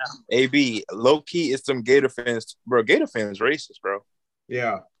kidding me right now. AB, low key is some Gator fans, bro. Gator fans racist, bro.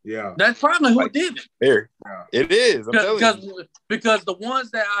 Yeah. That's probably who did it. There, it is. I'm telling you. Because the ones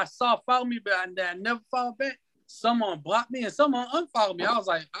that I saw follow me, but that I never followed back, someone blocked me and someone unfollowed me. I was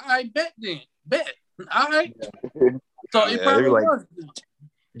like, all right, bet. All right. So it probably was.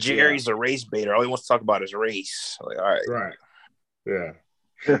 Jerry's a race baiter. All he wants to talk about is race. Like, all right. Right. Yeah.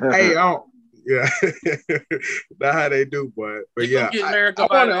 Hey, yeah. That's how they do, but yeah. Get America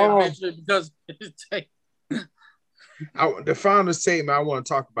because the final statement I want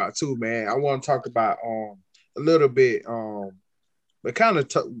to talk about too, man. I want to talk about a little bit but kind of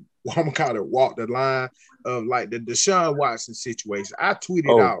I'm kind of walk the line of like the Deshaun Watson situation. I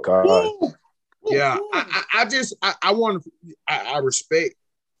tweeted out. God. Yeah, I respect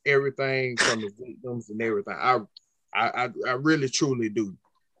everything from the victims and everything. I really truly do,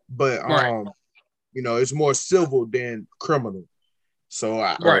 but it's more civil than criminal. So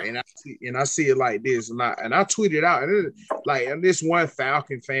I see it like this, and I tweeted out, and this one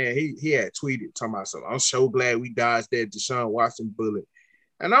Falcon fan, he had tweeted talking about something. I'm so glad we dodged that Deshaun Watson bullet,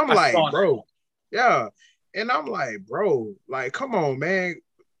 and I'm like, bro, yeah, and I'm like, bro, like, come on, man,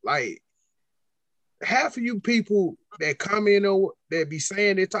 like. Half of you people that come in or that be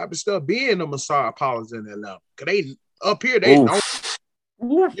saying that type of stuff, being the Messiah apologists in Atlanta, because they up here, they don't.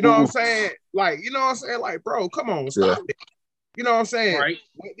 You know what I'm saying? Like, you know what I'm saying? Like, bro, come on, stop it. You know what I'm saying? Right.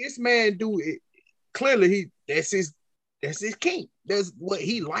 What this man do it clearly that's his king. That's what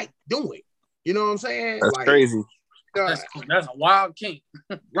he like doing. You know what I'm saying? That's like, crazy. That's a wild king.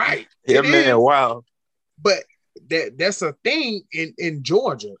 Right. Yeah, man, wild. But that's a thing in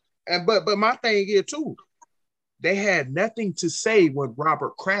Georgia. But my thing here too, they had nothing to say when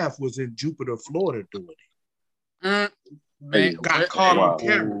Robert Kraft was in Jupiter, Florida doing it. Man, got caught on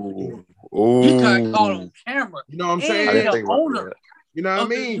camera. He got caught on camera. You know what I'm saying? The owner. You know what I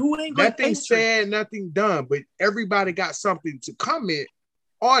mean? New England Nothing Patriots. said, nothing done, but everybody got something to comment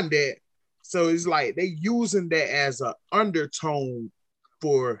on that. So it's like they using that as an undertone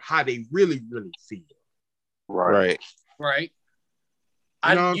for how they really, really feel. Right. Right.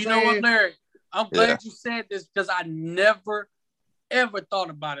 You know what I'm you know what, saying? Larry? I'm glad Yeah. you said this because I never, ever thought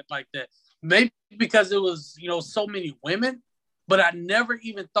about it like that. Maybe because it was, so many women, but I never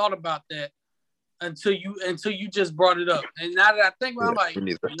even thought about that until you just brought it up. And now that I think about it, I'm like, me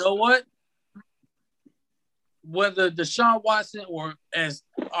neither. you know what? Whether Deshaun Watson or, as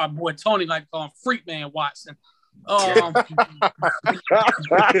our boy Tony like to call him, Freakman Watson,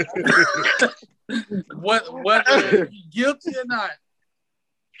 whether he's guilty or not,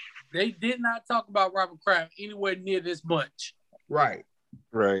 they did not talk about Robert Kraft anywhere near this much. Right.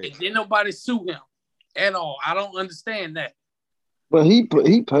 Right. And didn't nobody sue him at all. I don't understand that. But he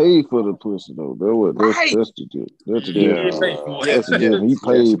paid for the pussy though. That's Right. the difference. That's the He did difference. pay for it. That's the difference. He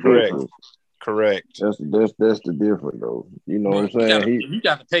paid for correct. the pussy. Correct. That's the difference though. You know what I'm saying? You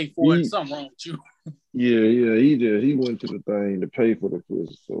got to pay for it. Something wrong with you. Yeah. He went to the thing to pay for the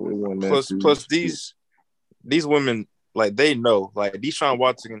pussy. So it wasn't that Plus these women, like, they know, like, Deshaun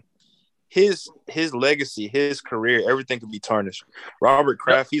Watson, his legacy, his career, everything could be tarnished. Robert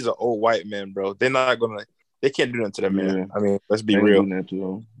Kraft, he's an old white man, bro. They can't do nothing to that man. Yeah. I mean, let's be Ain't real. doing that to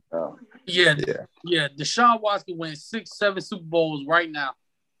him. Yeah. Deshaun Watson can win 6-7 Super Bowls right now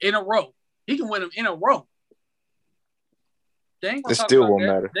in a row. He can win them in a row. They ain't gonna It talk still about won't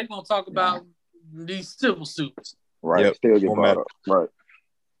that. matter. They're gonna talk about these civil suits. Right. Yep. Still get Won't brought matter. up. Right.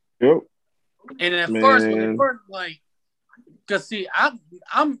 Yep. And at Man. first, when they first, like, cause see,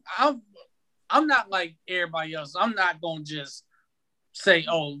 I'm not like everybody else. I'm not gonna just say,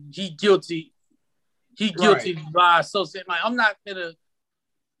 "Oh, he guilty." He guilty by association. Like, I'm not gonna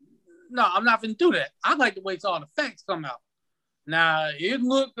do that. I like to wait till all the facts come out. Now it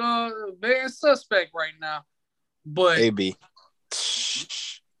look very suspect right now, but AB.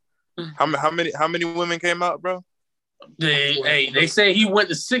 How many women came out, bro? they say he went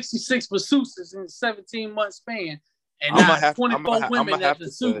to 66 pursuits in a 17-month span, and I'm now gonna 24 women at the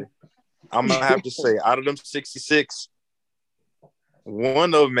suit. I'm gonna have to say, out of them 66,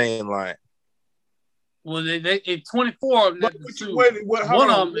 one of them ain't lying. Well, they 24 of them at the suit. One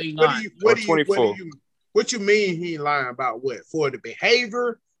of them ain't lying. What you mean he ain't lying about what? For the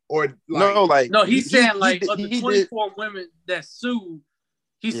behavior or no, he's saying like of the 24 women that sued,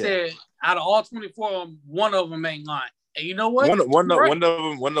 he said out of all 24 of them, one of them ain't lying. And you know what? One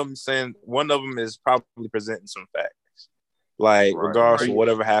of them saying one of them is probably presenting some facts, like regardless of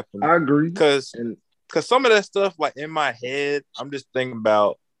whatever happened. I agree, because some of that stuff, like, in my head, I'm just thinking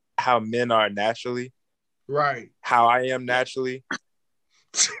about how men are naturally, right? How I am naturally.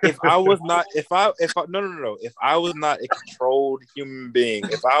 If I was not a controlled human being,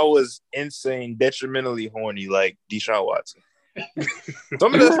 if I was insane, detrimentally horny like Deshaun Watson,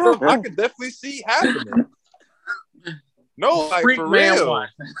 some of that stuff I could definitely see happening. No, like, for real.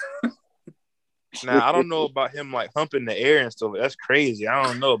 Now, I don't know about him, like, humping the air and stuff. That's crazy. I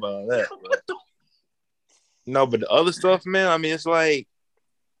don't know about that. No, but the other stuff, man, I mean, it's like,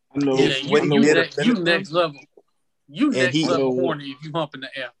 you next level. You next level horny if you hump in the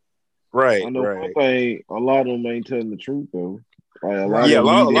air. Right. I know right. one thing, a lot of them ain't telling the truth though. Like a lot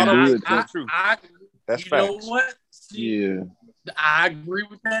of them ain't telling the truth. That's facts. You know what? See, I agree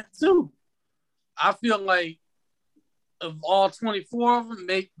with that too. I feel like of all 24 of them,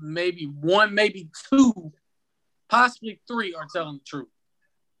 maybe one, maybe two, possibly three are telling the truth.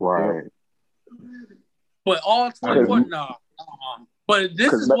 Right. But all 24, no. But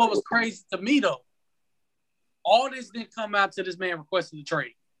this is what was crazy to me though. All this didn't come out to this man requesting the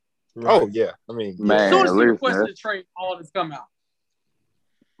trade. Right. Oh yeah, I mean, as soon as he requested the trade, all this come out.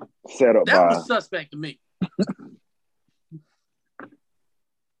 Set up that was suspect to me.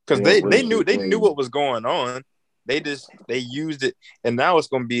 Because they knew what was going on. They used it, and now it's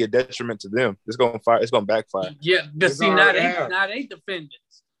going to be a detriment to them. It's going to backfire. Yeah, because see now they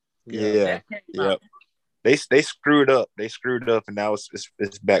defendants. Yeah. Yep. They screwed up. They screwed up, and now it's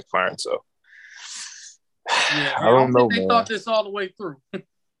backfiring. So. Yeah, I don't know. They thought this all the way through.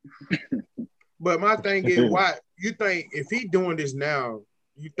 But my thing is, why you think if he doing this now,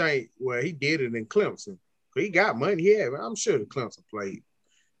 you think he did it in Clemson? He got money. Yeah, I'm sure the Clemson played.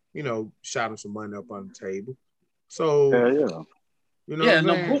 Shot him some money up on the table. So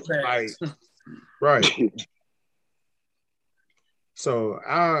right. So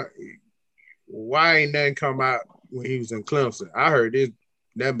why ain't nothing come out when he was in Clemson? I heard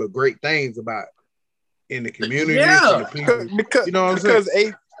nothing but great things about. In the community, yeah, because you know what I'm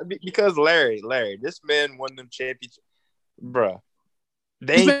saying? Because Larry, this man won them championships, bruh.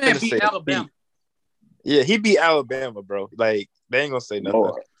 They This ain't man gonna beat say Alabama. Yeah, he beat Alabama, bro. Like they ain't gonna say nothing.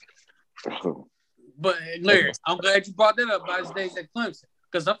 Lord. But Larry, I'm glad you brought that up about his days at Clemson,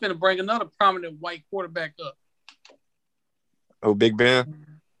 because I'm finna bring another prominent white quarterback up. Oh, Big Ben.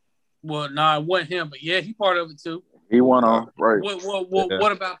 Well, nah, it wasn't him, but yeah, he part of it too. He went on right.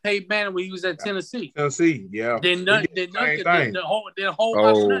 What about Peyton Manning when he was at Tennessee? Tennessee, yeah. Then the whole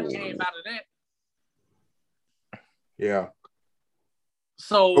lot of nut came out of that. Yeah.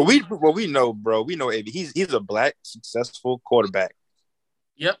 So But we know, bro. We know AB. He's a black successful quarterback.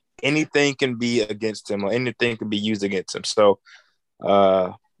 Yep. Anything can be against him, or anything can be used against him. So,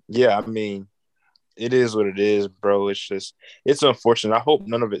 yeah, I mean, it is what it is, bro. It's unfortunate. I hope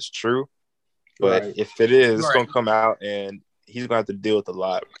none of it's true, but Right. if it is, it's gonna come out, and he's gonna have to deal with a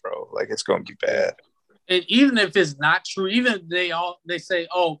lot, bro. Like it's gonna be bad. And even if it's not true, even if they say,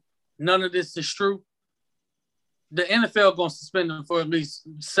 oh, none of this is true, the NFL gonna suspend him for at least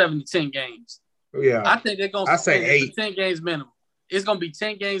 7 to 10 games. Yeah. I think they're gonna suspend him for 10 games minimum. It's gonna be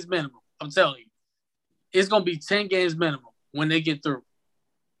 10 games minimum. I'm telling you. It's gonna be 10 games minimum when they get through.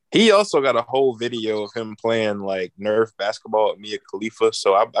 He also got a whole video of him playing like Nerf basketball with Mia Khalifa,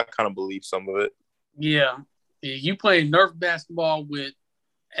 so I kind of believe some of it. Yeah. You played Nerf basketball with,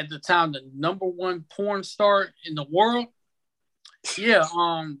 at the time, the #1 porn star in the world. Yeah,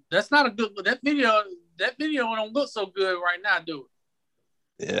 that's not a good. That video don't look so good right now, do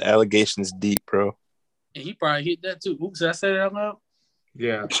it? Yeah, allegations deep, bro. And he probably hit that too. Oops, did I say that out loud?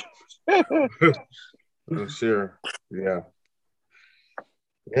 Yeah. For sure. Yeah.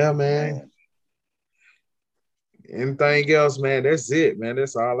 Yeah, man. Anything else, man? That's it, man.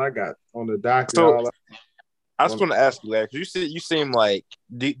 That's all I got on the docket. So, I just want to ask you, Larry, because you seem like,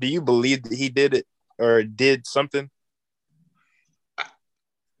 do you believe that he did it or did something?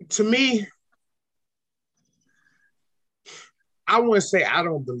 To me, I wouldn't say I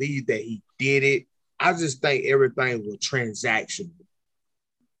don't believe that he did it. I just think everything was transactional.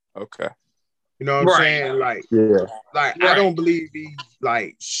 Okay. You know what I'm saying? Like, yeah. Like, I don't believe he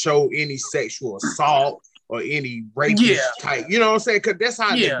like show any sexual assault or any rapist type. You know what I'm saying? Because that's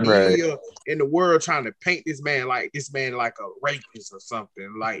how the media in the world trying to paint this man like a rapist or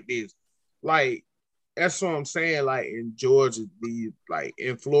something like this. Like, that's what I'm saying. Like in Georgia, like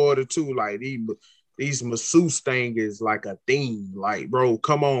in Florida too. Like these masseuse thing is like a thing. Like, bro,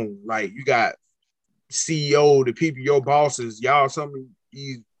 come on. Like, you got CEO, the people, your bosses, y'all, some of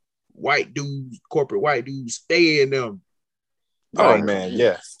these white dudes, corporate white dudes, stay in them. Oh, man,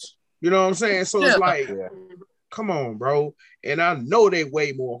 yes. You know what I'm saying? So it's like, come on, bro. And I know they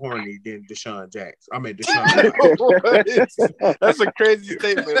way more horny than Deshaun Jackson. I mean, Deshaun. That's a crazy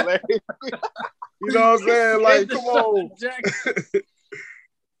statement, Larry. You know what I'm saying? Like, come on.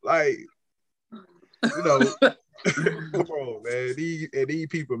 Like, you know, come on, man. These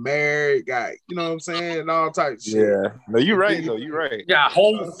people married, got, you know what I'm saying? All types of shit. Yeah. No, you're right, though. You're right. Yeah,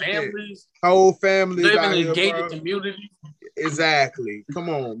 whole families. Whole families. Living in gated communities. Exactly. Come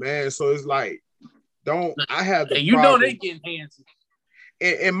on, man. So it's like, I have the you problem. know they getting handsy.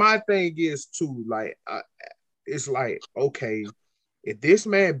 And my thing is too, like, it's like, okay, if this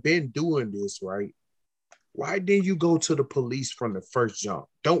man been doing this, right? Why didn't you go to the police from the first jump?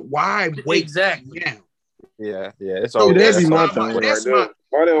 Why wait exactly now? Yeah, it's all. So that's my thing. Why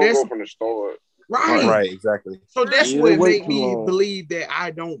they don't go from the start? Right, exactly. So that's what made me believe that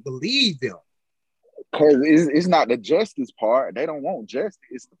I don't believe them. Because it's not the justice part. They don't want justice.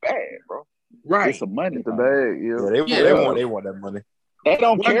 It's the bad, bro. Right. It's the money. It's the bag. They want that money. They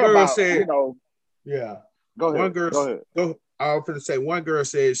don't care girl about, said, you know. Yeah. Go ahead. One girl, go ahead. I was going to say, one girl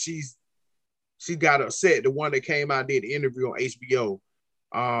said she got upset. The one that came out and did the interview on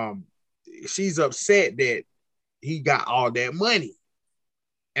HBO. She's upset that he got all that money.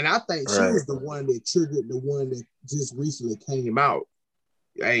 And I think she was the one that triggered the one that just recently came out.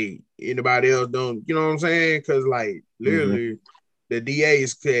 Hey, anybody else don't, you know what I'm saying? Because, like, literally, the DA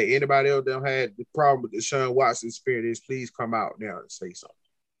said anybody else don't have the problem with Deshaun Watson's spirit is please come out now and say something.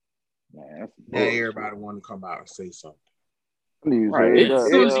 Man, everybody want to come out and say something. Right. As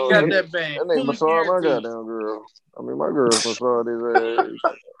soon as he got that bang, that nigga massage my goddamn girl. I mean, my girl massage his ass.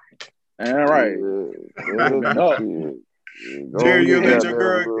 And right. Jerry, you let your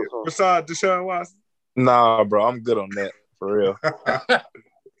girl massage Deshaun Watson? Nah, bro, I'm good on that for real.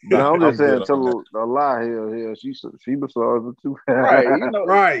 No, I'm just saying, tell a lie here. She massaged her too. Right, you know,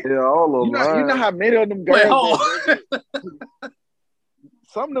 right. Yeah, all of them. You know how many of them girls.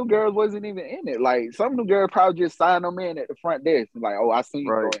 Some of them girls wasn't even in it. Like, some of them girls probably just signed them in at the front desk. Like, oh, I seen you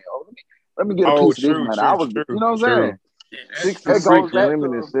going. Oh, let me get a piece of this money. I was, you know what I'm saying? 66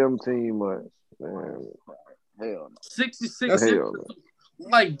 women in 17 months. Man. Hell no. 66.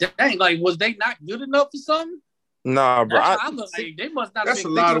 Like, dang, like, was they not good enough for something? Nah, bro. That's how I look like they must not. That's have a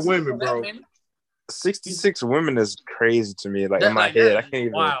been lot of thinking women, that bro. many. 66 women is crazy to me. Like That- in my like, head, that I is can't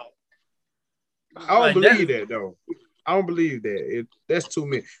even. Wow. I don't Like, believe that- that though. I don't believe that. That's too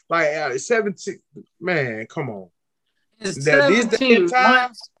many. Like 17, man, come on. It's That these 17 days times,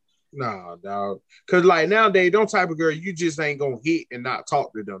 months. nah, dog. Cause like nowadays, don't type of girl you just ain't gonna hit and not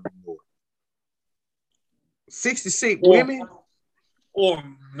talk to them anymore. 66 women. Or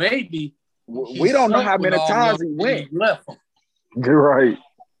maybe We don't know how many times he went. Left him. You're right.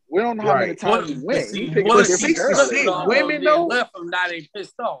 We don't know how many Right. times he went. See, He picked what a if he different girl. 66 took all women, of them, though? left him, now they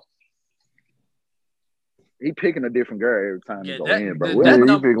pissed off. He picking a different girl every time Yeah, he go that, in, bro. that, We that don't- he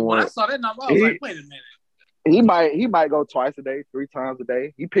number, picking when I one. saw that number, I was He- like, wait a minute. he might go twice a day, 3 times a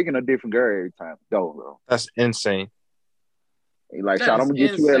day. He picking a different girl every time he go, bro. That's insane. He like, That "Shot, is I'm gonna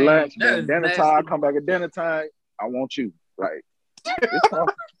get you at insane. lunch, That then is dinner nasty. time. Come back at dinner time. I want you." Like, it's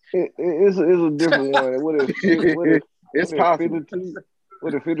possible. It's a different one. What if It's possible.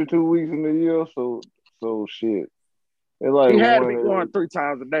 52 weeks in the year? So shit. It's like He had to one be going 3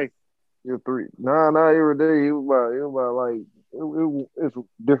 times a day. every 3. Nah, every day. It was about like it's a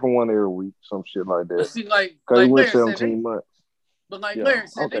different one every week, some shit like But that. see, like Cause he went Larry said, 17 months. but like Yeah, Larry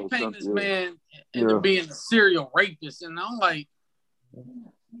said, okay, they paint this yeah. man into Yeah. being a serial rapist, and I'm like,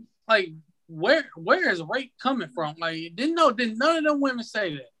 where is rape coming from? Like, didn't none of them women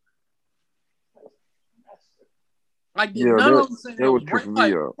say that? Like, did Yeah, none of them say that that was was rape? tripping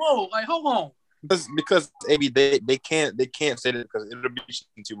Like, me out. whoa, like, hold on. Because maybe they can't say that because it'll be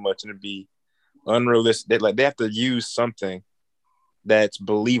too much and it'll be unrealistic. They have to use something that's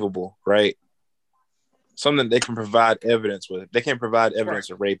believable, right? Something they can provide evidence with. If they can't provide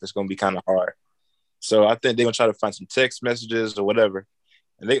evidence of rape, it's gonna be kind of hard. So I think they're gonna try to find some text messages or whatever.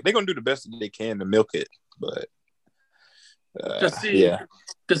 And they're gonna do the best that they can to milk it. But yeah.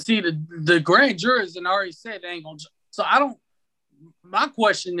 Cause see, the grand jurors and already said they ain't gonna. So I don't. My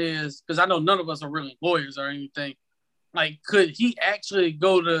question is, because I know none of us are really lawyers or anything. Like, could he actually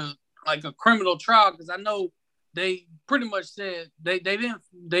go to like a criminal trial? Because I know they pretty much said they declined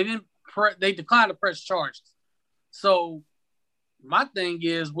to press charges. So my thing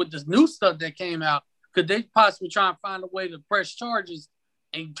is, with this new stuff that came out, could they possibly try and find a way to press charges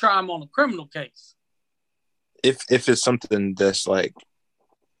and try him on a criminal case? If it's something that's like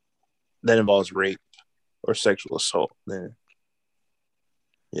that involves rape or sexual assault, then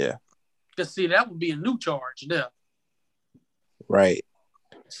yeah. Because see, that would be a new charge there. Right.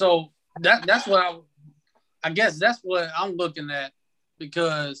 So that's what I guess that's what I'm looking at,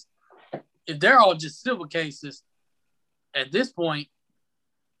 because if they're all just civil cases, at this point,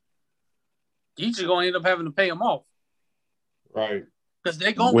 he's just gonna end up having to pay them off. Right. Because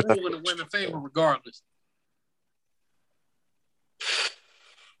they're gonna rule in the women's favor regardless.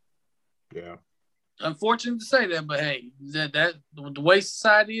 Yeah. Unfortunate to say that, but hey, that the way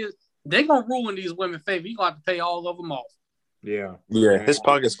society is, they're gonna rule in these women's favor. You're gonna have to pay all of them off. Yeah. Yeah. His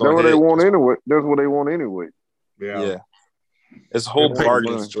pocket's That's going what to they want anyway. That's what they want anyway. Yeah. Yeah. It's a whole They want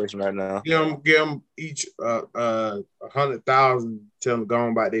bargaining money. situation right now. Give them each 100,000. Tell them go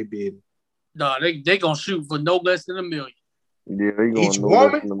on about their business. No, they gonna shoot for no less than $1 million. Yeah, they going Each no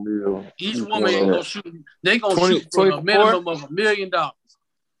woman? less than $1 million. Each woman ain't gonna shoot. They gonna 20 shoot for a 24? minimum of $1 million.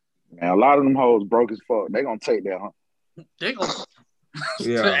 Man, a lot of them hoes broke as fuck. They gonna take that. They gonna.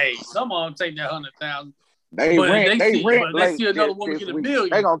 Yeah. Hey, some of them take that 100,000. They But rent. if They see, rent. but they late see another this- woman this get $1 week. million.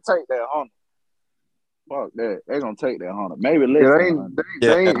 They gonna take that 100. Fuck that. They gonna take that 100. Maybe less. Yeah, than they ain't. 100. They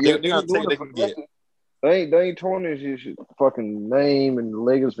Yeah, ain't. they're Yeah, gonna take what they can get. They ain't tarnishing his fucking name and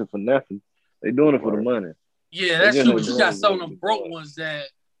legacy for nothing. They doing it for the money. Yeah, that's They true. just But you got doing some of what them they broke doing. ones that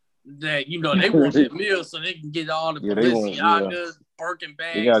you know they want that meal so they can get all the Yeah, they want- Balenciagas, Birkin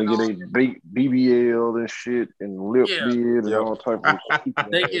bags. They got to and get all a that. BBL and shit and lip Yeah. beard and Yep. all type of shit.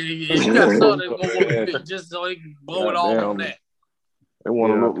 They can, you got some that gonna want to fit just so they can blow it all on Goddamn. that. They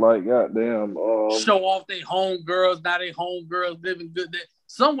want to Yeah. look like goddamn. Show off they homegirls. Now they homegirls living good.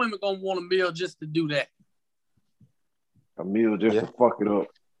 Some women gonna want a meal just to do that. A meal just Yeah. to fuck it up.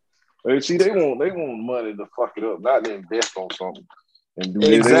 See, they want money to fuck it up, not to invest on something and do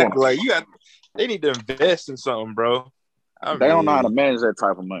that. Exactly. Like they need to invest in something, bro. They don't know how to manage that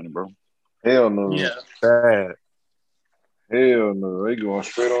type of money, bro. Hell no. Yeah. Bad. Hell no. They going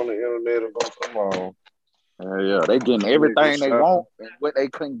straight on the internet and go come on. Yeah, they getting everything they want and what they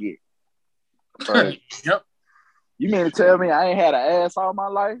couldn't get. Right. Yep. You mean to tell me I ain't had an ass all my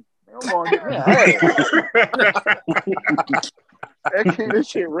life? I'm gonna get me an ass. This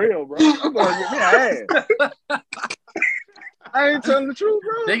shit real, bro. I'm gonna get me an ass. I ain't telling the truth,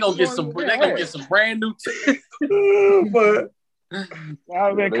 bro. They gonna get some. They gonna get some brand new. but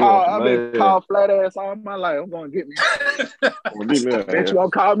I've been called flat ass all my life. I'm gonna get me. Bet you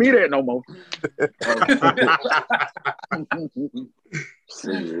won't call me that no more.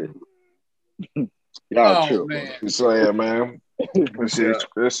 Y'all true. You saying, man?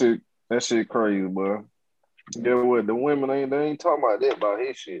 That shit crazy, boy. Get what? The women ain't talking about that about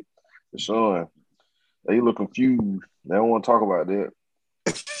his shit. Sean, they look confused. They don't want to talk about that.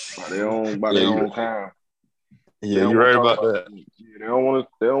 Their own kind. Yeah, you're right about that. Yeah, they don't want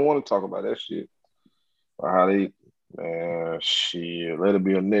to talk about that shit. Or how they, man, shit. Let it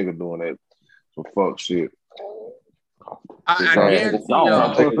be a nigga doing that. Some fuck shit. I guarantee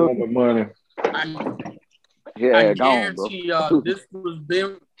y'all. Take a woman money. I guarantee y'all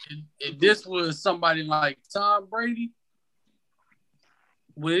if this was somebody like Tom Brady,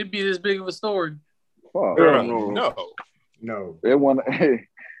 would it be this big of a story? No. They want to.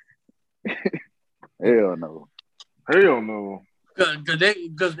 Hell no.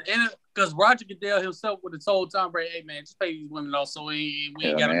 Because Roger Goodell himself would have told Tom Brady, "Hey man, just pay these women off, so we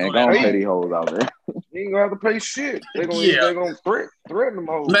ain't got to go that. Pay these hoes out there. You ain't gonna have to pay shit. They gonna threaten them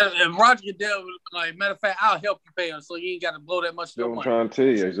hoes. And Roger Goodell was like, matter of fact, I'll help you pay them, so you ain't got to blow that much. I'm trying to tell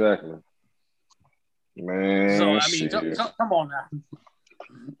you exactly, man. So I mean,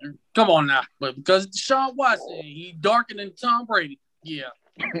 come on now, but because Deshaun Watson, he darker than Tom Brady, yeah,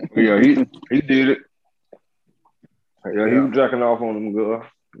 he did it. Yeah, he was jacking off on them, girl.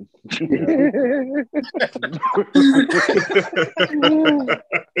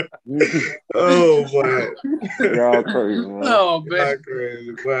 Oh boy, y'all crazy, man. Oh man, y'all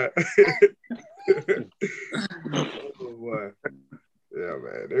crazy, but oh boy. Yeah,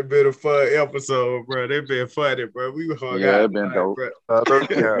 man, it's been a fun episode, bro. They've been funny, bro. We hung out. It's been dope,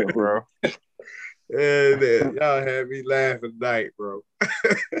 bro. And y'all had me laughing tonight, bro.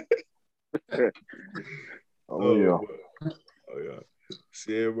 Oh yeah.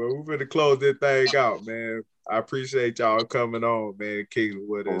 Shit, bro. We're gonna close this thing out, man. I appreciate y'all coming on, man, kicking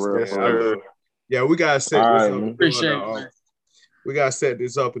with us. Man. Yeah, we gotta set this up. Appreciate it, we gotta set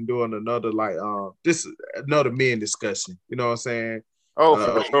this up and doing another another men discussion. You know what I'm saying? Oh,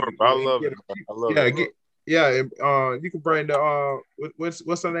 for sure. I love it. I love it. You can bring the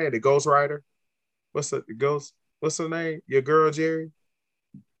what's her name? The Ghost Rider. What's her name? Your girl Jerry.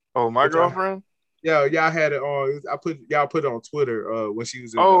 Oh, my girlfriend. Yeah, y'all had it on. Y'all put it on Twitter when she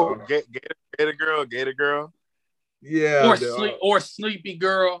was. Gator girl. Yeah, or sleepy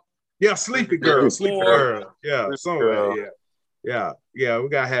girl. Yeah, sleepy girl. Yeah, somewhere. Yeah. We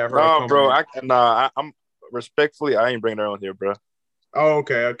gotta have her. No, bro. I'm respectfully, I ain't bringing her on here, bro. Oh,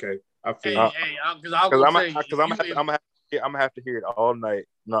 okay. I feel. Because I'm gonna have to hear it all night.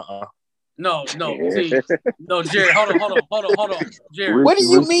 Nuh-uh. No, see, no, Jerry, hold on, Jerry. What do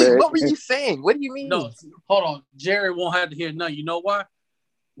you mean? What were you saying? What do you mean? No, hold on, Jerry won't have to hear nothing. You know why?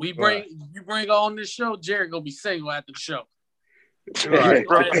 You bring on this show, Jerry gonna be single after the show. Right,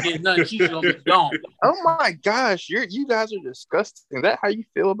 bro. She's gonna be gone. Oh my gosh, you guys are disgusting. Is that how you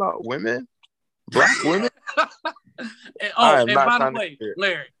feel about women? Black women? and by the way,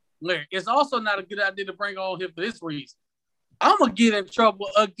 Larry, it's also not a good idea to bring her on here for this reason. I'm gonna get in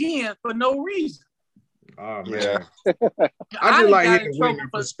trouble again for no reason. Oh man, I just like hearing women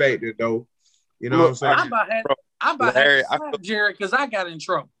perspective though. You know what I'm saying? I'm about to slap Jerry because I got in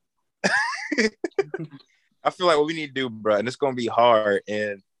trouble. I feel like what we need to do, bro, and it's gonna be hard,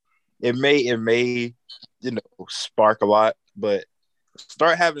 and it may, spark a lot, but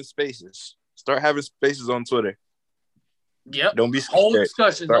start having spaces. Start having spaces on Twitter. Yep. Don't be scared. Whole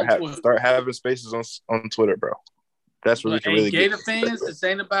discussions on Twitter. Start having spaces on Twitter, bro. That's what we can really Gator fans, this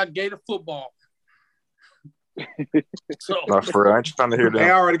ain't about Gator football. So, not for real. I ain't trying to hear that.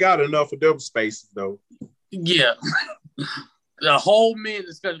 They already got enough of them spaces, though. Yeah. The whole men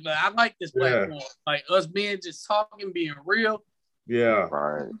discussion. I like this platform. Like us men just talking, being real. Yeah.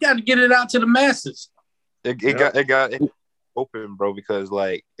 Right. You got to get it out to the masses. It got open, bro, because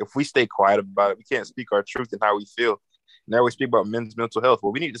like if we stay quiet about it, we can't speak our truth and how we feel. Now we speak about men's mental health.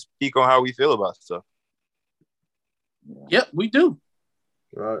 Well, we need to speak on how we feel about stuff. Yep, we do.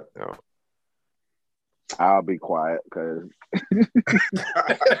 Right. Yeah. I'll be quiet because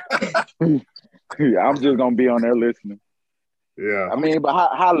I'm just gonna be on there listening. Yeah. I mean, but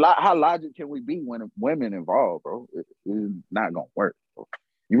how logical can we be when women involved, bro? It's not gonna work. Bro.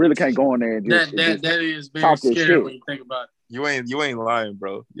 You really can't go in there and just that is very scary when you think about it. You ain't lying,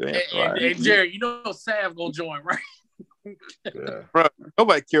 bro. You ain't lying. Hey, Jerry, you know Sav gonna join, right? Yeah. Bro,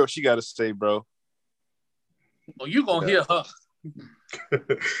 nobody cares what she got to say, bro. Well, you gonna hear her.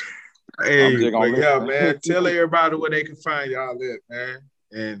 Hey, man, tell everybody where they can find y'all at, man.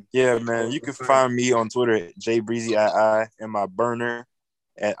 And yeah, man, you can find me on Twitter at JBreezyII and my burner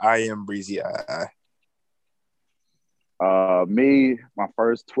at IamBreezyII. Me, my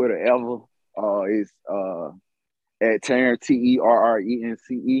first Twitter ever is at Terrence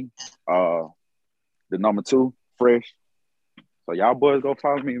TERRENCE. The number 2, fresh. So y'all boys go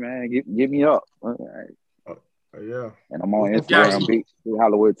follow me, man. Get me up. All right. Yeah. And I'm on Instagram, big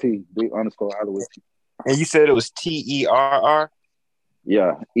Hollywood T, big _Hollywood T. And you said it was TERR?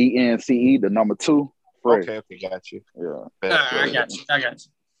 Yeah, ENCE, the number 2, fresh. Okay, got you. Yeah. I got you.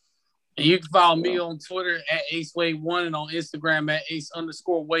 And you can follow me on Twitter at AceWade1 and on Instagram at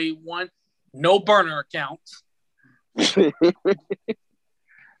Ace_Wade1. No burner accounts. I'm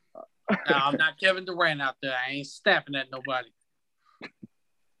not Kevin Durant out there. I ain't snapping at nobody.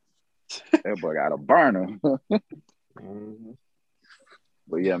 That boy got a burner.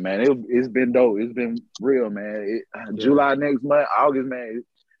 But yeah, man, it's been dope. It's been real, man. July next month, August, man, it's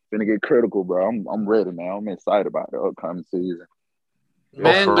gonna get critical, bro. I'm ready, man. I'm excited about the upcoming season.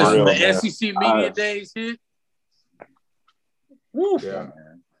 Man, the SEC Media Days hit. Woo. Yeah,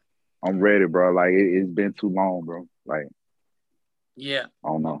 man. I'm ready, bro. Like it's been too long, bro. Like, yeah. I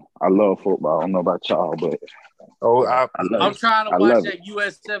don't know. I love football. I don't know about y'all, but I'm trying to watch that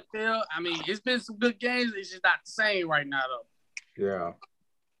USFL. I mean, it's been some good games. It's just not the same right now, though. Yeah.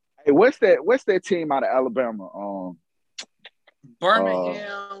 Hey, what's that team out of Alabama?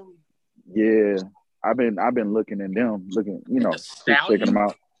 Birmingham. Yeah, I've been looking at them, checking them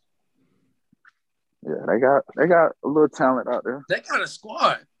out. Yeah, they got a little talent out there. They got a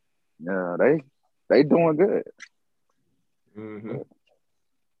squad. Yeah, they doing good. Mm-hmm.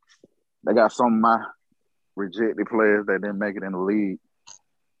 They got some of my rejected players that didn't make it in the league.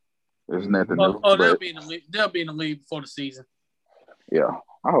 There's nothing new. Oh, they'll be in the league. They'll be in the league before the season. Yeah,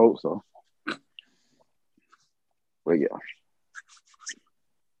 I hope so. But yeah.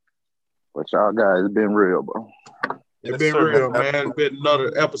 But y'all guys, it's been real, bro. It's been real, man. It's been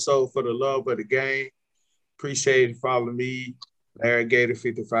another episode for the love of the game. Appreciate it. Follow me, Larry Gator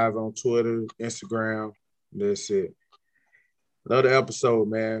 55 on Twitter, Instagram. That's it. Another episode,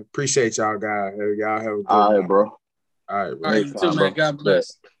 man. Appreciate y'all guys. Y'all have a good all right, bro. All right, bro. All right, you too, man. God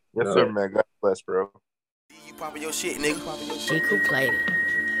bless. Yes, sir, man. God bless, bro. You popping your shit, nigga. She could play it.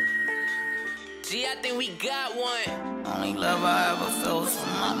 Gee, I think we got one. Only love I ever felt was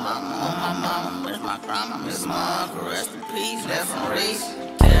from my mama. On my mama, miss my grandma, miss my uncle, rest in peace. That's on race.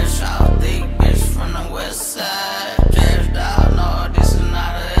 Cash out, thick bitch from the west side. Cash down, no, this is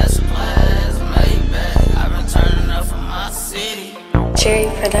not a S-Class. Maybach, I've been turning up for my city. Cherry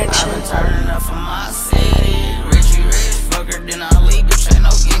Production. I've been turning up for my city. Richie Rich, fucker, then I leave. Bitch, ain't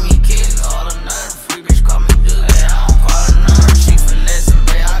no give me kids. All the nerve, free bitch call me dude. Hey, I don't call her nerd. She finessing,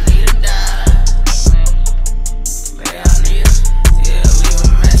 babe, I need a dime. Babe, I need a, yeah, leave a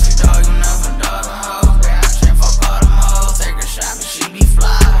message, dog. You know for dog and hoe. Babe, I can't fuck all them hoes. Take her shopping, she be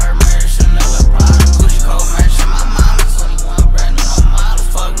fly. Her marriage, Chanel, and Prada. Gucci coat matching my mama. 21 brand new, no model.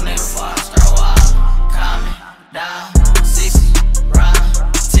 Fuck nigga before I start wild. Comment down.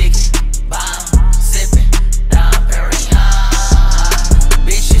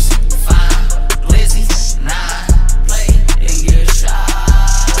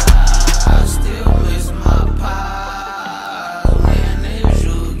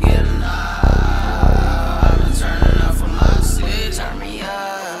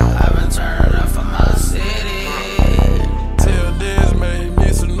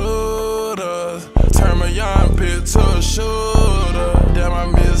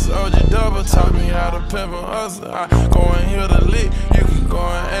 Taught me how to pimp and hustle. I go and hear the lick, you can go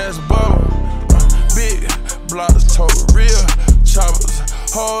and ask Bubba. Big blocks, total real choppers.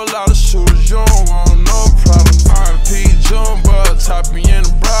 Whole lot of shooters, you don't want no problem. RP Jumbo, top me in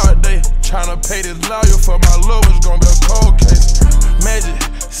the broad day. Tryna pay this lawyer for my love, it's gonna be a cold case. Magic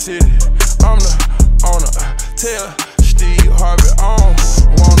City, I'm the owner. Tell Steve Harvey I don't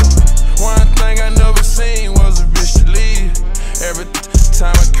want her. One thing I never seen was a bitch to leave. Every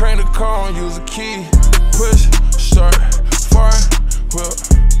time I crank the car, use a key. Push, start, fire, whip,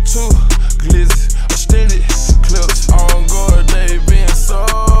 2 glizzy, extended clips. On guard day being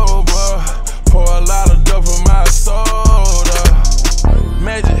sober. Pour a lot of dope in my soda.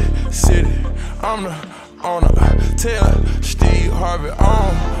 Magic City, I'm the owner. Tell Steve Harvey I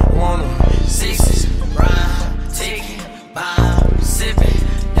don't want him. 6s, rhyme, ticking, bomb, sipping,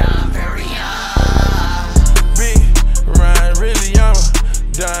 Dom Perignon. Big Ryan, really I'm a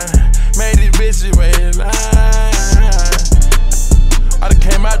dime. Made these bitches wait in line. I done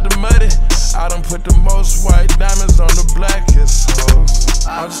came out the muddy, I done put the most white diamonds on the blackest hoes.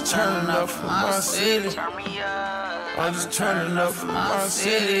 I'm just turning up for my city. I'm just turning up for my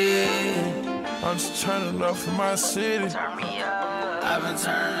city. I'm just turning up for my city. I've been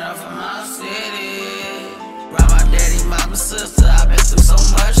turning up for my city. Brought my daddy, mama, sister. I've been through so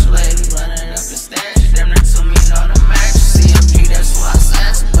much lately. Running up the stairs, them there 2 million on the mattress. CMG, that's who I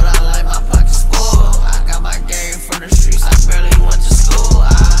sassy, but I like my pockets full. I got my game from the streets, I barely went to school.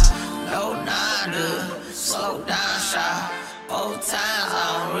 I know none to slow down, shot. Both times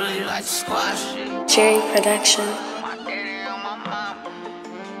I don't really like to squash it. Jerry Production.